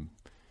 So I'm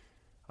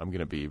going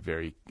to be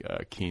very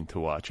keen to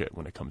watch it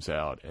when it comes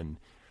out. And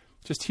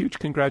just huge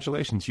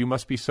congratulations. You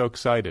must be so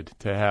excited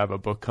to have a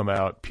book come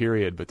out,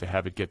 period, but to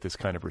have it get this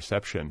kind of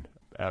reception,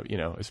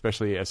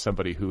 especially as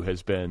somebody who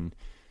has been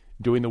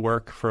doing the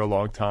work for a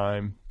long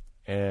time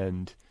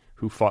and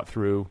who fought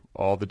through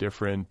all the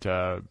different,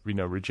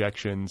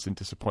 rejections and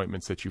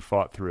disappointments that you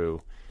fought through.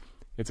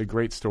 It's a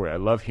great story. I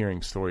love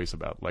hearing stories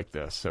like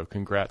this. So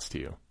congrats to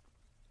you.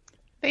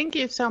 Thank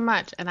you so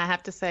much. And I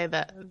have to say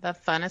that the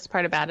funnest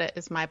part about it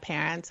is my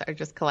parents are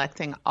just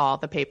collecting all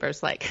the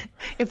papers. Like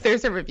if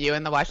there's a review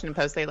in the Washington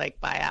Post, they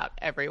buy out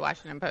every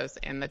Washington Post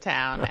in the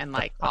town and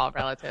call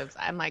relatives.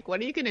 I'm like,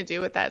 what are you going to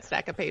do with that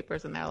stack of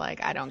papers? And they're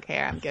like, I don't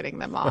care. I'm getting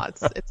them all.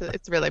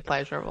 It's really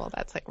pleasurable.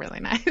 That's really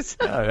nice.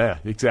 Oh, yeah,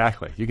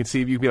 exactly. You can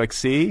be like,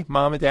 see,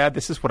 Mom and Dad,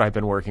 this is what I've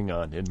been working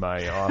on in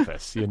my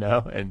office,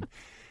 and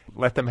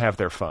let them have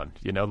their fun.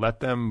 Let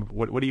them,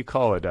 what do you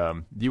call it?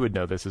 You would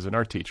know this as an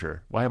art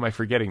teacher. Why am I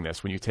forgetting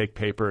this? When you take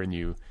paper and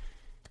you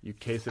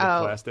case it in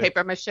plastic.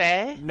 Paper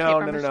mache?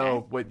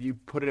 No. What you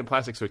put it in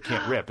plastic so it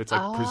can't rip. It's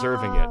like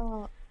preserving it.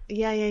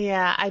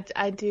 Yeah.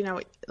 I do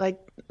know, like,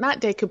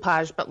 not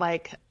decoupage, but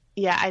like,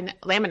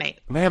 laminate.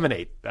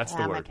 Laminate. That's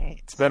the word.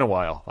 It's been a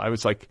while. I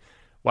was like,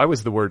 why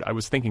was the word? I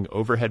was thinking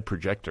overhead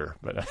projector,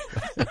 but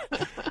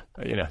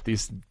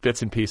these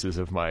bits and pieces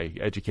of my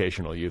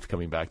educational youth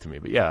coming back to me.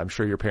 But yeah, I'm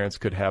sure your parents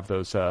could have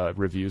those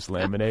reviews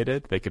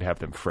laminated. They could have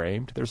them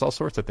framed. There's all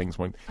sorts of things.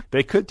 When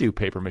they could do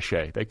paper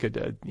mache, they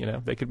could,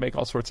 they could make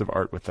all sorts of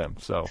art with them.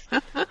 So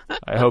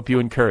I hope you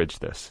encourage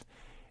this.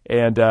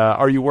 And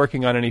are you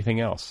working on anything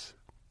else?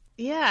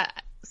 Yeah.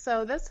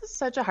 So this is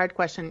such a hard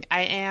question.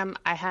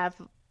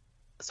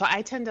 So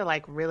I tend to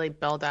like really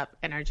build up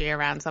energy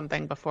around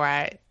something before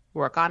I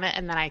work on it.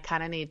 And then I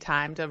kind of need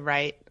time to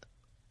write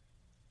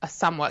a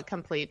somewhat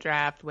complete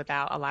draft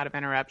without a lot of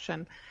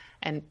interruption.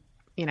 And,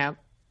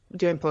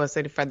 doing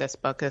publicity for this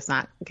book does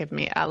not give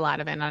me a lot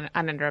of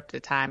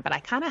uninterrupted time. But I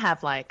kind of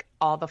have like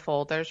all the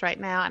folders right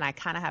now. And I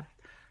kind of have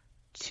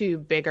 2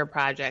 bigger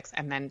projects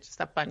and then just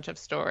a bunch of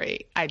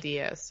story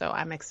ideas. So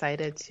I'm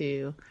excited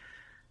to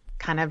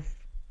kind of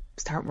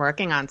start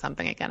working on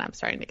something again. I'm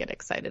starting to get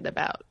excited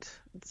about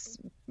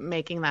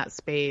making that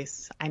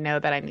space. I know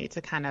that I need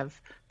to kind of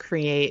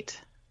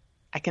create,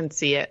 I can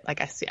see it.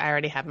 Like I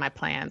already have my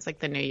plans, like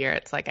the new year.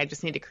 It's like, I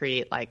just need to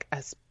create like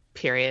a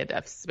period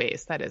of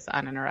space that is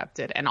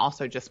uninterrupted, and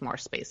also just more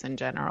space in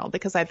general,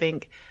 because I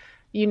think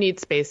you need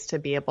space to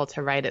be able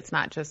to write. It's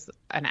not just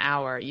an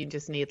hour. You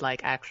just need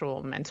like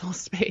actual mental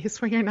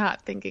space where you're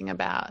not thinking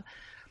about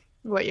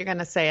what you're going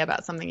to say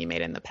about something you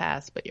made in the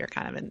past, but you're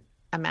kind of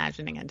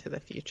imagining into the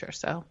future.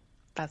 So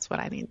that's what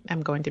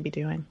I'm going to be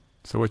doing.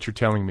 So what you're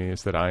telling me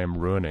is that I am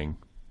ruining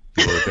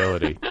your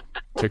ability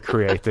to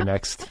create the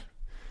next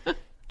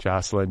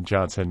Jocelyn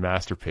Johnson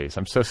masterpiece.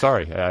 I'm so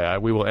sorry.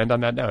 We will end on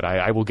that note.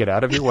 I will get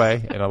out of your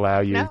way and allow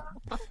you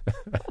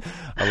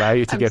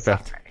to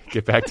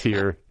get back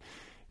to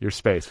your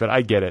space. But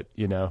I get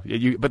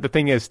it, but the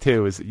thing is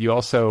too, is you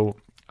also,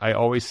 I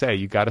always say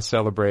you got to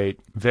celebrate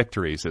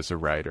victories as a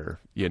writer,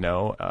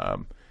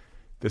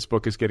 This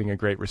book is getting a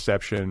great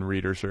reception.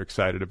 Readers are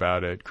excited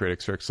about it.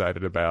 Critics are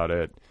excited about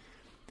it.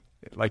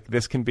 Like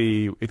it can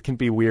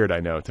be weird, I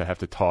know, to have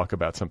to talk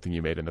about something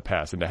you made in the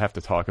past and to have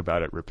to talk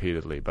about it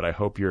repeatedly. But I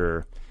hope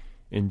you're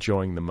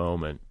enjoying the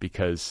moment,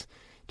 because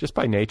just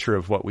by nature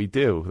of what we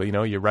do,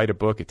 you write a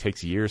book, it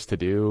takes years to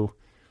do.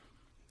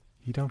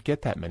 You don't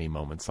get that many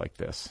moments like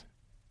this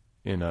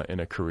in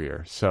a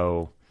career.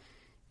 So,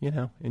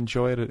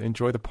 enjoy it,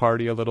 enjoy the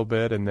party a little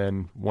bit. And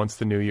then once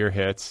the new year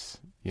hits,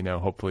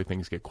 hopefully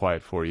things get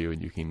quiet for you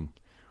and you can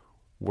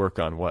work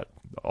on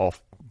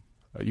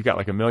you got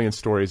like 1 million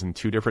stories in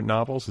 2 different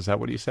novels. Is that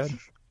what you said?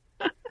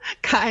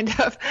 Kind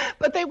of,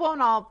 but they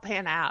won't all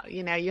pan out.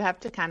 You have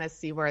to kind of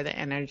see where the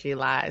energy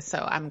lies. So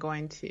I'm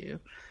going to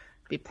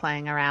be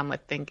playing around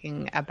with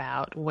thinking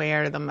about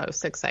where the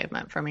most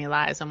excitement for me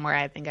lies and where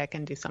I think I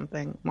can do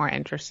something more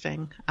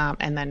interesting,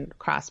 and then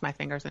cross my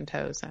fingers and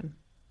toes and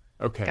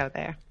go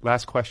there.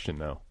 Last question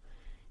though.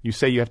 You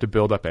say you have to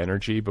build up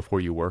energy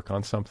before you work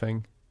on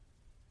something.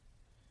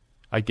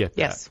 I get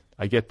that. Yes.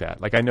 I get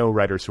that. Like I know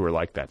writers who are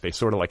like that. They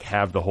sort of like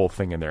have the whole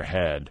thing in their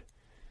head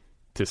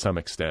to some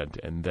extent,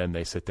 and then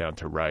they sit down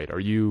to write.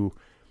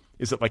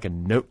 Is it like a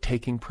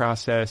note-taking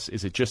process?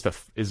 Is it just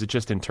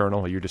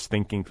internal? You're just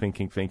thinking,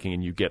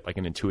 and you get like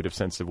an intuitive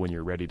sense of when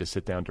you're ready to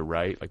sit down to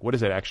write? Like what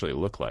does it actually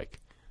look like?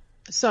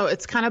 So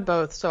it's kind of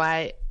both. So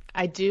I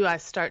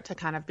start to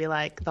kind of be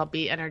like, there'll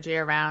be energy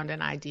around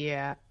an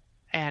idea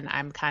and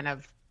I'm kind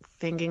of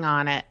thinking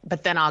on it,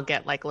 but then I'll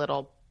get like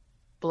little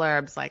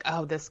blurbs like,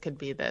 oh, this could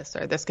be this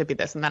or this could be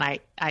this. And then I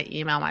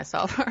email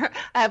myself.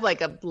 I have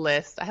like a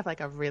list. I have like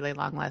a really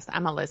long list.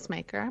 I'm a list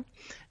maker.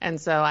 And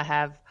so I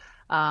have,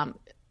 I'll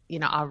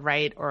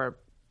write, or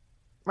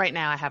right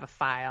now I have a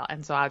file.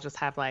 And so I'll just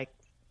have like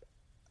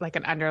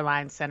an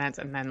underlined sentence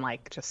and then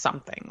like just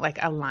something like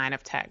a line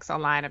of text, a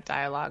line of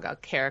dialogue, a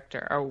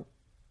character or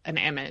an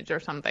image or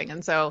something.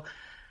 And so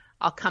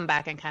I'll come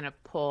back and kind of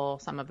pull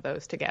some of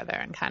those together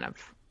and kind of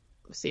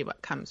see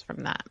what comes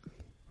from that.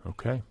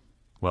 Okay.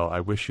 Well,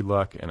 I wish you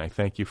luck, and I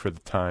thank you for the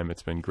time.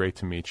 It's been great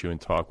to meet you and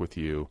talk with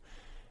you,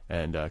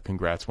 and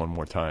congrats one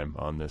more time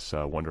on this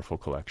wonderful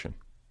collection.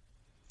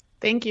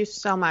 Thank you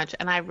so much,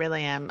 and I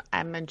really am.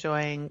 I'm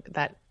enjoying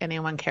that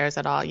anyone cares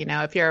at all.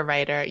 If you're a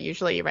writer,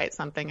 usually you write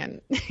something and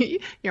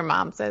your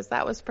mom says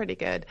that was pretty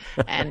good,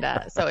 and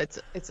so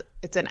it's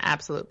an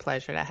absolute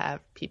pleasure to have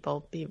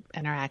people be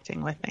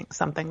interacting with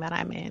something that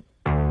I made.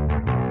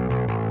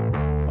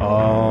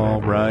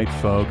 All right,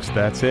 folks,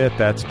 that's it.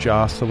 That's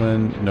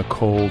Jocelyn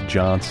Nicole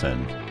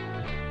Johnson.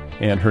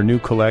 And her new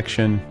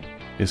collection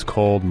is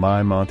called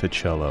My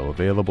Monticello,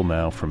 available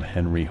now from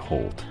Henry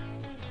Holt.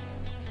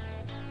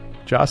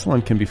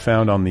 Jocelyn can be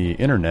found on the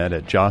internet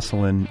at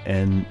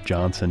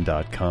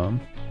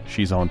jocelynnjohnson.com.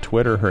 She's on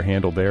Twitter. Her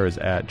handle there is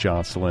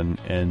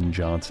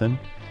 @JocelynNJohnson.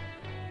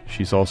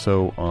 She's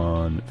also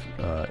on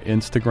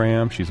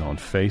Instagram. She's on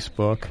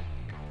Facebook.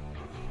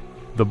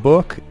 The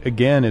book,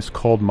 again, is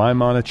called My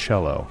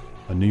Monticello,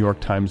 a New York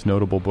Times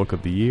Notable Book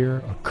of the Year,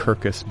 a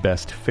Kirkus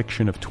Best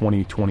Fiction of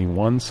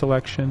 2021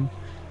 selection,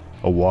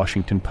 a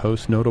Washington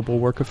Post Notable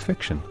Work of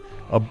Fiction,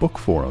 a Book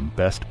Forum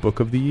Best Book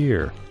of the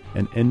Year,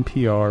 and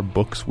NPR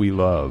Books We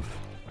Love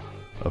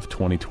of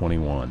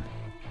 2021.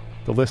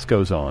 The list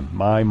goes on.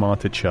 My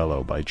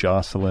Monticello by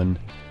Jocelyn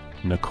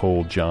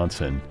Nicole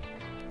Johnson.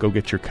 Go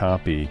get your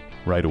copy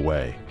right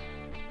away.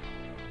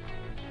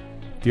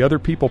 The Other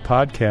People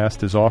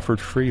podcast is offered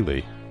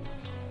freely.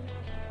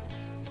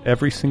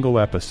 Every single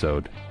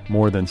episode,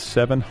 more than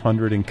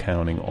 700 and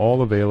counting,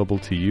 all available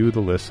to you, the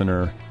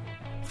listener,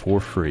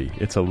 for free.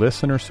 It's a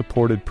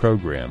listener-supported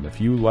program.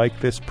 If you like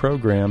this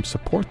program,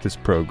 support this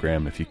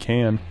program if you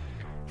can.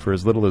 For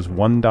as little as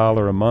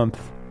 $1 a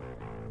month,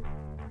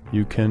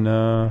 you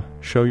can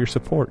show your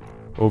support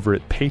over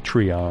at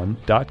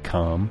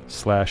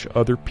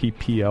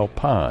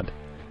patreon.com/otherpplpod.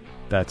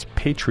 That's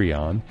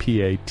Patreon,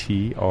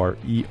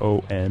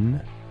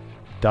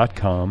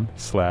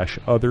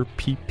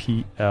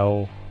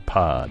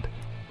 patreon.com/otherpplpod.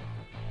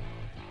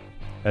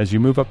 As you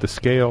move up the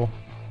scale,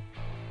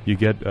 you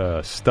get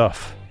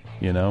stuff,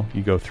 you know.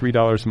 You go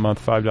 $3 a month,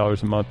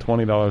 $5 a month,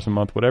 $20 a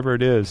month, whatever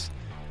it is,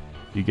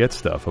 you get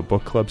stuff. A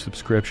book club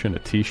subscription, a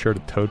t-shirt, a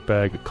tote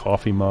bag, a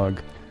coffee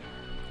mug.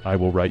 I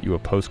will write you a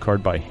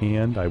postcard by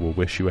hand. I will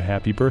wish you a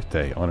happy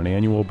birthday on an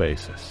annual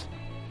basis.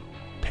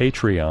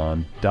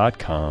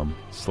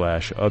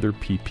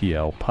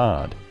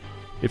 Patreon.com/otherpplpod.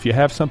 If you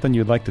have something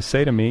you'd like to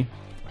say to me,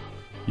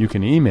 you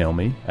can email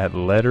me at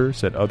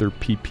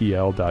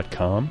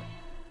letters@otherppl.com.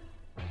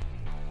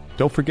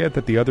 Don't forget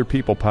that the Other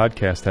People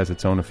podcast has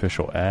its own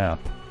official app.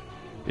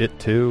 It,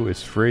 too,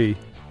 is free.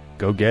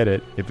 Go get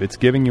it. If it's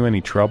giving you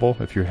any trouble,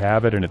 if you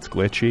have it and it's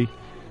glitchy,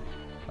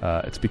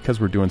 it's because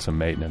we're doing some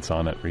maintenance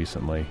on it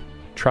recently.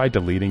 Try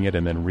deleting it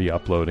and then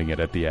re-uploading it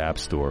at the App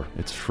Store.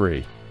 It's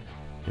free.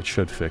 It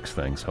should fix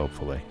things,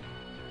 hopefully.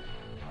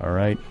 All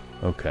right?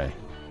 Okay.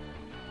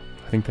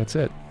 I think that's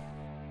it.